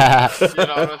 Yeah. You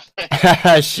know what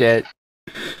I'm saying? Shit.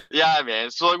 Yeah, man.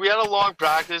 So like we had a long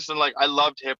practice, and like I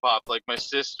loved hip hop. Like my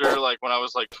sister, like when I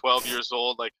was like 12 years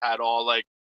old, like had all like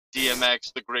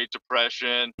DMX, The Great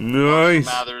Depression, Nice.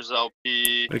 Mathers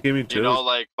LP. That gave me chills. You know,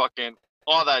 like fucking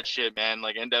all that shit, man.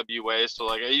 Like NWA. So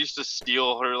like I used to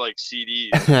steal her like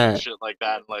CDs and shit like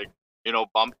that, and like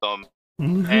bump them.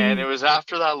 And it was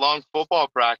after that long football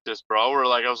practice, bro, where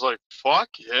like I was like, "Fuck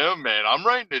him, man! I'm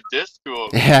writing a diss to him."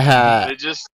 Yeah. I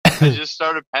just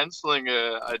started penciling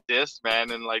a diss, man,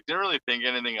 and like didn't really think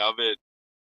anything of it.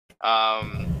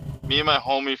 Me and my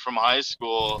homie from high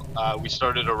school, we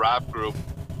started a rap group.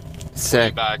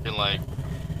 Sick. Back in like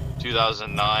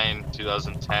 2009,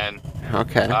 2010.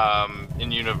 Okay.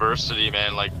 In university,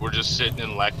 man, like we're just sitting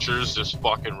in lectures, just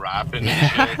fucking rapping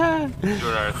and shit,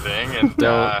 doing our thing, and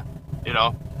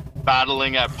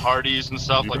battling at parties and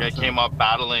stuff. Like I came up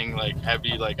battling like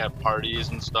heavy, like at parties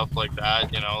and stuff like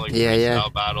that. Like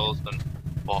freestyle battles, and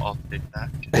well, I'll take that.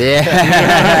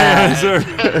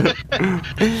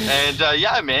 And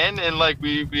yeah, man, and like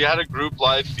we had a group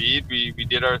live feed. We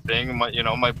did our thing.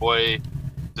 My boy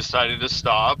decided to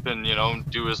stop and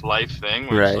do his life thing,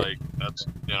 which like that's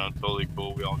totally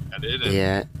cool. We all get it.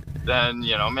 And then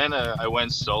man, I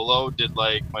went solo. Did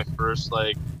like my first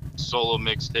like solo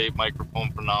mixtape,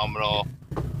 Microphone Phenomenal,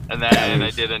 and then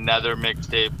I did another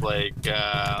mixtape like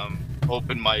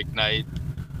open mic night,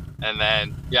 and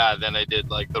then I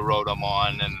did like The Road I'm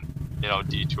On and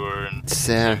Detour and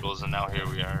singles, and now here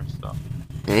we are. So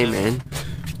hey man,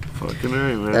 fucking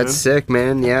right, man. That's sick,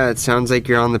 man. Yeah, it sounds like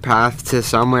you're on the path to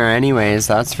somewhere anyways,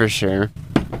 that's for sure.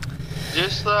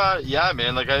 Just yeah,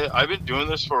 man, like I've been doing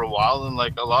this for a while, and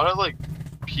like a lot of like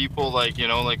people like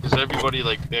like because everybody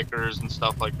like bickers and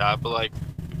stuff like that, but like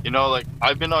like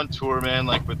I've been on tour, man,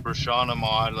 like with Rashawn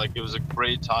Ahmad. Like it was a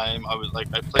great time. I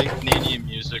played Canadian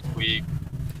Music Week.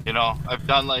 I've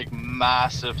done like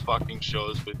massive fucking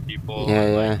shows with people.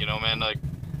 Like, man, like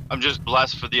I'm just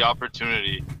blessed for the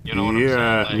opportunity. You know what I'm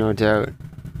saying? Like, no doubt.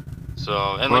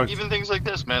 So, and like even things like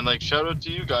this, man, like shout out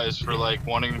to you guys for like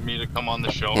wanting me to come on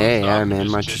the show. Hey, and stuff, yeah, man,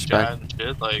 just much respect. And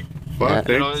shit. Like, yeah.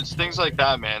 It's things like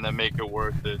that, man, that make it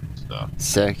worth it and stuff.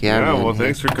 Sick, yeah. Yeah, man. well,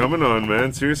 thanks for coming on,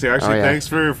 man. Seriously, actually, thanks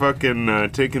for fucking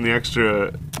taking the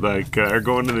extra, like, or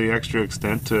going to the extra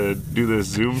extent to do this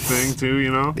Zoom thing too.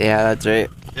 Yeah, that's right.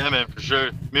 Yeah, man, for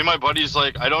sure. Me and my buddies,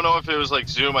 like, I don't know if it was like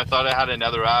Zoom. I thought I had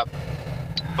another app,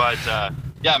 but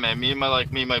yeah, man, me and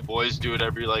my boys do it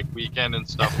every like weekend and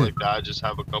stuff like that. Just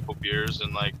have a couple beers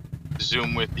and like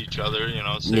Zoom with each other,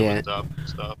 say what's up and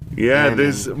stuff. Yeah,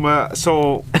 there's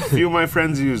so a few of my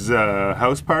friends use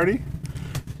House Party,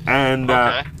 and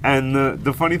and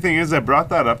the funny thing is I brought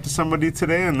that up to somebody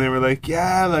today, and they were like,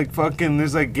 yeah, like fucking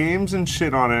there's like games and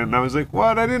shit on it, and I was like,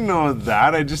 what? I didn't know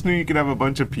that. I just knew you could have a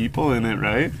bunch of people in it,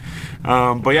 right?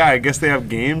 But yeah, I guess they have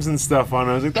games and stuff on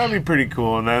it. I was like, that'd be pretty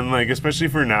cool. And then like especially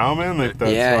for now, man, like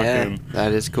that's fucking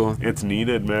that is cool. It's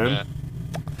needed, man.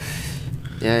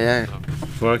 Yeah.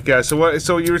 Fuck yeah.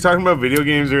 So you were talking about video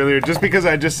games earlier. Just because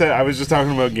I just said I was just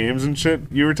talking about games and shit.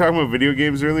 You were talking about video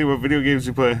games earlier. What video games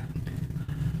you play?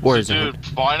 Warzone. Dude,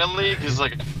 finally, because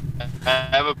like I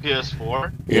have a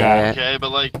PS4. Yeah. Okay,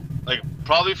 but like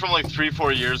probably from like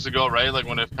 3-4 years ago, right? Like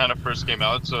when it kind of first came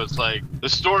out. So it's like the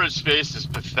storage space is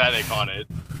pathetic on it.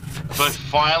 But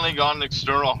finally got an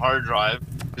external hard drive.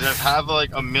 Because I have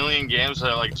like a million games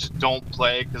that I like just don't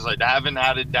play because I haven't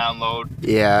had it download.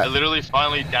 Yeah. I literally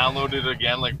finally downloaded it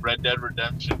again, like Red Dead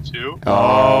Redemption 2.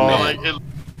 Oh. Like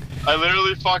I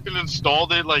literally fucking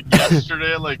installed it like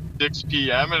yesterday at like 6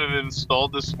 p.m. and it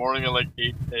installed this morning at like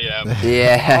 8 a.m.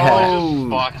 Yeah.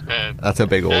 Fuck, man. That's a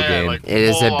big old game. Like, it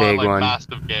is a big like, one.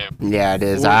 Massive game. Yeah, it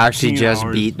is. I actually just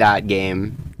beat that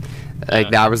game.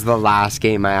 Like that was the last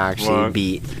game I actually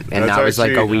beat, and that was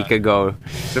like a week ago.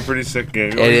 It's a pretty sick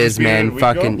game. It is, man.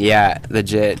 Fucking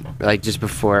legit. Like just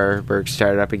before work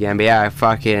started up again. But yeah,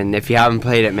 fucking if you haven't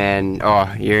played it, man,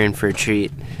 you're in for a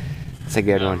treat. It's a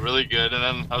good one. Really good. And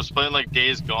then I was playing like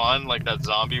Days Gone, like that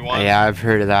zombie one. Yeah, I've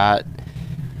heard of that.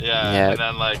 Yeah. And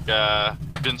then like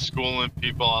been schooling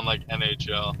people on like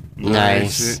NHL.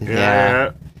 Nice.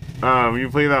 Yeah. You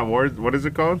play that what is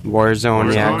it called?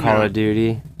 Warzone, Call of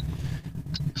Duty.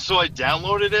 So I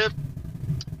downloaded it,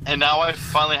 and now I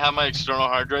finally have my external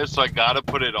hard drive, so I gotta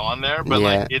put it on there, but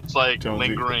like it's like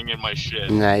lingering in my shit.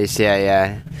 Nice,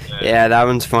 yeah, that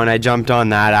one's fun. I jumped on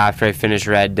that after I finished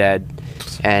Red Dead.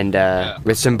 And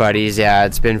with some buddies,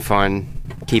 it's been fun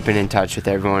keeping in touch with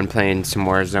everyone, playing some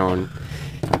Warzone,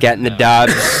 getting the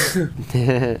dubs.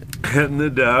 Getting the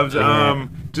dubs.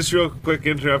 Just real quick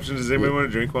interruption. Does anybody want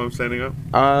to drink while I'm standing up?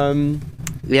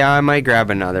 Yeah, I might grab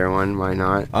another one. Why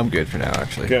not? I'm good for now,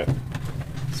 actually. Okay.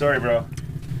 Sorry, bro.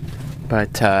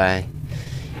 But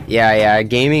yeah,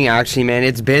 gaming actually, man,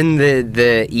 it's been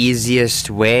the easiest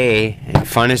way and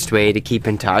funnest way to keep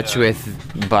in touch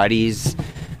with buddies,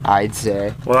 I'd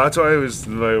say. Well, that's why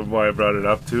I brought it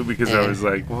up too, because I was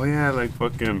like, well, yeah, like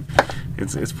fucking,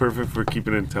 it's perfect for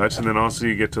keeping in touch, and then also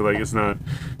you get to like, it's not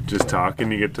just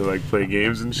talking, you get to like play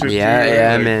games and shit. Yeah, too,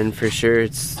 yeah, like, man, for sure.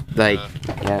 It's like,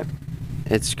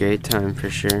 it's a great time for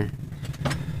sure.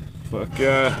 Fuck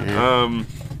yeah.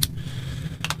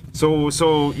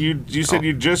 So you said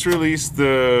you just released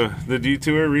the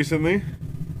Detour recently?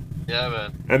 Yeah,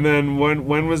 man. And then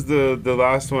when was the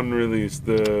last one released?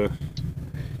 The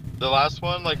last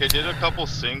one, like I did a couple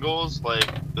singles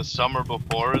like the summer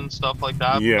before and stuff like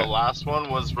that. Yeah. But the last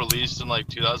one was released in like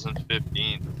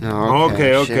 2015. Oh,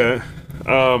 okay.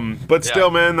 But still,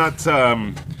 man, that's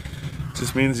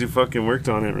just means you fucking worked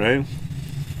on it, right?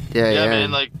 Yeah.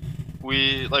 Man, like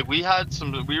we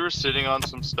were sitting on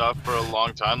some stuff for a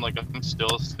long time. Like I'm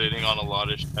still sitting on a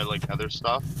lot of like other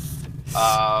stuff.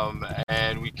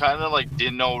 And we kind of like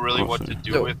didn't know really what to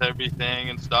do with everything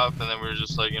and stuff, and then we were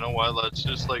just like, you know what, let's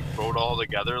just like throw it all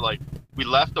together. Like we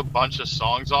left a bunch of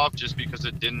songs off just because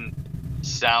it didn't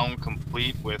sound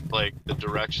complete with like the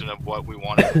direction of what we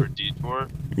wanted for Detour.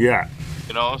 Yeah.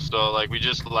 You know, so like we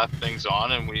just left things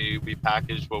on and we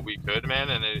packaged what we could, man,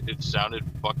 and it sounded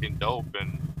fucking dope,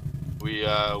 and we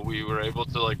were able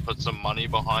to like put some money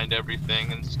behind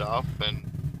everything and stuff, and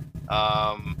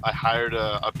I hired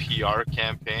a PR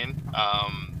campaign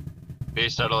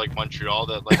based out of like Montreal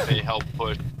that like they helped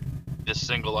push this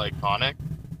single Iconic.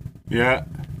 Yeah.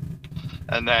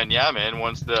 And then man,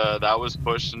 once that was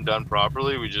pushed and done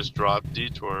properly, we just dropped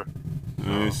Detour.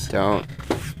 Nice. Don't.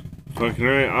 Fucking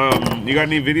right. You got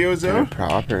any videos They're out?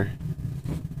 proper.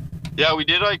 Yeah, we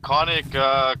did Iconic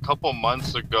a couple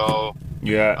months ago.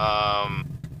 Yeah.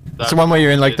 It's the one where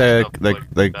you're in like the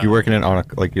like you're working in on a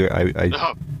like you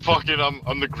fucking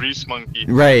I'm the grease monkey.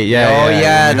 Right, yeah. Oh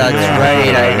yeah, that's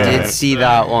right. I Yeah. did see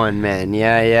that one, man.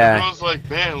 Yeah. I was like,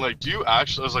 man, like, do you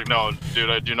actually? I was like, no, dude,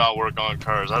 I do not work on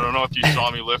cars. I don't know if you saw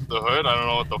me lift the hood. I don't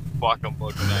know what the fuck I'm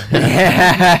looking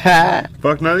at.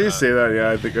 Fuck, now that you say that,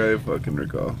 yeah, I think I fucking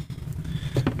recall.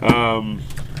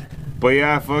 But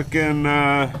yeah, fucking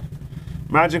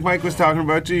Magic Mike was talking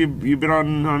about you. You been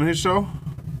on his show?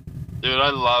 Dude, I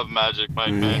love Magic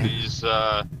Mike, man. He's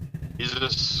a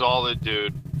solid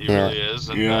dude. He really is.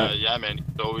 And man,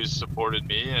 he's always supported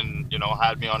me and, you know,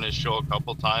 had me on his show a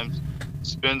couple times.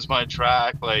 Spins my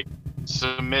track, like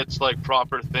submits like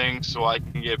proper things so I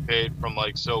can get paid from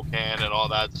like SoCan and all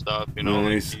that stuff. You know,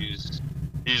 nice. like,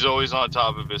 he's always on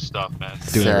top of his stuff, man.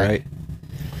 doing it right.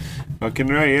 Fucking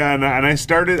right, yeah. And I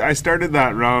started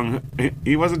that wrong.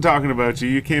 He wasn't talking about you.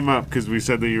 You came up because we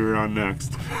said that you were on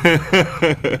next.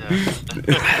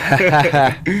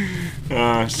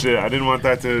 Shit, I didn't want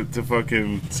that to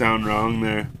fucking sound wrong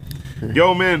there.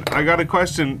 Yo, man, I got a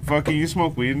question. Fucking, you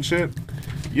smoke weed and shit?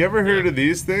 You ever heard of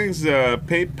these things?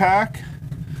 Pape Pack?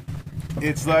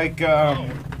 It's like,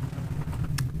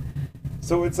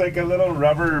 so it's like a little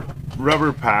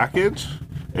rubber package,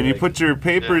 and you put your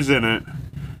papers in it,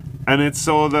 and it's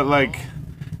so that like,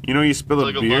 you know, you spill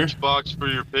like a beer. Like a lunchbox for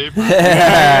your paper?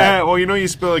 Yeah, well, you know, you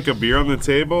spill like a beer on the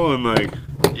table and like.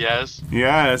 Yes.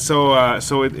 Yeah,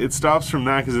 so it stops from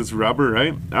that because it's rubber,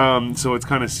 right? So it's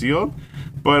kind of sealed.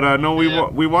 But no,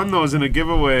 we won those in a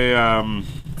giveaway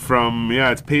from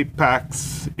it's Pape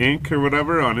Packs Inc. or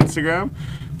whatever on Instagram.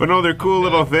 But no, they're cool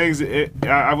little things.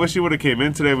 I wish you would have came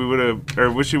in today.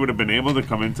 Wish you would have been able to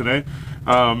come in today.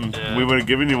 We would have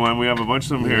given you one. We have a bunch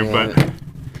of them here,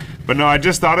 but no, I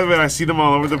just thought of it. I see them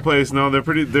all over the place. No, they're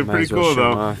pretty cool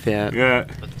though. Off, yeah.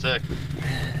 That's sick.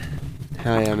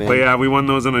 Hell yeah, man. But yeah, we won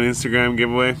those on an Instagram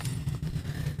giveaway.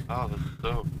 Oh, that's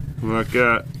dope. Look,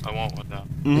 I want one now.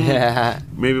 Yeah.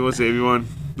 Maybe we'll save you one.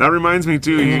 That reminds me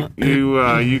too.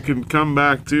 You can come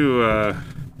back too.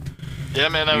 Yeah,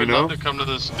 man, I would love to come to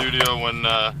the studio when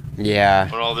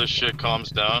all this shit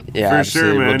calms down. Yeah, for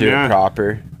absolutely. sure, man. We'll do it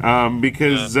proper.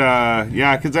 Because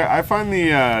I find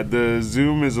the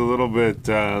Zoom is a little bit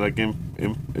like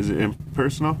is it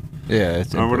impersonal?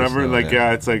 it's or whatever. impersonal, Like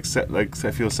it's like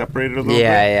I feel separated a little bit.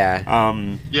 Yeah.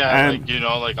 Yeah, like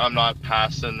like I'm not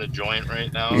passing the joint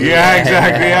right now. Yeah,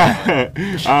 exactly.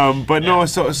 Yeah. But no,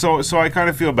 so I kind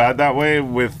of feel bad that way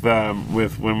with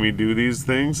when we do these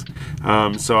things.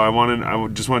 So I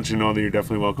just want you to know that you're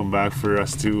definitely welcome back for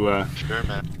us to sure,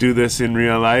 man. do this in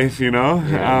real life.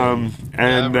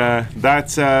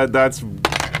 That's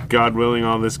God willing,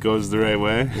 all this goes the right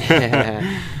way.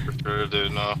 For sure,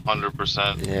 dude. No,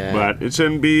 100%. Yeah. But it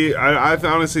shouldn't be. I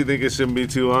honestly think it shouldn't be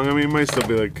too long. I mean, it might still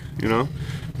be like a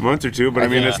month or two, but I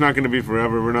mean, it's not going to be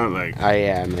forever. We're not like. Oh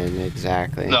yeah, man.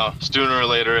 Exactly. No, sooner or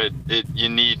later, you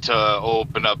need to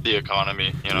open up the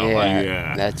economy.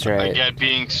 Yeah, that's right. I get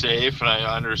being safe, and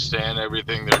I understand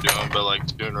everything they're doing, but like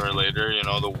sooner or later,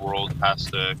 the world has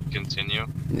to continue.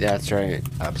 That's right.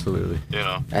 Absolutely.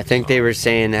 I think they were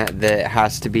saying that it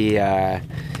has to be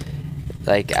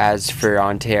like as for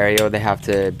Ontario, they have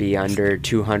to be under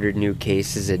 200 new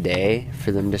cases a day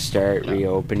for them to start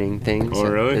reopening things. Oh,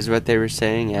 really? Is what they were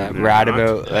saying. Yeah, we're at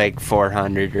about like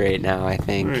 400 right now, I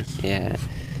think. Nice. Yeah.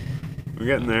 We're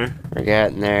getting there. We're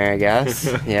getting there, I guess.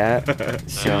 Yeah.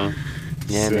 So,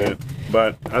 yeah, man.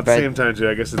 But at the same time, too,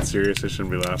 I guess it's serious. I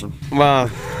shouldn't be laughing.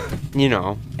 Well,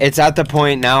 it's at the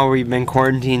point now we've been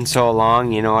quarantined so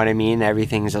long, you know what I mean?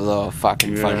 Everything's a little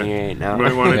fucking funny right now. You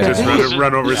might want to just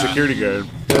run over a security guard.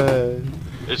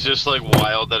 It's just like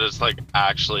wild that it's like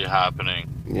actually happening.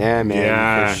 Yeah,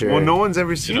 man, for sure. Well, no one's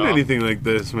ever seen anything like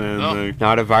this, man. No. Like,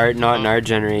 not in our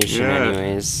generation,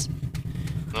 anyways.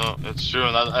 No, it's true,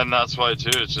 and that's why too.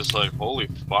 It's just like holy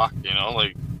fuck,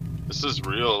 like this is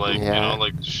real, like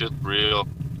like shit's real.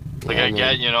 Like I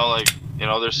get,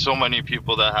 there's so many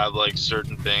people that have like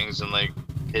certain things and like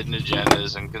hidden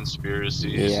agendas and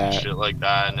conspiracies and shit like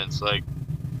that, and it's like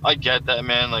I get that,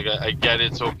 man. Like I get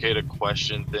it's okay to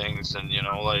question things and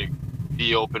like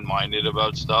be open-minded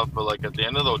about stuff, but like at the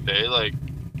end of the day, like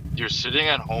you're sitting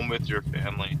at home with your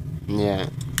family. Yeah.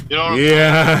 You know what I'm saying?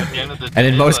 At the end of the day, and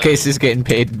in most cases, getting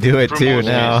paid to do it too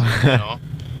now. Cases,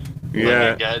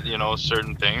 I get,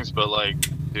 certain things, but like,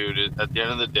 dude, at the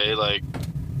end of the day, like,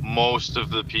 most of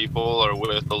the people are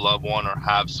with a loved one or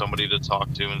have somebody to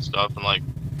talk to and stuff. And like,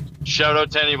 shout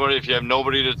out to anybody if you have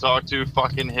nobody to talk to,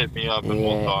 fucking hit me up and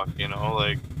we'll talk.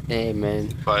 Like. Hey,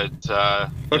 man. But at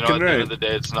the end of the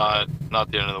day, it's not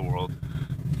the end of the world.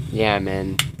 Yeah,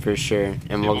 man, for sure.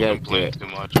 And we'll get to it. Too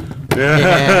much.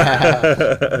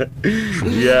 Yeah.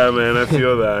 Yeah, man, I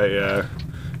feel that. Yeah.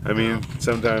 I mean,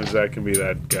 sometimes that can be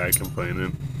that guy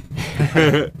complaining.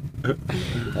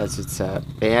 That's what's up.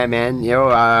 But yeah, man.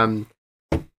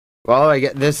 Well, I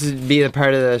guess this would be the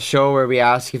part of the show where we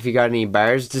ask if you got any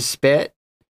bars to spit.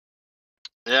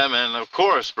 Yeah, man. Of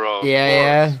course, bro.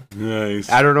 Yeah. Nice.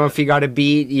 I don't know if you got a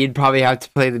beat. You'd probably have to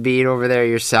play the beat over there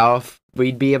yourself.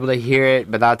 We'd be able to hear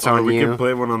it, but that's on we you. can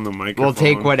play one on the microphone. We'll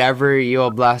take whatever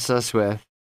you'll bless us with.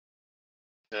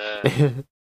 I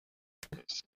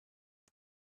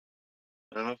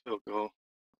don't know if it'll go.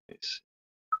 Let's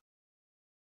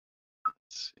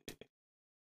see.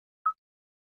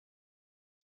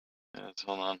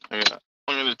 Hold on. I'm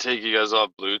gonna take you guys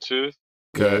off Bluetooth.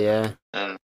 Okay. Yeah.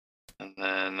 And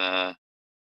then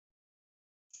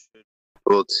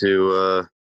able to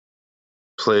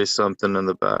play something in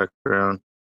the background.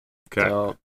 Okay.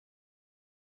 So,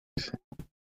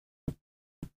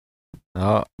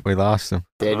 oh, we lost him.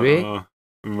 did we?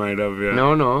 We might have, yeah.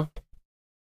 No.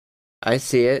 I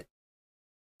see it.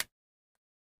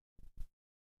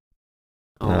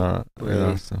 No, we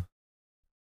lost him.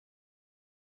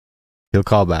 He'll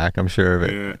call back, I'm sure of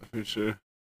it. Yeah, for sure.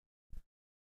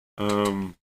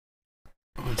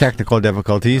 Technical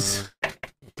difficulties.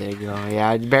 There you go.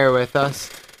 Yeah, bear with us.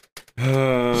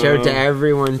 Shout out to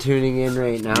everyone tuning in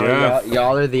right now. Yeah.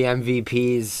 Y'all are the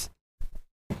MVPs.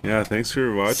 Yeah, thanks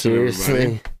for watching, Seriously.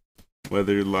 everybody.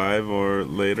 Whether live or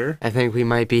later. I think we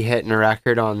might be hitting a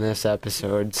record on this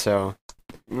episode, so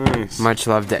Nice. much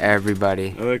love to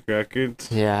everybody. I like records.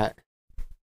 Yeah.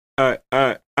 Alright.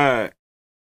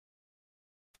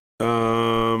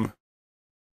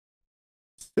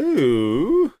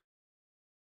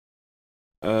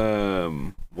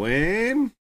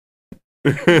 When?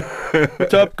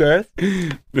 What's up, Garth?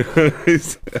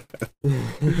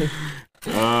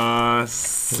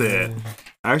 Sit.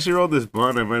 I actually rolled this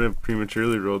blunt. I might have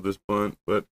prematurely rolled this blunt,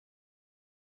 but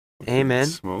Amen.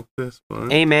 Smoke this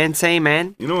blunt. Amen. Say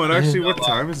amen. You know what? Actually, what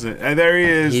time is it? There he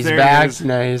is. He's there back. He is.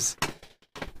 Nice.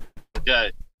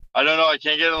 Okay. I don't know. I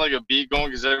can't get like a beat going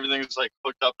because everything's like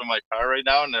hooked up in my car right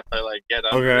now, and if I like get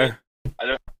up, Okay.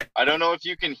 I don't know if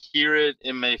you can hear it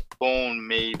in my phone.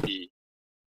 Maybe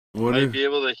What might if, be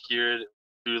able to hear it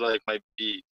through like my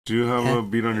beat. do you have a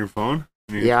beat on your phone?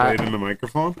 You play it in the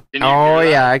microphone? Oh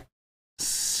yeah.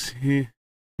 See?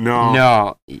 No.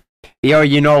 No. Yo,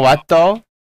 you know what though?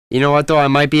 I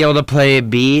might be able to play a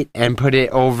beat and put it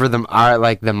over the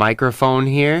like the microphone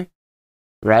here,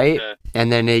 right? Okay.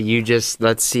 And then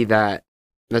let's see that.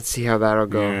 Let's see how that'll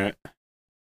go. Yeah.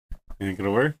 You think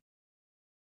it'll work?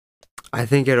 I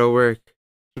think it'll work.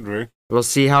 Should work. We'll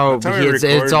see how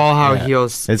it's all how he'll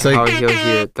It's like how he'll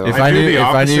hear it though. If I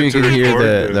knew you could hear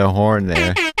record, the horn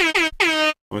there.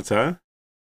 What's that?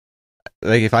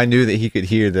 Like if I knew that he could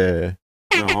hear the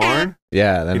horn?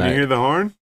 Yeah, then Can you hear the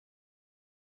horn?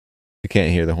 You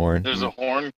can't hear the horn. There's a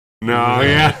horn. No,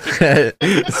 yeah.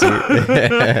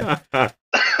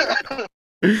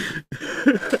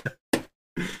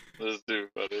 Let's do,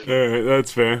 buddy. Alright,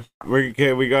 that's fair.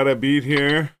 We got a beat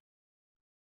here.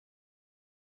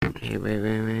 Hey,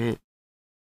 wait.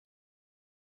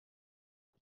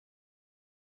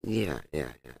 Yeah. I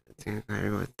think I gotta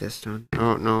go with this one.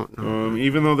 Oh, no.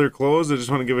 Even though they're closed, I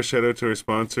just want to give a shout out to our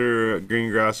sponsor,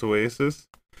 Green Grass Oasis,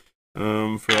 for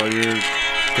all your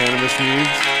cannabis needs.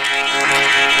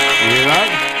 You hear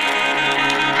that?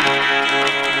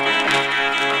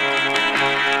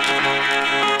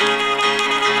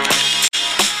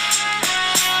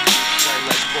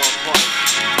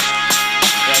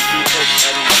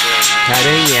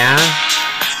 Heading, yeah.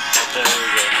 There we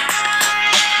go.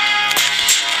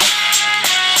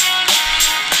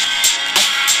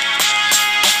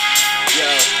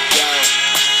 Yo.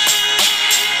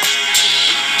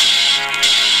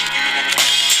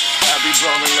 I be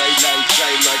rolling late night,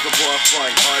 straight like a bar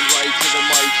fight. Hard right to the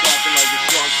mic, talking like a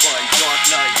shark fight. Dark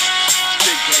night,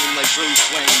 big game like Bruce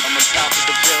Wayne. I'm on top of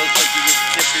the bills like you was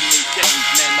tipping me things.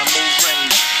 Man, my move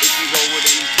range, it can go with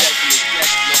any second. It's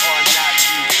next to the hard knocks,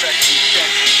 you expect me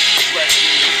sexy. Left me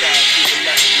in the sky, see the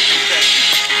left me confession.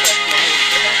 Left my whole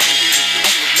staff, and here to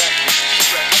teach you a lesson.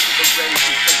 Rest to the rage,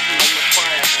 you take me in the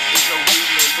fire. There's no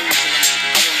reason to lose, and I'm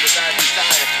supreme without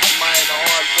desire. Admire the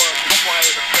hard work,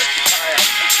 require the fresh attire.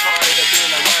 I'm tired of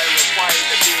being a liar, required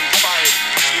to be inspired.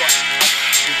 What?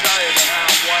 Desired and how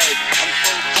I'm wired. I'm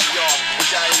close to y'all. The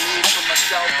guy I need for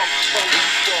myself, I'm supposed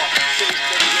to fall. Taste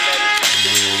of the genetics,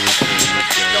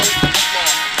 don't be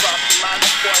small. Drop the line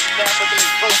of boys, never been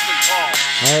close to call.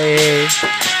 Hey.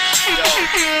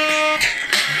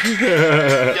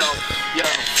 Yo,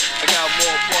 I got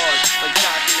more applause. Like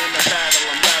talking in the battle,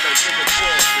 I'm rattled to the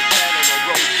core. The channel, the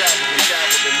road traveled and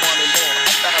dabbled and wanted more.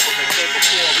 Babbled like day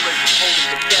before, Rick holding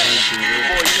the camera. The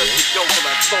voice of the joker,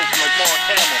 I spoke like Mark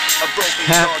Hamill. A broken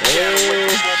dog channel,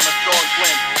 waiting for my dog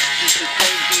blend. Use the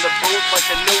change in the booth like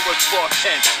a newer Clark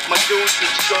Kent. My dudes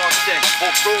is sharp then, all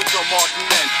crews are marking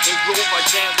men. In groove, I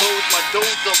can't lose, my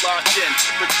dudes are locked in.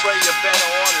 Portray a better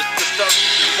artist, the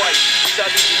subject is white.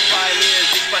 Study these pioneers,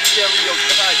 it's my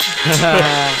stereotype.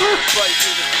 Right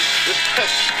through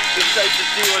the type to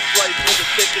see what's right through the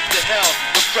thickest to hell.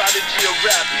 The prodigy of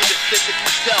rap, be the sickest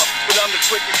to tell. But I'm the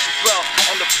quickest to dwell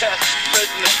on the past,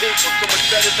 present, and people. So much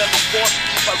better than before,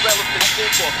 keep my relevant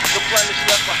people. The blemish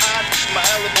left behind, my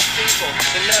element people.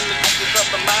 The nemesis of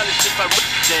the mind is just my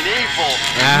Resident Evil.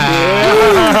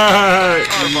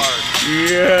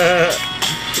 Yeah.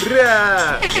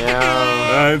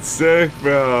 That's sick,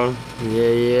 bro.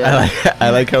 Yeah. I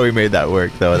like how we made that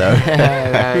work though.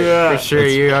 For sure.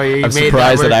 You I'm made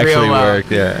surprised that it actually real well.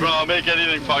 worked. Yeah. Bro, I'll make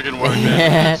anything fucking work,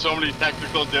 man. So many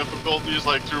technical difficulties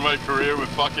like through my career with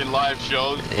fucking live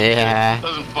shows. Yeah. It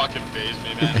doesn't fucking faze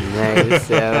me, man. Nice.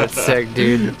 Yeah, that's sick,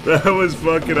 dude. That was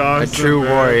fucking awesome. A true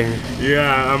man. warrior.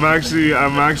 Yeah, I'm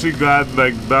actually glad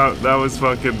like that was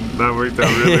fucking that worked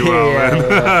out really well,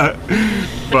 man.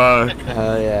 Fuck.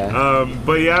 Hell yeah.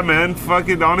 But yeah, man,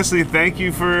 fucking honestly, thank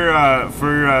you for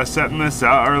setting this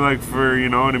out, or like for, you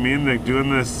know what I mean, like doing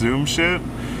this Zoom shit,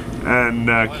 and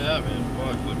Oh yeah, man.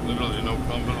 Fuck, like literally no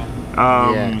problem at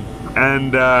all.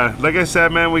 and like I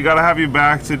said, man, we gotta have you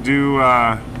back to do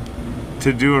a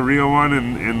real one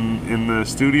in the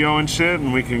studio and shit,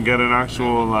 and we can get an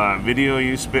actual video of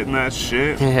you spitting that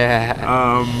shit. Yeah.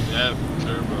 Yeah, for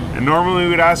sure, bro. And normally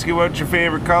we'd ask you what your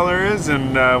favorite color is,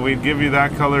 and we'd give you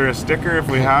that color a sticker if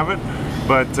we have it.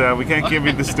 But we can't give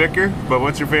you the sticker. But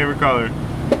what's your favorite color?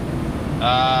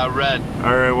 Red.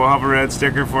 All right, we'll have a red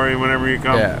sticker for you whenever you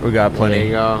come. Yeah, we got There plenty.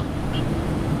 you go.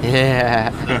 Yeah.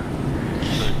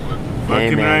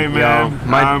 Fucking right, man.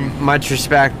 Yo, much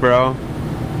respect, bro.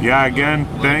 Yeah, again,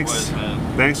 Likewise, thanks.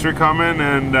 man. Thanks for coming,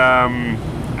 and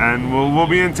we'll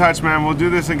be in touch, man. We'll do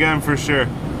this again for sure.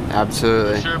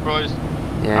 Absolutely. For sure, boys.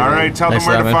 Yeah, All man. right, tell Thanks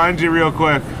them where for to that, find you real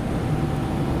quick.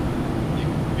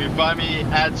 You can find me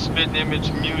at Spittin'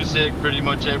 Image Music, pretty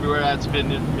much everywhere at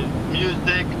Spittin' Image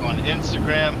Music, on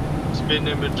Instagram, Spittin'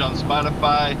 Image on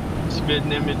Spotify,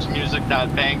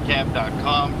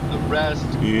 spitanimagemusic.bandcamp.com. The rest,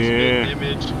 Yeah. Spit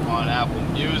Image on Apple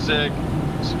Music.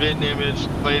 Spit Image,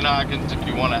 Clayton Hawkins. If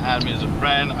you want to add me as a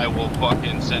friend, I will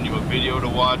fucking send you a video to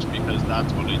watch because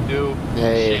that's what I do.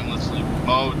 Shamelessly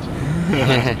promote.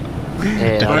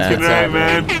 Hey, Fucking right,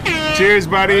 man. Cheers,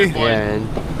 buddy. Right, boys. Yeah, man.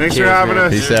 Thanks Cheers, for having man.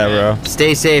 us. Peace out, bro.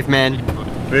 Stay safe, man.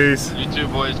 Peace. You too,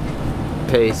 boys.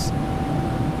 Peace.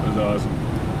 That was awesome.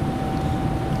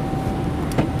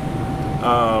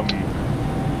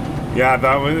 Yeah,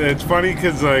 that was. It's funny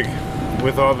because like,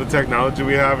 with all the technology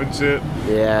we have and shit,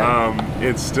 Yeah.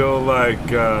 it's still like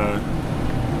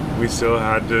we still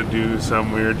had to do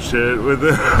some weird shit with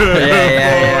it.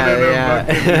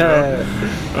 Yeah.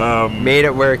 Made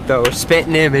it work though.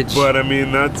 Spitting Image. But I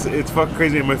mean, it's fucking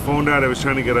crazy. My phone died. I was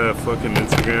trying to get a fucking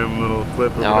Instagram little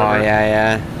clip. Or Oh whatever.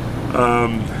 yeah.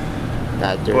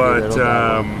 That dirty little But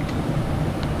devil.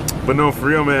 but no, for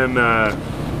real, man.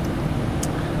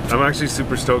 I'm actually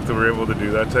super stoked that we're able to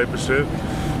do that type of shit.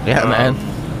 Yeah, man.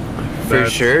 For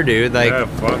that's- sure, dude. Like yeah,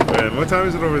 fuck, man. What time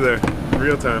is it over there?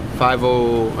 Real time. 5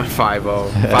 after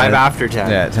 10.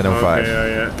 Yeah, 10:05.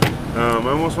 Okay, yeah. I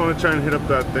almost want to try and hit up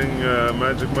that thing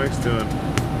Magic Mike's doing.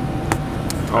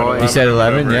 Oh, You said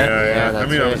 11, whatever. yeah? Yeah, I that's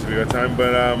mean, right. obviously we got time,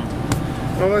 but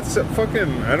no, that's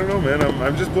fucking. I don't know, man.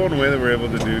 I'm just blown away that we're able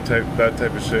to do that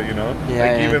type of shit. You know,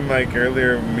 Yeah, yeah. even like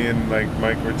earlier, me and like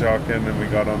Mike were talking, and we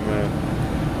got on the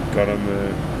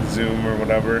Zoom or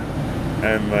whatever,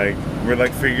 and like we're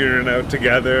like figuring it out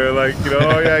together. Like, you know,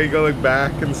 oh yeah, you go like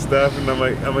back and stuff, and I'm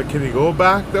like, can you go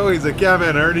back though? He's like, yeah,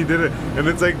 man, I already did it. And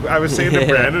it's like I was saying to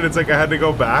Brandon, it's like I had to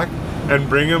go back and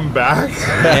bring him back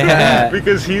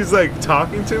because he's like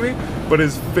talking to me, but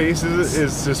his face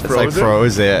is just frozen. It's like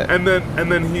froze, yeah. And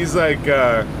then he's like,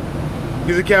 yeah,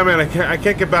 man, I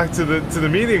can't get back to the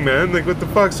meeting, man. Like, what the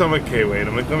fuck? So I'm like, okay, wait.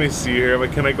 I'm like, let me see here. I'm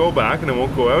like, can I go back and it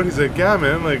won't go out? He's like, yeah,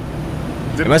 man. Like,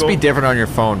 It must be different on your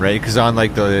phone, right? Because on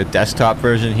like the desktop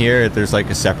version here, there's like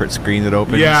a separate screen that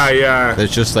opens. Yeah.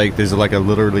 There's like a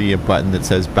literally a button that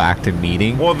says back to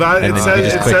meeting. Well, that and it then says you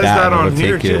just it click says that and on it'll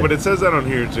here take you- too. But it says that on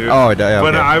here too. Oh, yeah,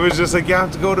 But okay. I was just like, you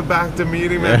have to go to back to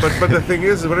meeting, man. But the thing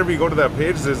is, whenever you go to that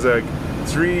page, there's like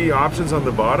 3 options on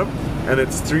the bottom, and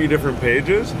it's 3 different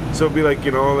pages. So it'd be like,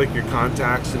 you know, like your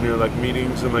contacts and your like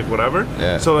meetings and like whatever.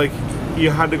 Yeah. So like you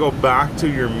had to go back to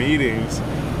your meetings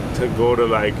to go to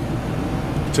like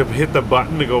to hit the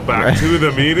button to go back to the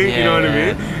meeting. You know what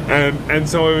I mean? And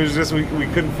so it was just we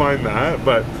couldn't find that,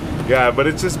 but yeah, but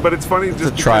it's funny. Just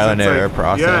It's a trial and error like,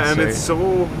 process. Yeah, and right? it's so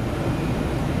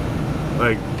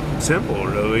like simple,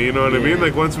 really. You know what I mean?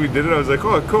 Like once we did it, I was like,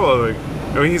 oh, cool. Like,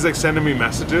 I mean, he's like sending me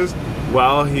messages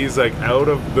while he's like out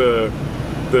of the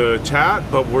chat,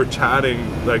 but we're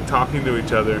chatting, like talking to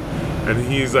each other, and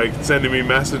he's like sending me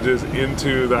messages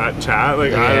into that chat.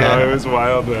 Like I don't know, it was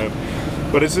wild, man.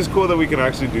 But it's just cool that we can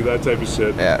actually do that type of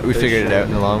shit. Yeah, we figured it out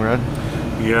in the long run.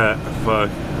 Yeah, fuck.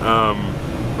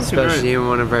 Especially in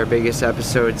one of our biggest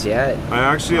episodes yet. I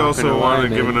actually Not also gonna want lie,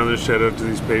 to give man. another shout out to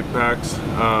these pape packs.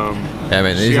 Yeah,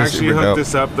 man, these She are actually super hooked dope.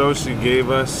 us up though. She gave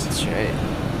us That's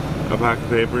right. a pack of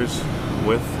papers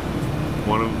with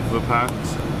one of the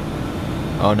packs.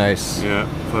 Oh, nice. Yeah,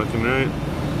 fucking right.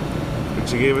 And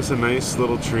she gave us a nice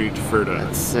little treat for that.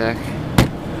 That's sick.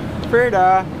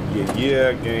 Frida.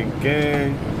 Yeah,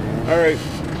 gang. Alright,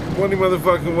 one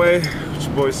motherfucking way. What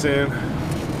your boy saying?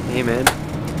 Amen.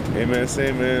 Amen,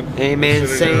 say man. Amen,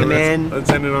 say man. Let's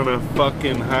end it on a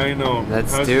fucking high note.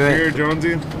 Let's How's do your it. beer,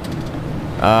 Jonesy?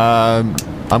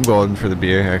 I'm golden for the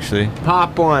beer, actually.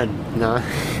 Pop one. No.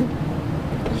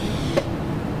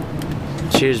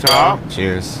 Cheers, Top, bro.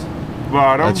 Cheers.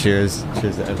 bottom, Cheers.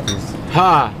 Cheers to everything.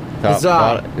 Ha. Top, Huzzah.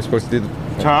 bottom. You're supposed to do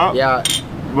the... top, Yeah.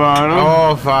 bottom,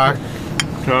 Oh, fuck.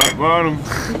 top, bottom.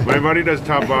 My buddy does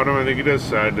top, bottom. I think he does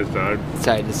side to side.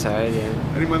 Side to side,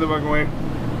 yeah. Any motherfucking way.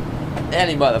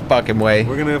 Any motherfucking way.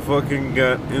 We're gonna fucking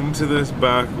get into this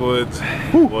backwoods.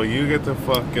 Well, you get the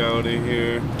fuck out of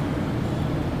here.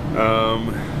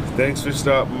 Thanks for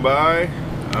stopping by.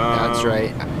 That's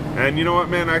right. And you know what,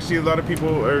 man? Actually, a lot of people,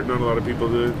 or not a lot of people,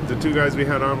 the 2 guys we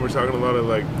had on were talking a lot of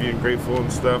like being grateful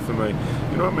and stuff, and like,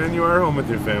 you know what, man, you are home with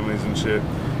your families and shit.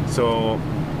 So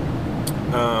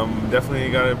definitely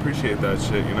you gotta appreciate that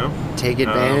shit, you know? Take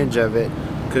advantage of it.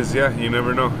 Because, yeah, you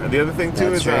never know. And the other thing, too,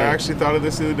 That's is right. I actually thought of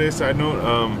this the other day, side note,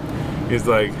 is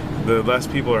like the less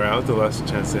people are out, the less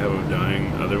chance they have of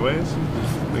dying other ways,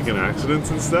 like in accidents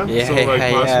and stuff. Yeah, so, like,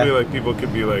 possibly, yeah. like, people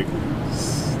could be, like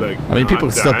I mean, people not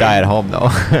can still dying. die at home, though.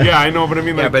 Yeah, I know, but I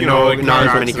mean, like, Yeah, but you know, no, like not as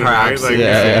car many accident, car right? accidents.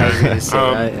 Yeah, I was gonna say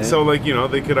that, yeah. So, like, you know,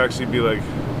 they could actually be, like,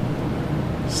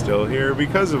 still here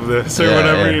because of this or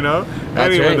whatever, you know.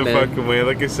 That's any right, other man. fucking way,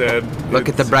 like I said, Look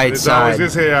at the bright it's always side. gonna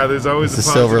say, there's always It's a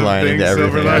the silver positive lining thing, to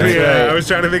everything. silver lining. That's Yeah, right. I was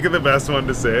trying to think of the best one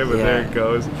to say, but there it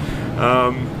goes.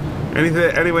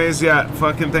 Anyways,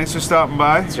 fucking thanks for stopping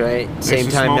by. That's right. Thanks Same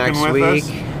for time smoking next with week.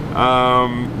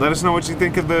 us. Let us know what you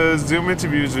think of the Zoom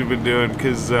interviews we've been doing,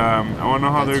 because I want to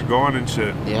know how they're going and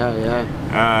shit.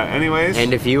 Yeah. Anyways.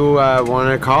 And if you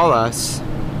want to call us,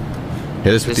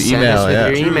 hit us with just the send email. us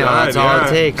with your email. That's all it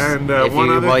takes. And if one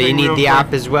other you thing need real the quick.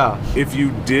 app as well. If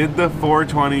you did the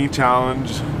 420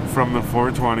 challenge from the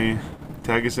 420,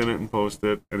 tag us in it and post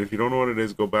it. And if you don't know what it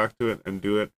is, go back to it and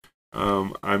do it.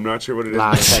 I'm not sure what it is.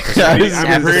 Last episode.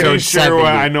 I'm pretty Episode sure 70.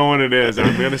 I know what it is.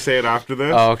 I'm going to say it after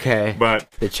this. Okay.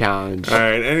 But the challenge. All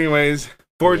right. Anyways,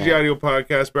 4G Audio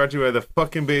Podcast brought to you by the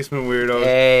fucking Basement Weirdos.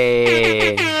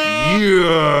 Hey.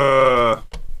 Yeah.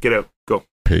 Get out. Go.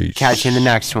 Peace. Catch you in the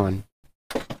next one.